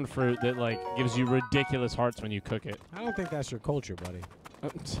big round fruit that like gives you ridiculous hearts when you cook it. I don't think that's your culture, buddy.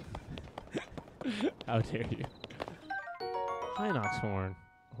 How dare you? Hinox horn.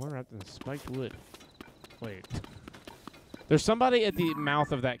 Horn wrapped in spiked wood. Wait. There's somebody at the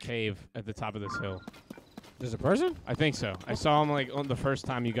mouth of that cave at the top of this hill. There's a person? I think so. I saw him like on the first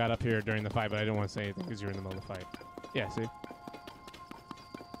time you got up here during the fight, but I didn't want to say anything because you were in the middle of the fight. Yeah, see?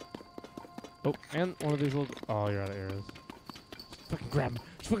 Oh, and one of these little... Oh, you're out of arrows. Just fucking grab him.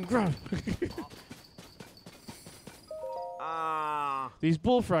 Just fucking grab him. These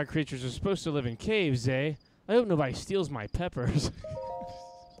bullfrog creatures are supposed to live in caves, eh? I hope nobody steals my peppers.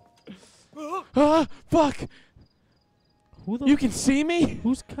 Ah, fuck! Who the You can see me?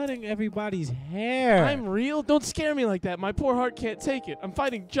 Who's cutting everybody's hair? I'm real? Don't scare me like that. My poor heart can't take it. I'm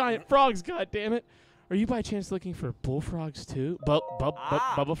fighting giant frogs, goddammit. Are you by chance looking for bullfrogs too?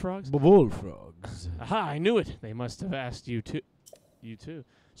 Bubble frogs? bullfrogs. Aha, I knew it. They must have asked you too. You too.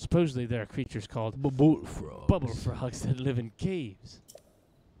 Supposedly there are creatures called Bullfrogs. bubble frogs that live in caves.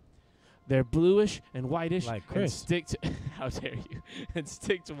 They're bluish and whitish Like and Chris. stick to how dare you and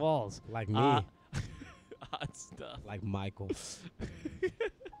stick to walls. Like me. Odd stuff. Like Michael.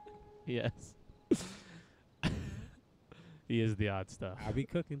 Yes. He is the odd stuff. I be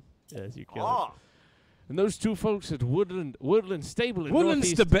cooking. Yes, you kill it. And those two folks at Woodland Stable in Woodland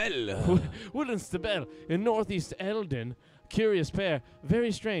Northeast Stabell. Woodland Stable in Northeast Eldon. Curious pair,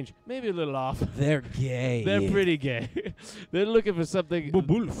 very strange, maybe a little off. They're gay. They're pretty gay. They're looking for something.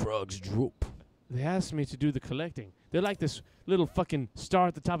 Bullfrogs droop. They asked me to do the collecting. They're like this little fucking star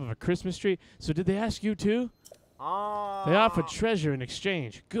at the top of a Christmas tree. So did they ask you too? They offered treasure in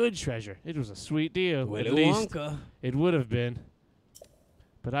exchange. Good treasure. It was a sweet deal. Willy At least Wonka. it would have been.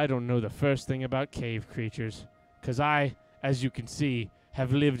 But I don't know the first thing about cave creatures. 'Cause I, as you can see,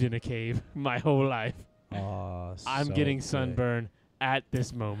 have lived in a cave my whole life. Oh, I'm so getting good. sunburn at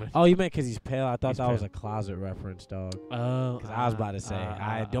this moment. Oh, you meant because he's pale? I thought He's that was pale. a closet reference, dog. Oh. Because I was about to say,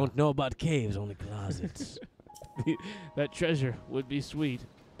 I don't know about caves, only closets. That treasure would be sweet.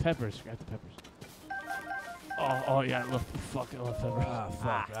 Peppers. Got the peppers. Oh yeah, I love peppers. Ah,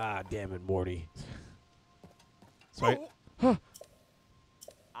 fuck. Ah, damn it, Morty. So oh,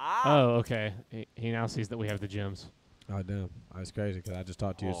 okay. He now sees that we have the gems. Oh, damn. That's crazy because I just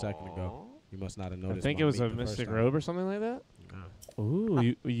talked to you a second ago. You must not have noticed. I think my it was meat a the first mystic time. robe or something like that. Oh.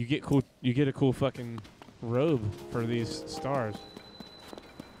 Ooh, you get cool. You get a cool fucking robe for these stars.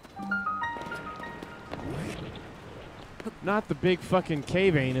 Not the big fucking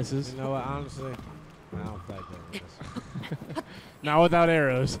cave anuses. You know what? Honestly, I don't like that. Not without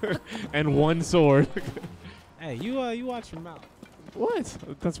arrows and one sword. Hey, you watch your mouth. What?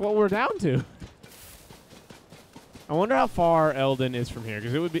 That's what we're down to. I wonder how far Eldon is from here,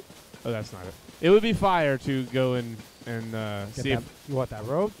 because it would be. Oh, that's not it. It would be fire to go and see if You want that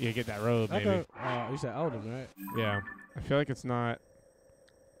robe? you get that robe, maybe. You said Eldon, right? Yeah. I feel like it's not.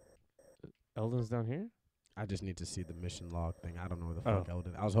 Eldon's down here? I just need to see the mission log thing. I don't know where the Oh. fuck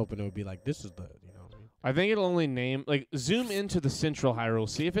Eldon. I was hoping it would be like, this is the, you know what I mean? I think it'll only name, like, zoom into the central Hyrule.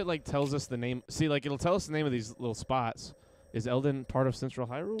 See if it, like, tells us the name. See, like, it'll tell us the name of these little spots. Is Eldon part of central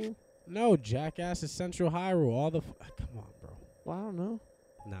Hyrule? No, jackass is Central Hyrule. All the come on, bro. Well, I don't know.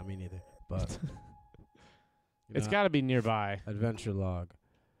 Not me neither. But you It's know, got to be nearby. adventure log,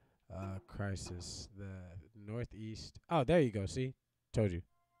 crisis, the northeast. Oh, there you go. See, told you.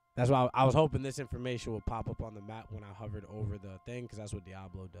 That's why I was hoping this information will pop up on the map when I hovered over the thing, because that's what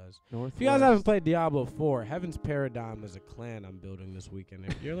Diablo does. Northwest. If you guys haven't played Diablo 4, Heaven's Paradigm is a clan I'm building this weekend.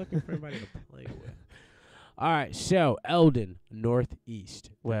 If you're looking for anybody to play with. All right, so Eldon, northeast.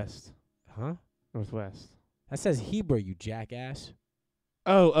 West. Huh? Northwest. That says Hebrew, you jackass.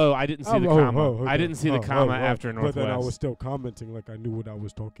 Oh, I didn't see the comma. I didn't see the comma after Northwest. But then I was still commenting like I knew what I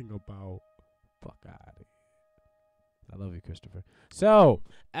was talking about. Fuck out of here. I love you, Christopher. So,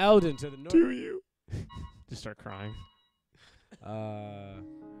 Eldon to the north. Do you? Just start crying.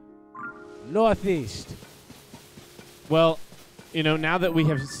 Northeast. Well, you know, now that we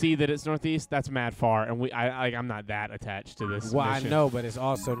have see that it's northeast, that's mad far, and I'm not that attached to this. Well, mission. I know, but it's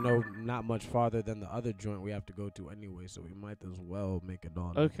also not much farther than the other joint we have to go to anyway, so we might as well make it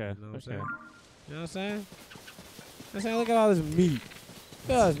on. Okay. You know what I'm saying? Okay. You know what I'm saying? I'm saying, look at all this meat.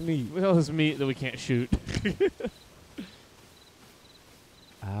 Look at all this meat. Look at all this meat that we can't shoot.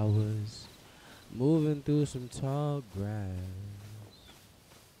 I was moving through some tall grass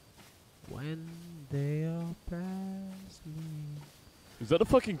when they all passed me. Is that a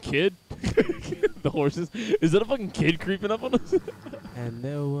fucking kid? The horses. Is that a fucking kid creeping up on us? And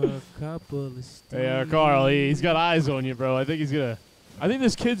there were a couple of Hey, Carl, he's got eyes on you, bro. I think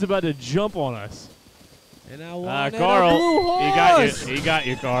this kid's about to jump on us. And I wanted Carl, a blue horse. He got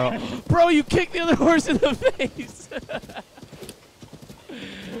you, Carl. Bro, you kicked the other horse in the face.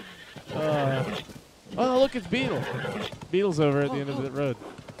 Oh, look, it's Beetle. Beetle's over at the end of the road.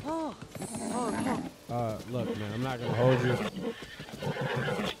 Look, man, I'm not gonna hold you.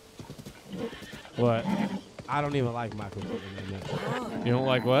 What? I don't even like Michael Keaton that much. You don't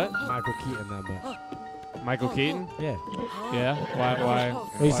like what? Michael Keaton that much. Michael Keaton? Yeah. Yeah? Why?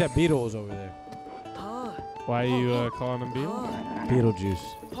 Well, he said Beetle was over there. Why are you calling him Beetle? Beetlejuice.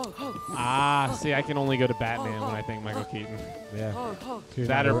 Ah, see, I can only go to Batman when I think Michael Keaton. Yeah.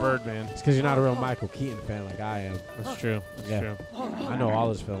 That or Birdman. It's because you're not a real Michael Keaton fan like I am. That's true. That's Yeah. true. I know all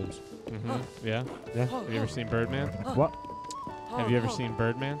his films. Yeah? Yeah. Have you ever seen Birdman? What? Have you ever seen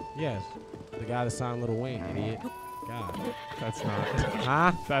Birdman? Yes. The guy that signed Lil Wayne, idiot. God. That's not.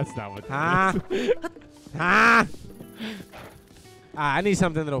 Huh? That's not what. Huh? Huh? I need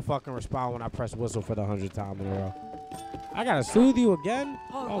something that'll fucking respond when I press whistle for the 100th time in a row. I gotta soothe you again?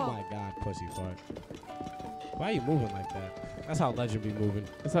 Oh my god, pussy fart. Why are you moving like that? That's how Legend be moving.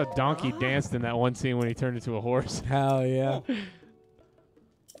 That's how Donkey danced in that one scene when he turned into a horse. Hell yeah.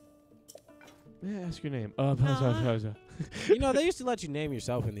 Yeah, ask your name. You know, they used to let you name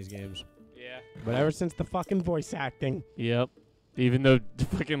yourself in these games. Yeah. But ever since the fucking voice acting. Yep. Even though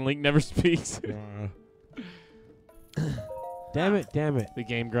fucking Link never speaks. Damn it. The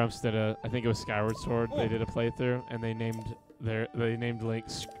Game Grumps did I think it was Skyward Sword. They did a playthrough and they named Link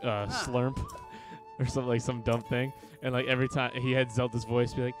Slurp or something, like some dumb thing. And like every time he had Zelda's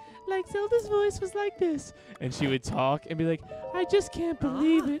voice be like Zelda's voice was like this, and she would talk and be like, I just can't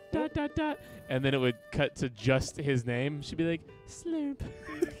believe it. ... And then it would cut to just his name. She'd be like, Slurp.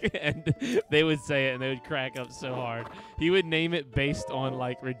 And they would say it and they would crack up so hard. He would name it based on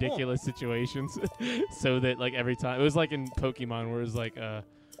like ridiculous situations so that like every time it was like in Pokemon where it was like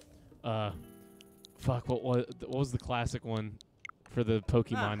fuck, what was the classic one for the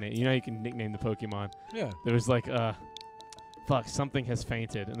Pokemon name? You know, you can nickname the Pokemon. Yeah. There was like fuck, something has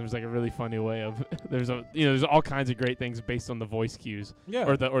fainted, and there was like a really funny way of there's all kinds of great things based on the voice cues. Yeah.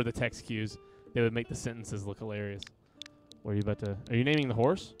 Or the text cues. They would make the sentences look hilarious. What are you about to? Are you naming the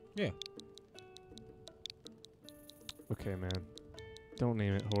horse? Yeah. Okay, man. Don't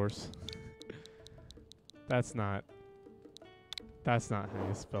name it horse. That's not how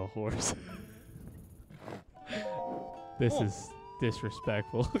you spell horse. This is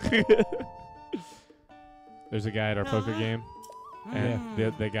disrespectful. There's a guy at our poker game, and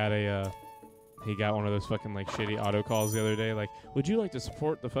they got he got one of those fucking like shitty auto calls the other day, like, would you like to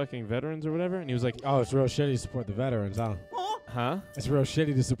support the fucking veterans or whatever? And he was like, oh, it's real shitty to support the veterans, huh? huh? It's real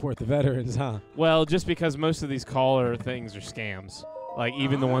shitty to support the veterans, huh? Well, just because most of these caller things are scams, like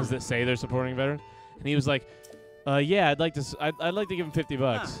even the ones that say they're supporting veterans. And he was like, yeah, I'd like to give him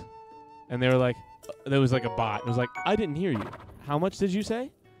 $50. And they were like, there was like a bot. It was like, I didn't hear you. How much did you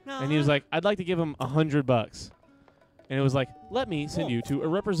say? And he was like, I'd like to give him $100. And it was like, let me send you to a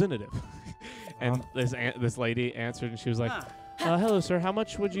representative. And this lady answered, and she was like, hello, sir. How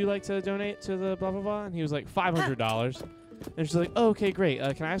much would you like to donate to the blah, blah, blah? And he was like, $500. And she's like, oh, okay, great.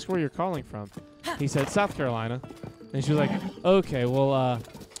 Can I ask where you're calling from? He said, South Carolina. And she was like, okay, well,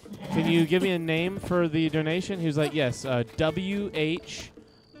 can you give me a name for the donation? He was like, yes, WHORE.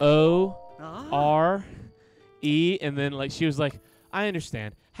 And then like she was like, I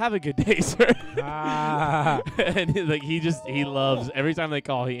understand. Have a good day, sir. And he loves every time they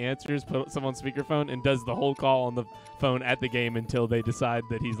call, he answers, put someone on speakerphone, and does the whole call on the phone at the game until they decide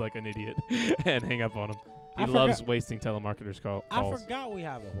that he's like an idiot and hang up on him. He loves wasting telemarketers' calls. I forgot we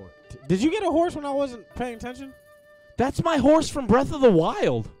have a horse. Did you get a horse when I wasn't paying attention? That's my horse from Breath of the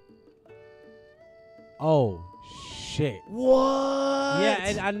Wild. Oh, shit. What? Yeah,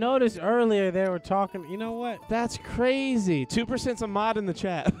 and I noticed earlier they were talking. You know what? That's crazy. 2%'s a mod in the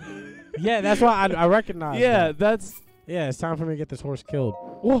chat. Yeah, that's why I recognize yeah, that. Yeah, it's time for me to get this horse killed.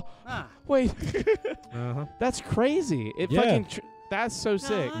 Whoa. Wait. Uh-huh. That's crazy. It Yeah. fucking that's so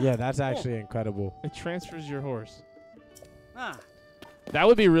sick. Yeah, that's actually incredible. It transfers your horse. That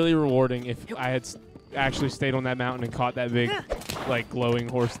would be really rewarding if I had actually stayed on that mountain and caught that big, like, glowing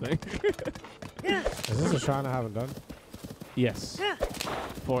horse thing. Is this a shrine I haven't done? Yes.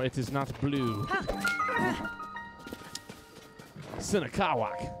 For it is not blue.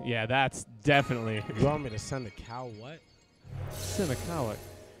 Sinakawak. Yeah, that's definitely You want me to send a cow what? Sinakawak.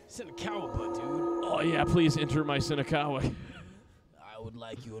 Send a cow butt, dude. Oh, yeah, please enter my Sinakawak. I would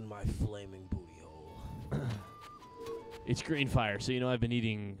like you in my flaming booty hole. It's green fire, so you know I've been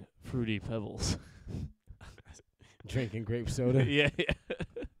eating fruity pebbles. Drinking grape soda. yeah.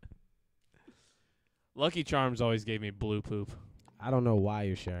 Lucky Charms always gave me blue poop. I don't know why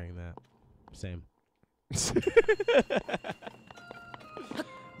you're sharing that. Same. It's a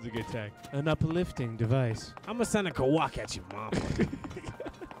good tag. An uplifting device. I'm gonna send a kawak at you, mom.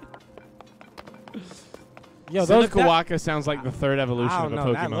 Yo, Sinakawaka sounds like the third evolution I of don't a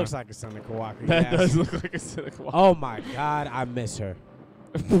know. Pokemon. That looks like a Sinakawaka. That yes. does look like a Sinakawaka. Oh my god, I miss her.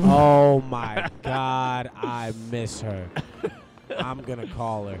 Oh my god, I miss her. I'm gonna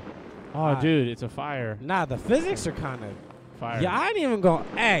call her. Oh, dude, it's a fire. Nah, the physics are kind of Fire. Yeah, I ain't even go.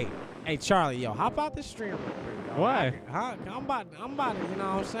 Hey, Charlie, yo, hop out the stream. Why? I'm about to, you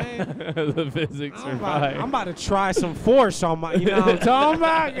know what I'm saying? The physics are I'm fire. about to try some force on my, you know what I'm talking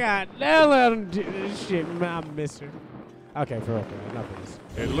about? God damn, let him do this shit, man. I miss her. Okay, for real, enough of this.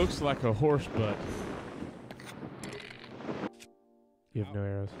 It looks like a horse butt. You have no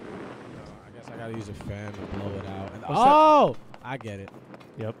arrows. No, I guess I gotta use a fan to blow it out. And What's I get it.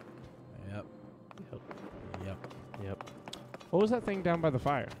 Yep. Yep. Yep. Yep. Yep. What was that thing down by the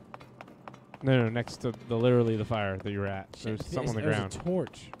fire? No, next to literally the fire that you were at. There's something on the ground. There's a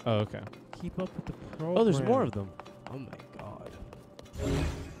torch. Oh, okay. Keep up with the program. Oh, there's more of them. Oh my god.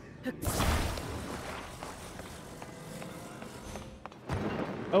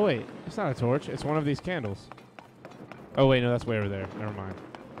 Oh, wait. It's not a torch. It's one of these candles. Oh, wait. No, that's way over there. Never mind.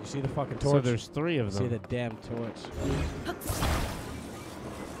 You see the fucking torch? So there's 3 of them. See the damn torch.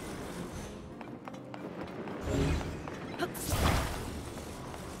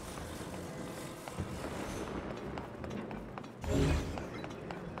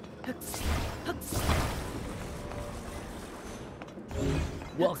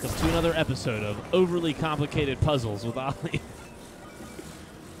 Welcome to another episode of Overly Complicated Puzzles with Ollie.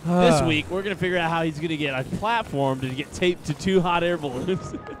 This week, we're going to figure out how he's going to get a platform to get taped to 2 hot air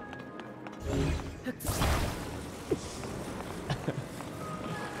balloons.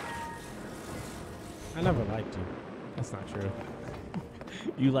 I never liked you. That's not true.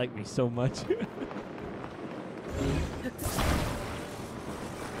 You like me so much.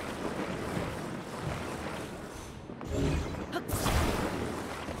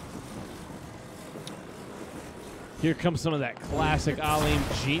 Here comes some of that classic Alim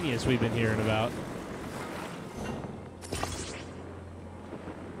genius we've been hearing about.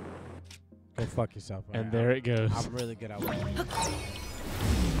 Go fuck yourself. And right? there it goes. I'm really good at what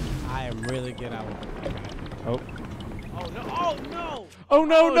I am really good at what Oh. Oh no! Oh no! Oh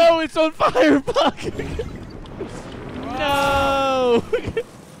no, no, it's on fire, Buck! No!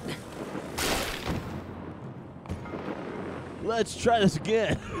 Let's try this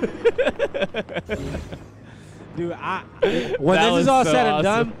again. Dude, when That this was is all so said and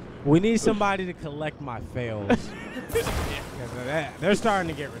awesome. done, we need somebody to collect my fails. 'Cause of that, they're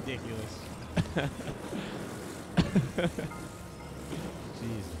starting to get ridiculous.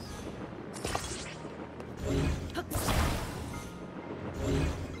 Jesus.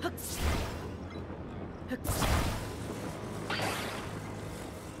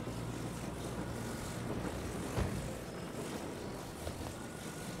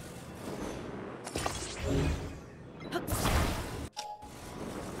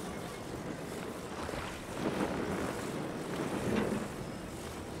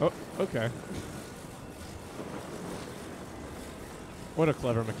 Oh, okay. What a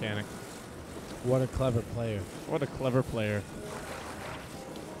clever mechanic. What a clever player. What a clever player.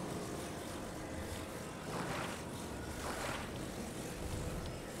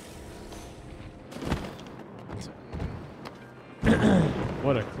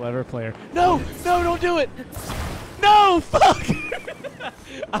 What a clever player. No, no, don't do it. No, fuck.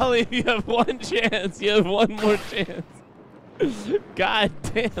 Ollie, you have one chance. You have one more chance. God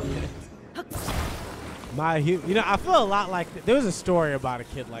damn it. You know, I feel a lot like there was a story about a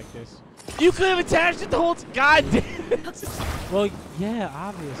kid like this. You could have attached it the whole God damn it. Well, yeah,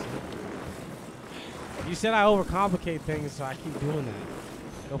 obviously. You said I overcomplicate things, so I keep doing that.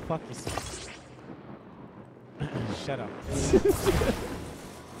 Go fuck yourself. Shut up.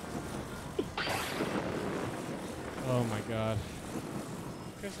 Oh my God.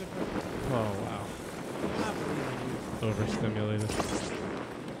 Christopher, Oh wow. I'm not believing you. overstimulated.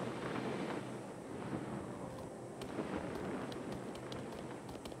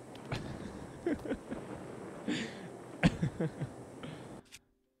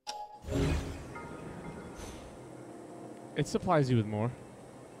 It supplies you with more.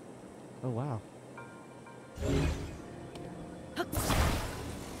 Oh, wow.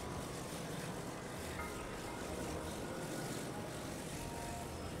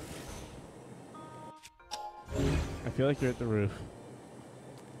 I feel like you're at the roof.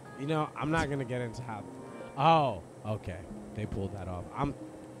 You know, I'm not gonna get into how. Oh, okay. They pulled that off.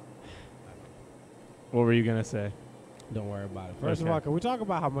 What were you going to say? Don't worry about it. First of Okay. all, can we talk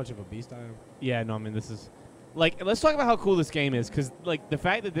about how much of a beast I am? Yeah, no, I mean, this is... Like, let's talk about how cool this game is, because, like, the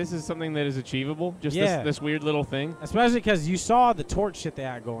fact that this is something that is achievable, just this weird little thing. Especially because you saw the torch shit they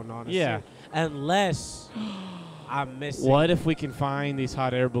had going on. Yeah. Unless I'm missing. What if we can find these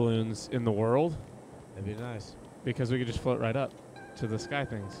hot air balloons in the world? That'd be nice. Because we could just float right up to the sky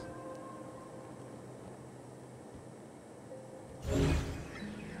things.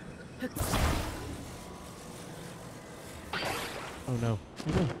 Oh, no.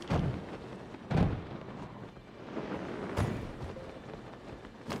 Oh, no.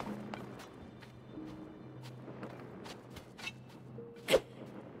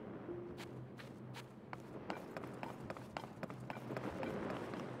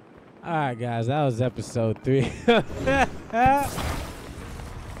 All right, guys, that was episode 3.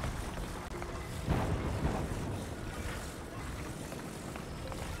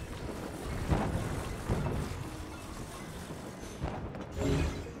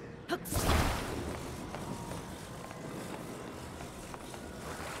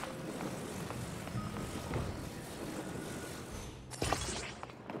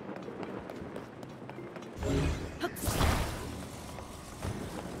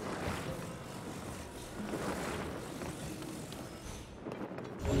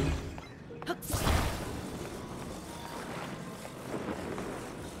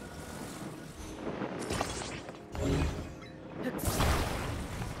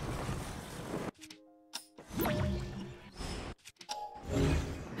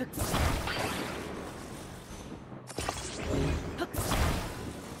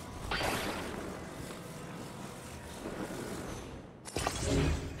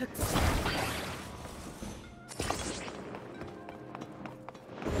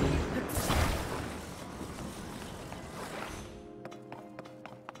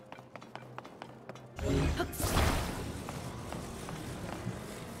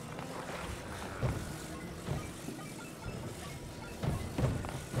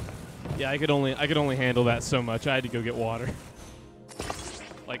 Yeah, I could only handle that so much. I had to go get water.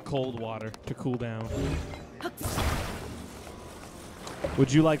 Like cold water to cool down.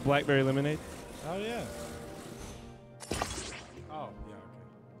 Would you like blackberry lemonade? Oh, yeah. Oh, yeah,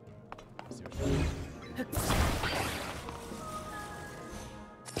 okay. I see what you mean.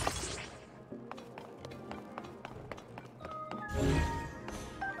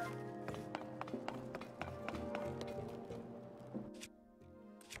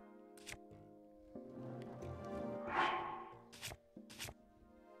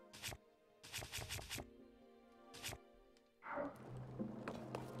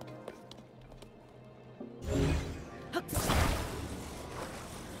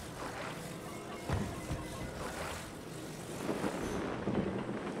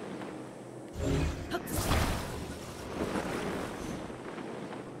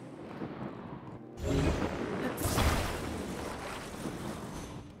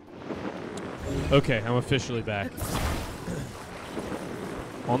 Okay, I'm officially back.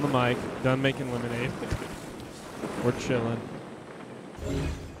 On the mic, done making lemonade. We're chilling.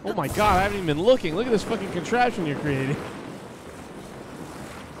 Oh my god, I haven't even been looking. Look at this fucking contraption you're creating.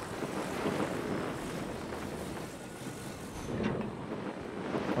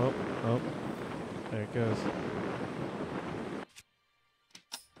 Oh, oh. There it goes.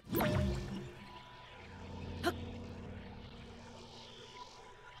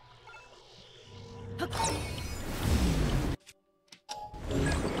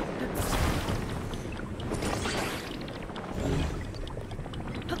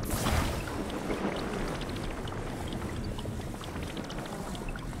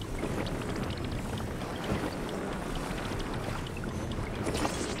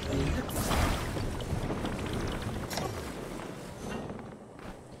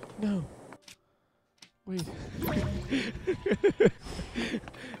 No. Wait.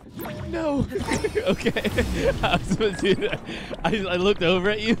 No. Okay. I was supposed to do that. I looked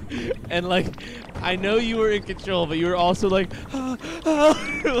over at you, and like, I know you were in control, but you were also like,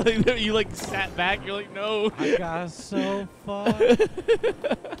 like you like sat back. You're like, no. I got so far.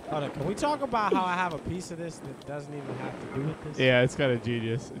 Hold on, can we talk about how I have a piece of this that doesn't even have to do with this? Yeah, it's kind of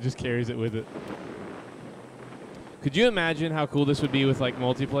genius. It just carries it with it. Could you imagine how cool this would be with like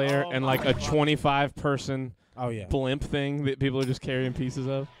multiplayer and like a 25-person blimp thing that people are just carrying pieces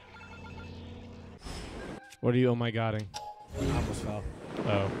of? What are you oh my godding? I almost fell.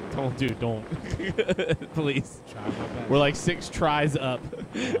 Oh, don't. Please. Try my best. We're like 6 tries up.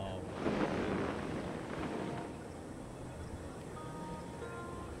 Oh.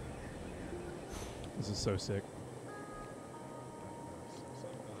 This is so sick.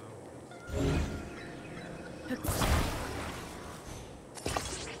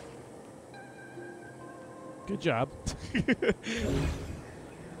 Good job.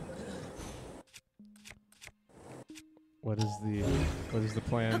 What is the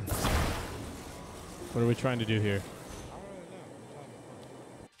plan? What are we trying to do here?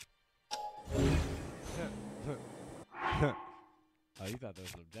 Oh, you thought that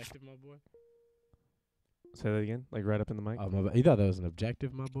was an objective, my boy? Say that again? Like right up in the mic? Oh, you thought that was an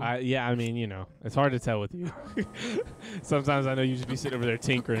objective, my boy? Yeah, I mean, you know, it's hard to tell with you. Sometimes I know you just be sitting over there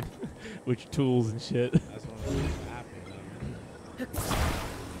tinkering with your tools and shit. That's one of the things that happened.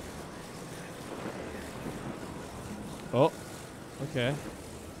 Oh, okay.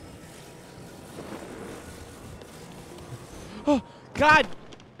 Oh, God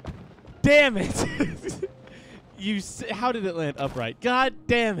damn it! How did it land upright? God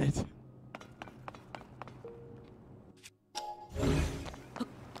damn it! Damn, I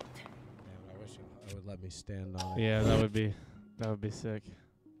wish it would let me stand on it. Yeah, that would be sick.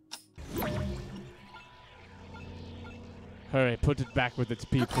 Hurry, put it back with its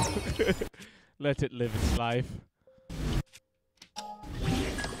people. Let it live its life.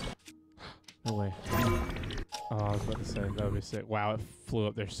 No way. Oh, I was about to say, that would be sick. Wow, it flew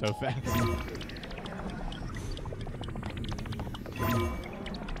up there so fast.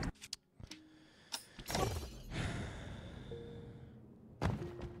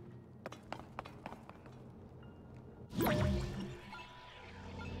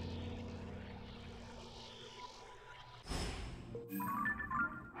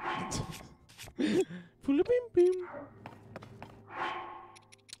 Bim.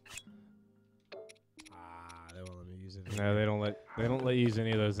 They won't let me use it. No, they don't let you use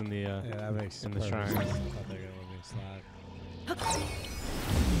any of those in the Yeah, that makes in the perfect shrine. sense. I thought they were gonna let me slide.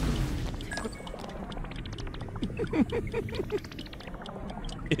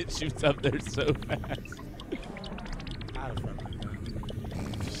 It shoots up there so fast. How the fuck like that?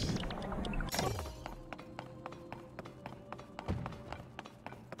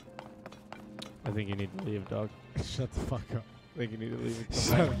 I think you need to leave, dog. Shut the fuck up. I think you need to leave.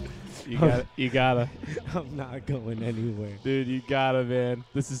 Shut You gotta. I'm not going anywhere. Dude, you gotta, man.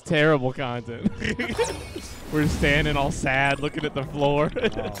 This is terrible content. We're standing all sad, looking at the floor. Oh my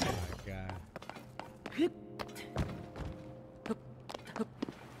god.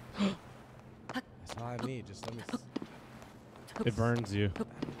 That's all I need. Just let me. It burns you.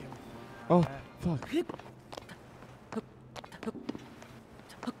 Oh, fuck.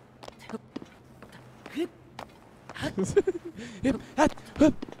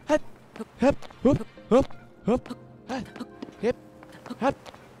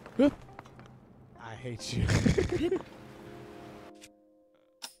 I hate you.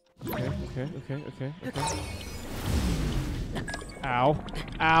 Okay. Ow.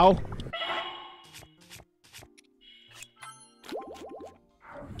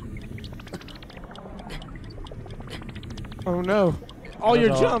 Oh no. All your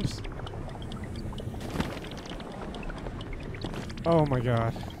jumps. Oh my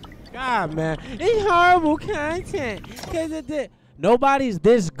god. God, man, it's horrible content. Nobody's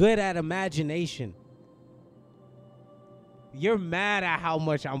this good at imagination. You're mad at how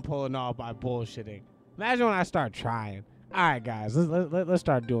much I'm pulling off by bullshitting. Imagine when I start trying. All right, guys, let's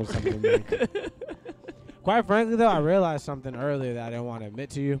start doing something. Man. Quite frankly, though, I realized something earlier that I didn't want to admit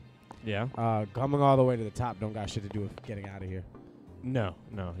to you. Yeah. Coming all the way to the top don't got shit to do with getting out of here. No.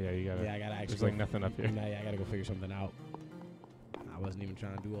 Yeah, you gotta. Yeah, I gotta actually. There's like nothing up here. No, yeah, I gotta go figure something out. I wasn't even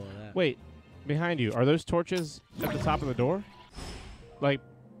trying to do all of that. Wait, behind you, are those torches at the top of the door? Like,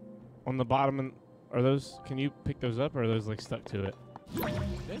 on the bottom, and are those, can you pick those up, or are those, like, stuck to it?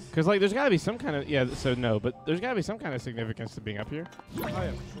 This? Because, like, there's got to be some kind of, yeah, so no, but there's got to be some kind of significance to being up here. Oh,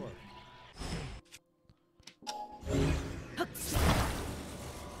 yeah, for sure.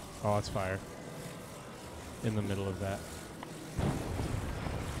 Oh, it's fire. In the middle of that.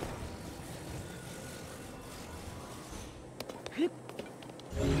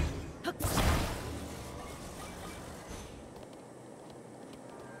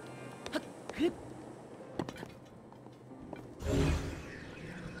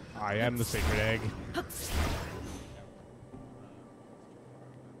 I am the sacred egg.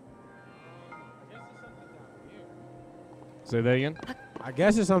 Say that again. I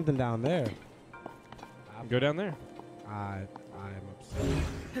guess there's something down there. Go down there. I am upset.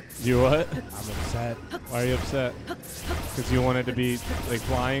 You what? I'm upset. Why are you upset? Because you wanted to be like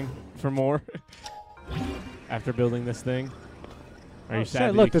flying for more after building this thing. Are you sad? Shit,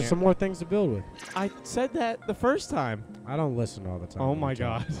 that look, you there's can't? some more things to build with. I said that the first time. I don't listen all the time. Oh my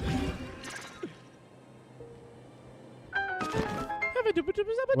god.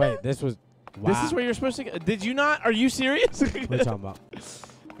 Wait, this was. Wow. This is where you're supposed to go. Did you not? Are you serious? What are you talking about?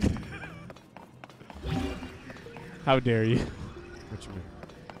 How dare you? What you mean?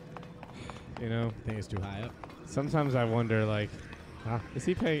 You know, Think it's too high up? sometimes I wonder, like, Huh? is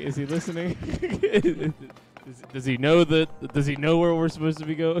he paying? Is he listening? Does he know that? Does he know where we're supposed to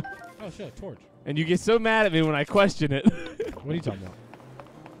be going? Oh shit, torch. And you get so mad at me when I question it. What are you talking about?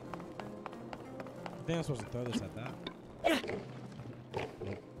 I think I'm supposed to throw this at that.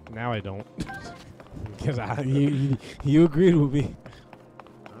 Now I don't. Because you agreed with me.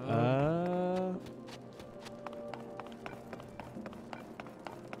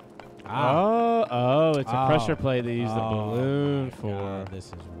 Oh, it's a pressure Oh. plate they use the balloon my for. God, this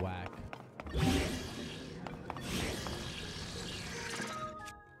is whack.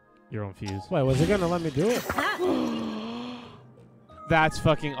 You're on fuse. Wait, was it gonna let me do it? That's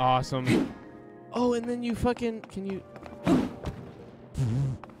fucking awesome. Oh, and then you fucking can you?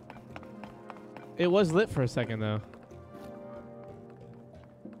 It was lit for a second though.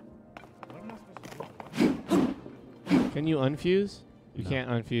 What am I supposed to do? Can you unfuse? You No. can't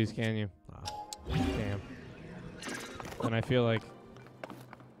unfuse, can you? Damn. And I feel like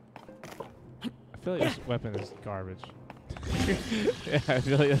this weapon is garbage. Yeah, I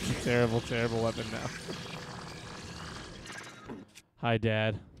feel like that's a terrible, terrible weapon now. Hi,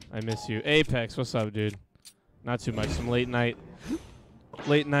 Dad. I miss you. Apex, what's up, dude? Not too much. Some late night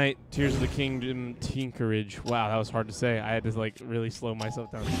Tears of the Kingdom tinkerage. Wow, that was hard to say. I had to like really slow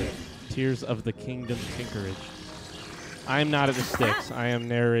myself down to say it. Tears of the Kingdom tinkerage. I am not at the sticks. I am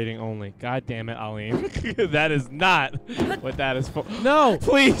narrating only. God damn it, Aline. That is not what that is for. No,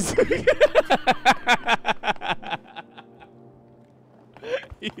 Please.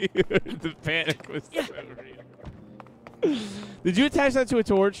 The panic was so real. Did you attach that to a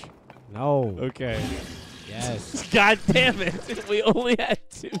torch? no. Okay. Yes. God damn it. We only had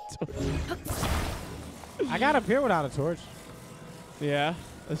 2 torches. I got up here without a torch. Yeah,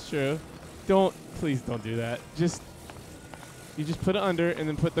 that's true. Please don't do that. You just put it under and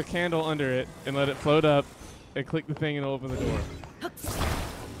then put the candle under it and let it float up and click the thing and it'll open the door.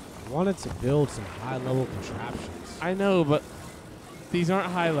 I wanted to build some high-level contraptions. I know, but these aren't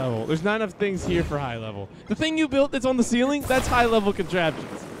high level. There's not enough things here for high level. The thing you built that's on the ceiling, that's high level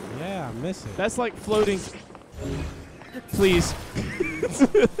contraptions. Yeah, I miss it. That's like floating. Please.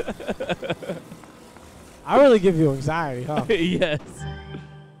 I really give you anxiety, huh? Yes.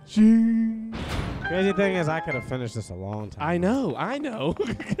 Crazy thing is, I could have finished this a long time. I know.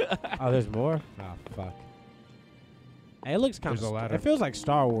 Oh, there's more? Oh, fuck. Hey, it looks kind There's a of. ladder. It feels like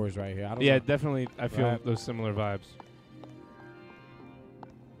Star Wars right here. I don't Yeah, know. definitely. I feel Right. those similar vibes.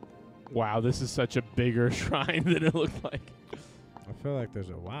 Wow, this is such a bigger shrine than it looked like. I feel like there's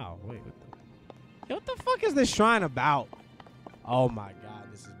a. Wow, wait. What the fuck is this shrine about? Oh my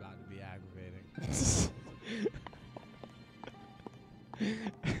god, this is about to be aggravating.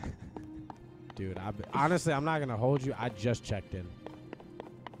 Dude, honestly, I'm not gonna hold you. I just checked in.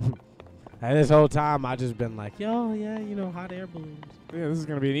 And this whole time, I just been like, yo, yeah, you know, hot air balloons. Yeah, this is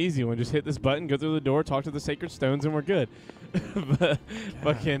gonna be an easy one. Just hit this button, go through the door, talk to the sacred stones, and we're good. But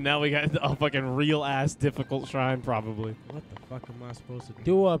fucking now we got a fucking real ass difficult shrine probably. What the fuck am I supposed to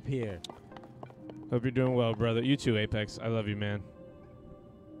do up here? Hope you're doing well, brother. You too, Apex. I love you, man.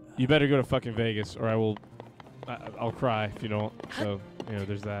 You better go to fucking Vegas, or I'll cry if you don't. So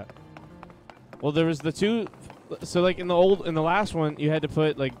there's that. Well, there was the 2. So like in the last one, you had to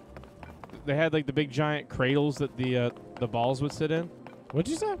put like. They had like the big giant cradles that the balls would sit in. What'd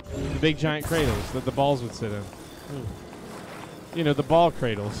you say? The big giant cradles that the balls would sit in. You know, the ball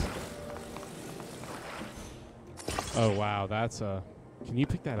cradles. Oh wow, that's can you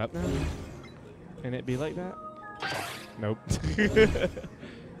pick that up now? Can it be like that? Nope.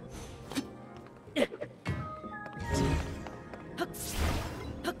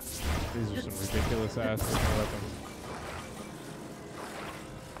 These are some ridiculous ass weapons.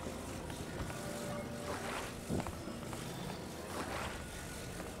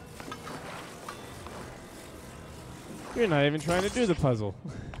 You're not even trying to do the puzzle.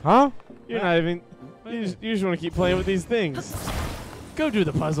 Huh? You're not even. You just want to keep playing with these things. Go do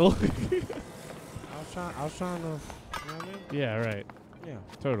the puzzle. I was trying to. You know what I mean? Yeah, right. Yeah.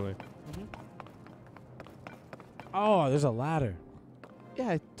 Totally. Oh, there's a ladder.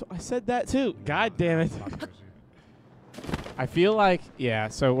 Yeah, I said that too. God damn it. I feel like, yeah,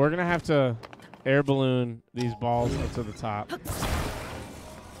 so we're going to have to air balloon these balls up to the top.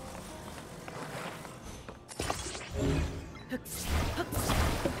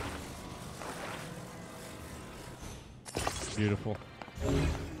 Beautiful.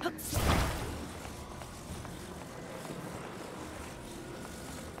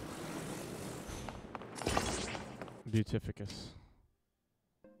 Beautificus.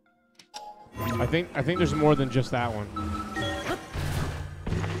 I think there's more than just that one.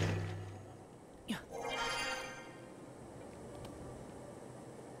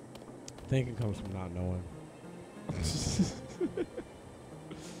 Thinking comes from not knowing.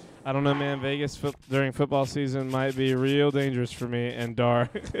 I don't know, man. Vegas during football season might be real dangerous for me and Dar.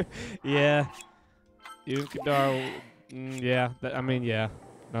 Yeah. You and Dar, yeah. Yeah.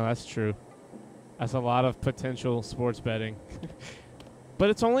 No, that's true. That's a lot of potential sports betting. But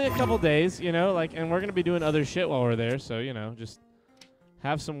it's only a couple days, you know, like, and we're going to be doing other shit while we're there, so, you know, just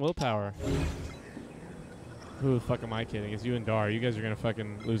have some willpower. Who the fuck am I kidding? It's you and Dar. You guys are going to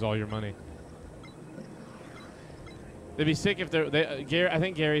fucking lose all your money. It'd be sick if Gary, I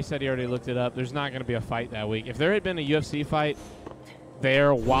think Gary said he already looked it up. There's not going to be a fight that week. If there had been a UFC fight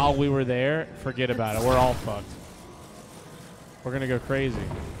there while we were there, forget about it. We're all fucked. We're going to go crazy.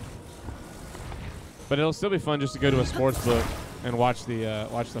 But it'll still be fun just to go to a sports book and watch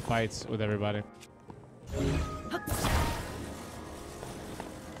the fights with everybody.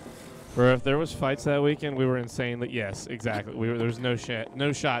 Or if there was fights that weekend, we were insane. Yes, exactly. There was no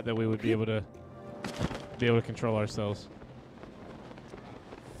shot that we would be able to control ourselves.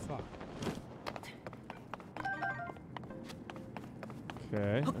 Fuck.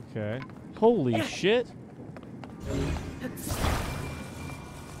 Okay. Holy shit.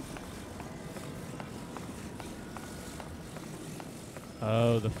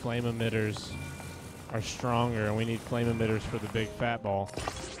 Oh, the flame emitters are stronger, and we need flame emitters for the big fat ball.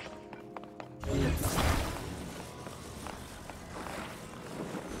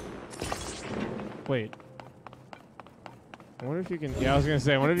 Wait. I wonder if you can... Yeah, I was going to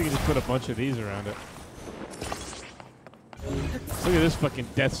say, I wonder if you can just put a bunch of these around it. Look at this fucking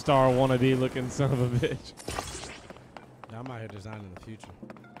Death Star wannabe looking son of a bitch. Yeah, I'm out here designing the future.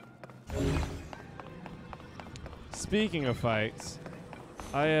 Speaking of fights,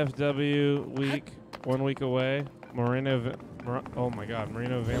 IFW week, 1 week away. Marino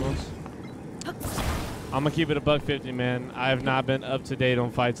Vamos. I'm gonna keep it $150, man. I have not been up to date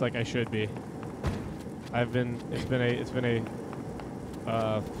on fights like I should be. It's been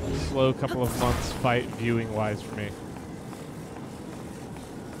a slow couple of months fight viewing wise for me.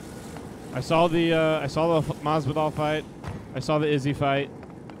 I saw the Masvidal fight. I saw the Izzy fight.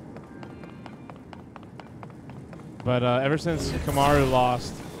 But ever since Kamaru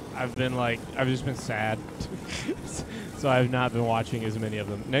lost, I've just been sad. So I've not been watching as many of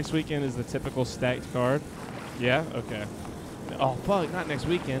them. Next weekend is the typical stacked card. Yeah? Okay. Oh, fuck. Not next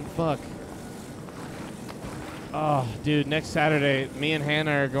weekend. Fuck. Oh, dude. Next Saturday, me and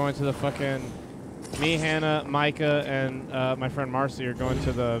Hannah are going to the fucking... Me, Hannah, Micah, and my friend Marcy are going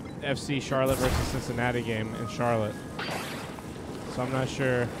to the FC Charlotte versus Cincinnati game in Charlotte. So I'm not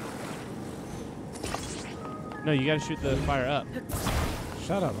sure... No, you gotta shoot the fire up.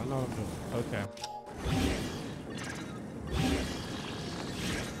 Shut up, I know what I'm doing. Okay.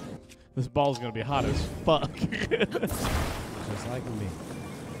 This ball's gonna be hot as fuck. Just like me.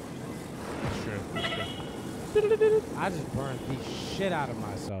 That's true. I just burned the shit out of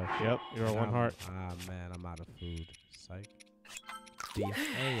myself. Yep, you're a one heart. Ah, man, I'm out of food. Psych.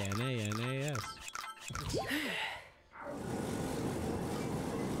 D-A-N-A-N-A-S.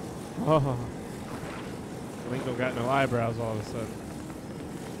 Oh. Link don't got no eyebrows all of a sudden.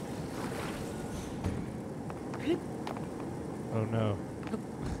 Oh no.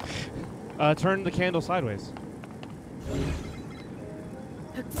 Turn the candle sideways.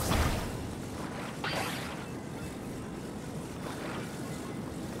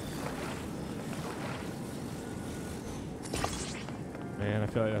 Man, I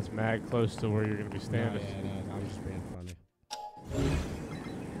feel like that's mad close to where you're going to be standing. No, I'm just being funny.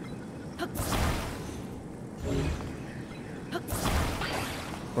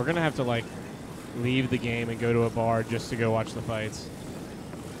 We're going to have to, like, leave the game and go to a bar just to go watch the fights.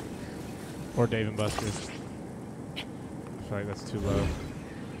 Or Dave & Buster's. I feel like that's too low.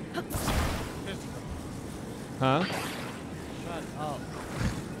 Huh? Shut up.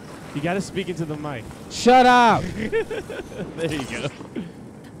 You got to speak into the mic. Shut up! There you go.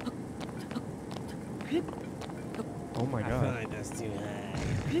 Oh my god. I feel like that's too high.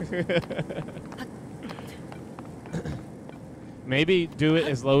 Maybe do it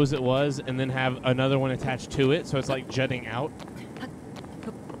as low as it was and then have another one attached to it so it's like jutting out.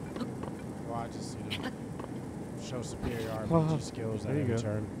 Well, I just, show superior Well, RPG skills at there you every go.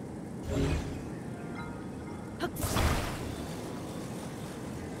 turn.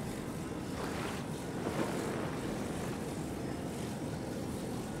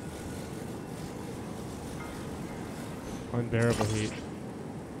 Unbearable heat.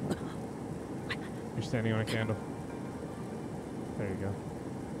 You're standing on a candle. There you go.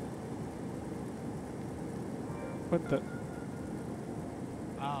 What the?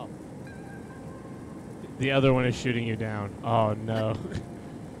 Oh. The other one is shooting you down. Oh no.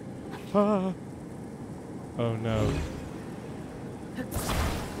 Ah. Oh no.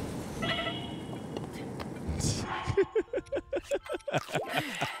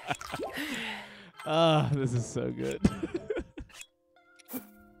 Ah, this is so good.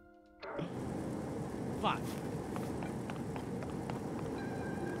 Fuck.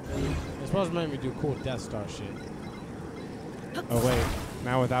 It's supposed to make me do cool Death Star shit. Oh wait,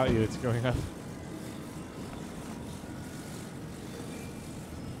 now without you, it's going up.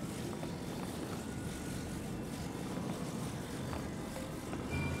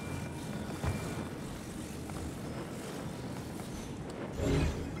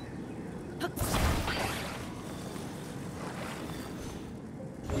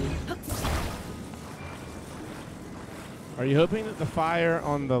 Are you hoping that the fire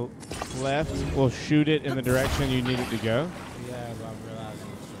on the left will shoot it in the direction you need it to go? Yeah, but I'm realizing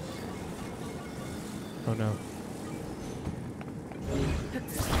it's just... Oh no.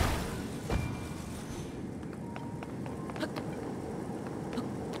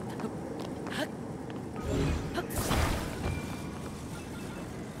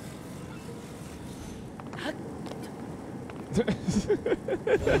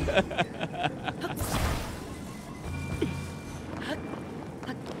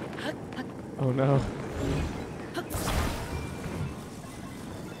 Oh no.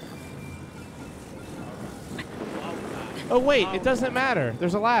 Oh wait, it doesn't matter.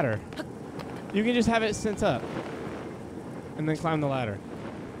 There's a ladder. You can just have it sent up. And then climb the ladder.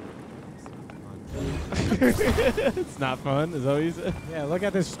 It's not fun, is that what you said? Yeah, look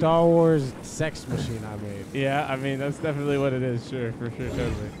at this Star Wars sex machine I made. Yeah, I mean, that's definitely what it is. Sure, for sure,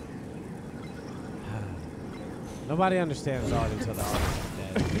 totally. Nobody understands art until the artist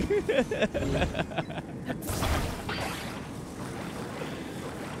is dead.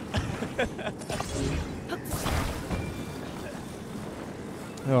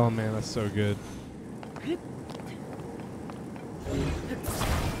 Oh man, that's so good.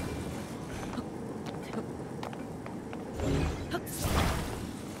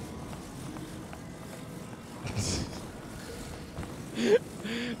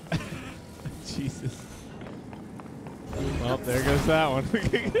 Jesus. Well, there goes that one.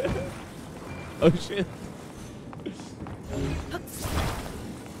 Oh shit.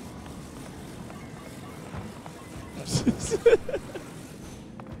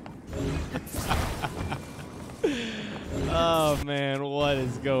 Oh man, what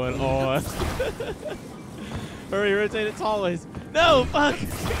is going on? Hurry, rotate it always. No, fuck!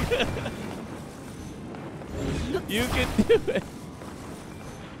 You can do it.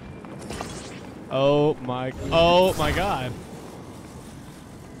 Oh my god.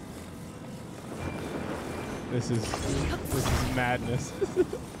 This is madness.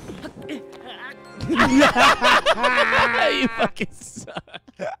 You fucking suck.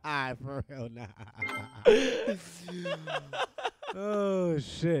 Alright, for real now. Oh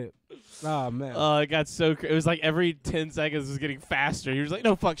shit. Oh man. It got so it was like every 10 seconds it was getting faster. He was like,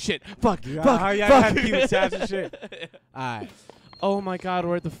 no, fuck, shit, fuck, Yeah, fuck, yeah, fuck. I have to keep attaching shit. Alright. Oh my god,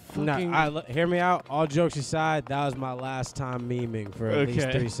 we're at the No, fucking... hear me out. All jokes aside, that was my last time memeing for at least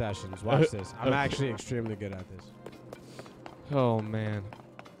 3 sessions. Watch this. I'm actually extremely good at this. Oh man.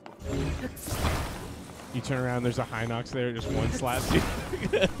 You turn around, there's a Hinox there, just one slaps you.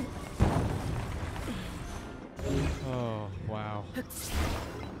 Oh, wow.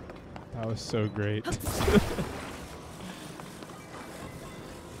 That was so great.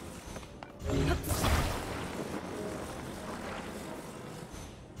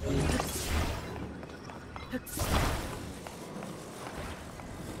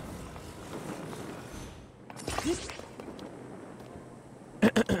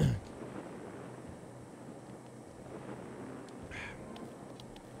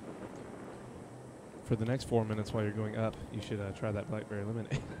 for the next 4 minutes while you're going up, you should try that blackberry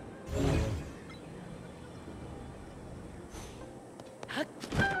lemonade.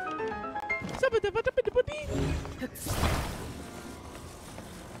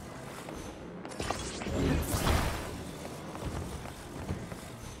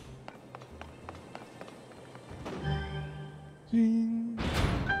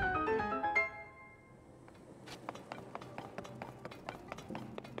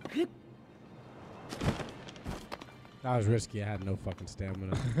 That was risky. I had no fucking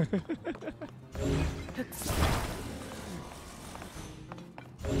stamina. Okay.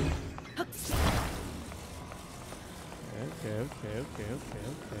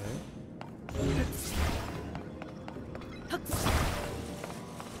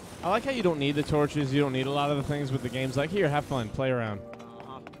 I like how you don't need the torches. You don't need a lot of the things with the games. Like, here, have fun. Play around.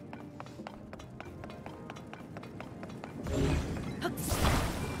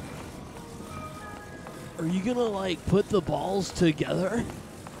 Are you gonna, like, put the balls together?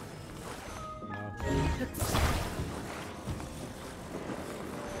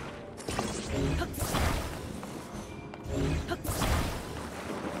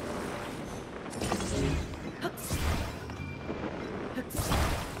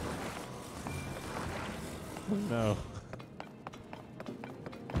 No.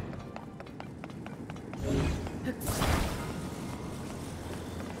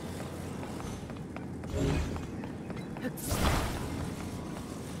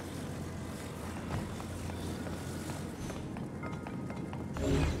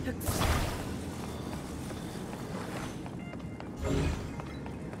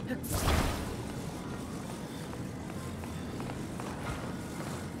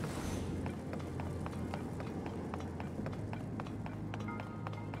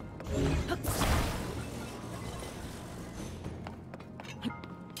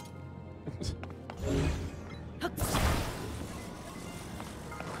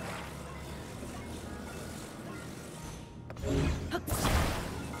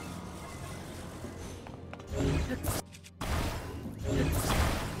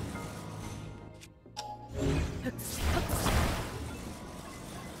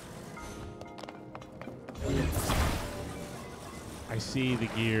 I see the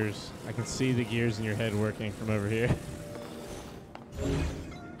gears. I can see the gears in your head working from over here.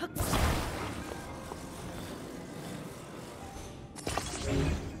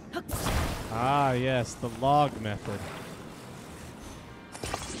 Ah, yes, the log method.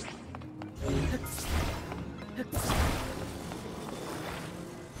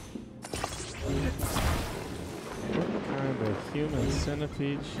 What kind of human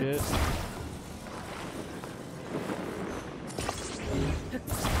centipede shit?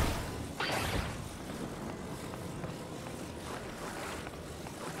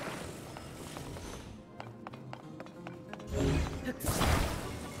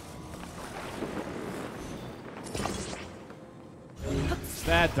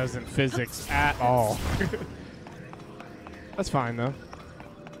 That doesn't physics at all. That's fine, though.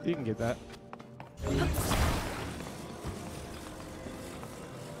 You can get that. I'm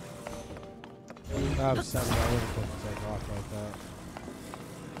upset that I wasn't supposed to take off like that.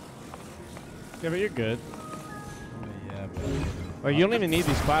 Yeah, but you're good. Yeah, but Like, you don't even need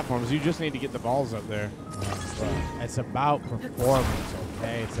these platforms. You just need to get the balls up there. it's about performance,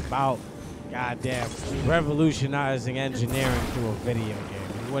 okay? It's about goddamn revolutionizing engineering through a video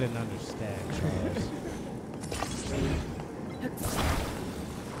game. You wouldn't understand, Charles.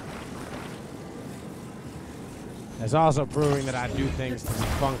 It's also proving that I do things to be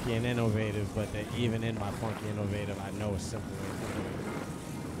funky and innovative, but that even in my funky innovative, I know a simple way to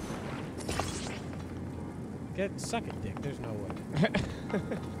do it. Suck a dick. There's no way.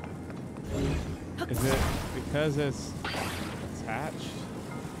 Is it because it's attached?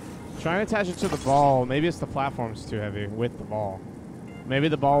 Try and attach it to the ball. Maybe it's the platform's too heavy with the ball. Maybe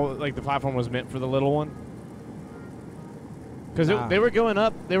the ball, like the platform was meant for the little one. Because Nah. they were going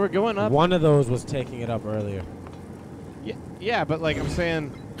up. They were going up. One of those was taking it up earlier. Yeah, but like I'm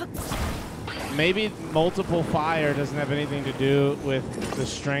saying, maybe multiple fire doesn't have anything to do with the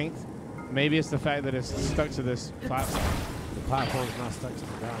strength. Maybe it's the fact that it's stuck to this platform. The platform's not stuck to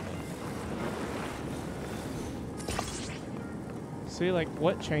the ground. See, like,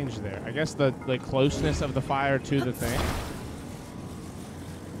 what changed there? I guess the closeness of the fire to the thing.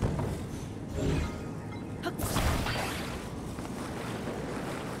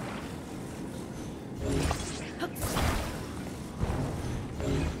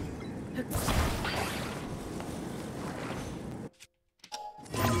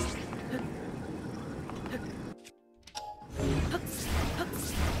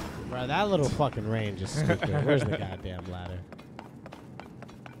 Bro, that little fucking range is stupid. Where's the goddamn ladder?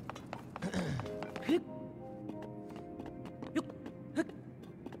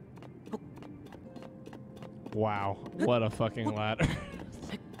 Wow, what a fucking ladder.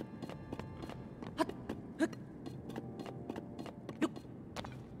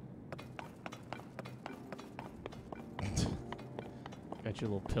 Got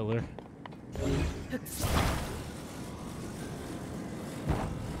your little pillar.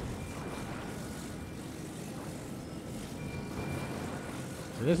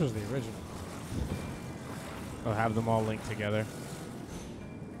 So this was the original. I'll have them all linked together.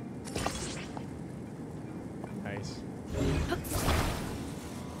 Nice.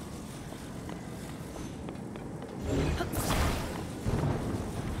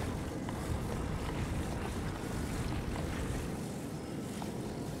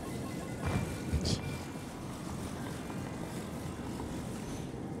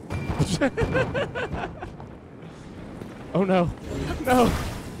 Oh no. No.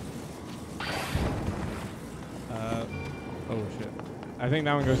 Oh shit. I think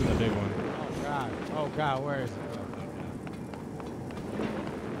that one goes in the big one. Oh god. Oh god, where is it? Oh my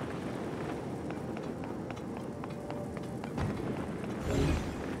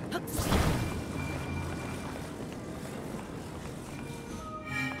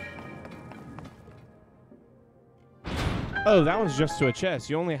god. Oh, that one's just to a chest.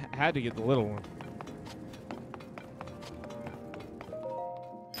 You only had to get the little one.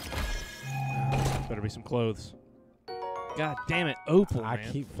 Better be some clothes. God damn it, Opal, I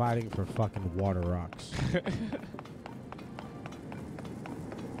man. keep fighting for fucking water rocks.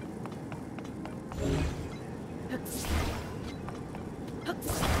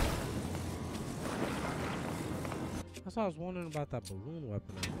 That's why I was wondering about that balloon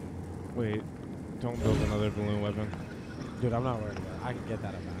weapon. Wait, don't build another balloon weapon. Dude, I'm not worried about it. I can get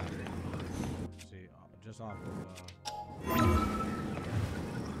that if I have to. See, just off of...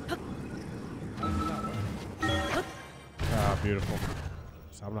 Ah, beautiful.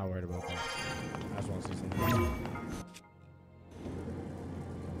 So I'm not worried about that. I just want to see something.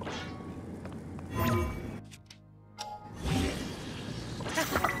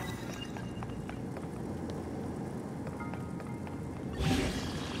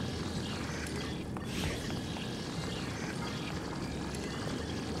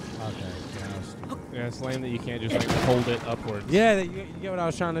 Yeah, it's lame that you can't just like hold it upwards. Yeah, you get what I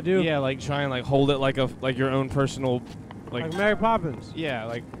was trying to do? Yeah, like try and like hold it like your own personal, like Mary Poppins. Yeah,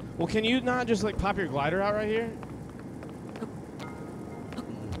 like. Well, can you not just like pop your glider out right here?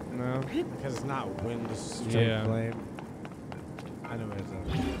 No. Because it's not wind straight flame. I know where it's at.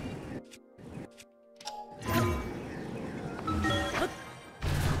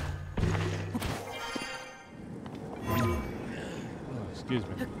 Oh, excuse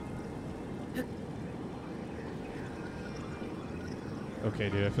me. Okay,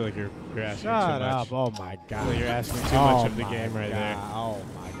 dude, I feel like you're asking too much. Shut up! Oh my god! I feel like you're asking too much of the game right there. Oh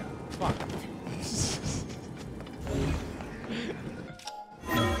my god! Fuck!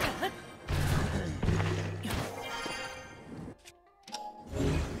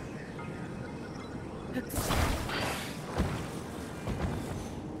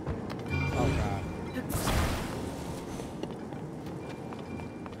 Oh god!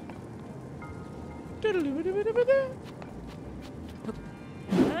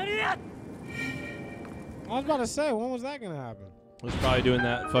 I was about to say, when was that gonna happen? I was probably doing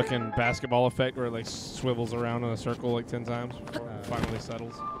that fucking basketball effect where it like swivels around in a circle like 10 times before it finally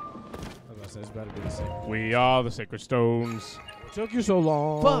settles. I was about to say, this better be the same. We are the Sacred Stones. It took you so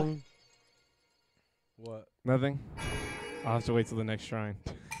long. Fuck. What? Nothing? I'll have to wait till the next shrine.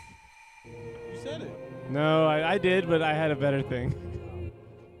 You said it. No, I did, but I had a better thing.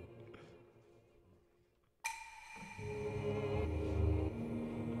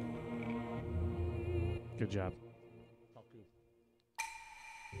 Good job.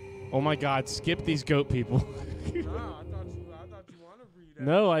 Oh my god, skip these goat people. Nah, I thought you want to read that.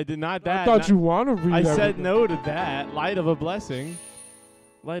 No, I did not that. I thought you want to read I that. said no to that. Light of a blessing.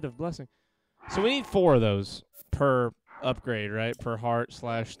 Light of blessing. So we need 4 of those per upgrade, right? Per heart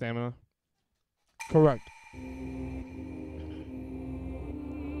 / stamina. Correct.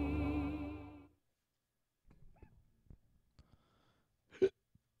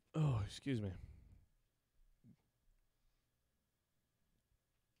 Oh, excuse me.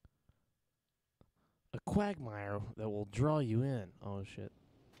 A quagmire that will draw you in. Oh, shit.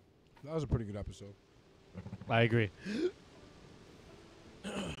 That was a pretty good episode. I agree.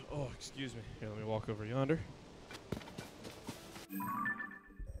 Oh, excuse me. Here, let me walk over yonder.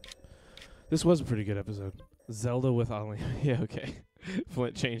 This was a pretty good episode. Zelda with Ollie. Yeah, okay.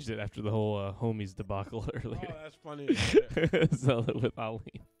 Flint changed it after the whole homies debacle Oh, earlier. that's funny. as shit. Sell it with Aline.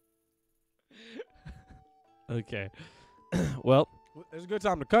 Okay. Well, It's a good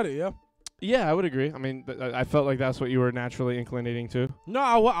time to cut it, yeah? yeah, I would agree. I mean, I felt like that's what you were naturally inclinating to. No,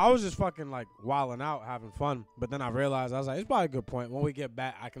 I was just fucking like wilding out, having fun. But then I realized, I was like, it's probably a good point. When we get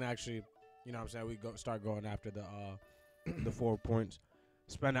back, I can actually, you know what I'm saying, we start going after the 4 points.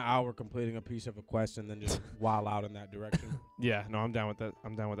 Spend an hour completing a piece of a quest and then just wild out in that direction. Yeah, no, I'm down with that.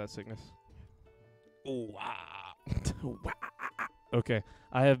 I'm down with that sickness. Okay,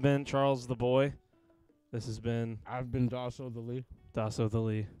 I have been Charles the Boy. This has been I've been Dasso the Lee. Dasso the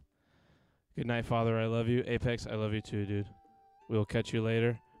Lee. Good night, Father. I love you. Apex, I love you too, dude. We'll catch you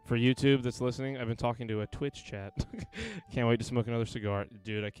later. For YouTube that's listening, I've been talking to a Twitch chat. Can't wait to smoke another cigar.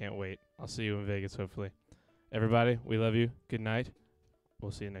 Dude, I can't wait. I'll see you in Vegas, hopefully. Everybody, we love you. Good night.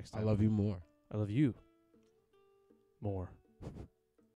 We'll see you next time. I love you more. I love you more.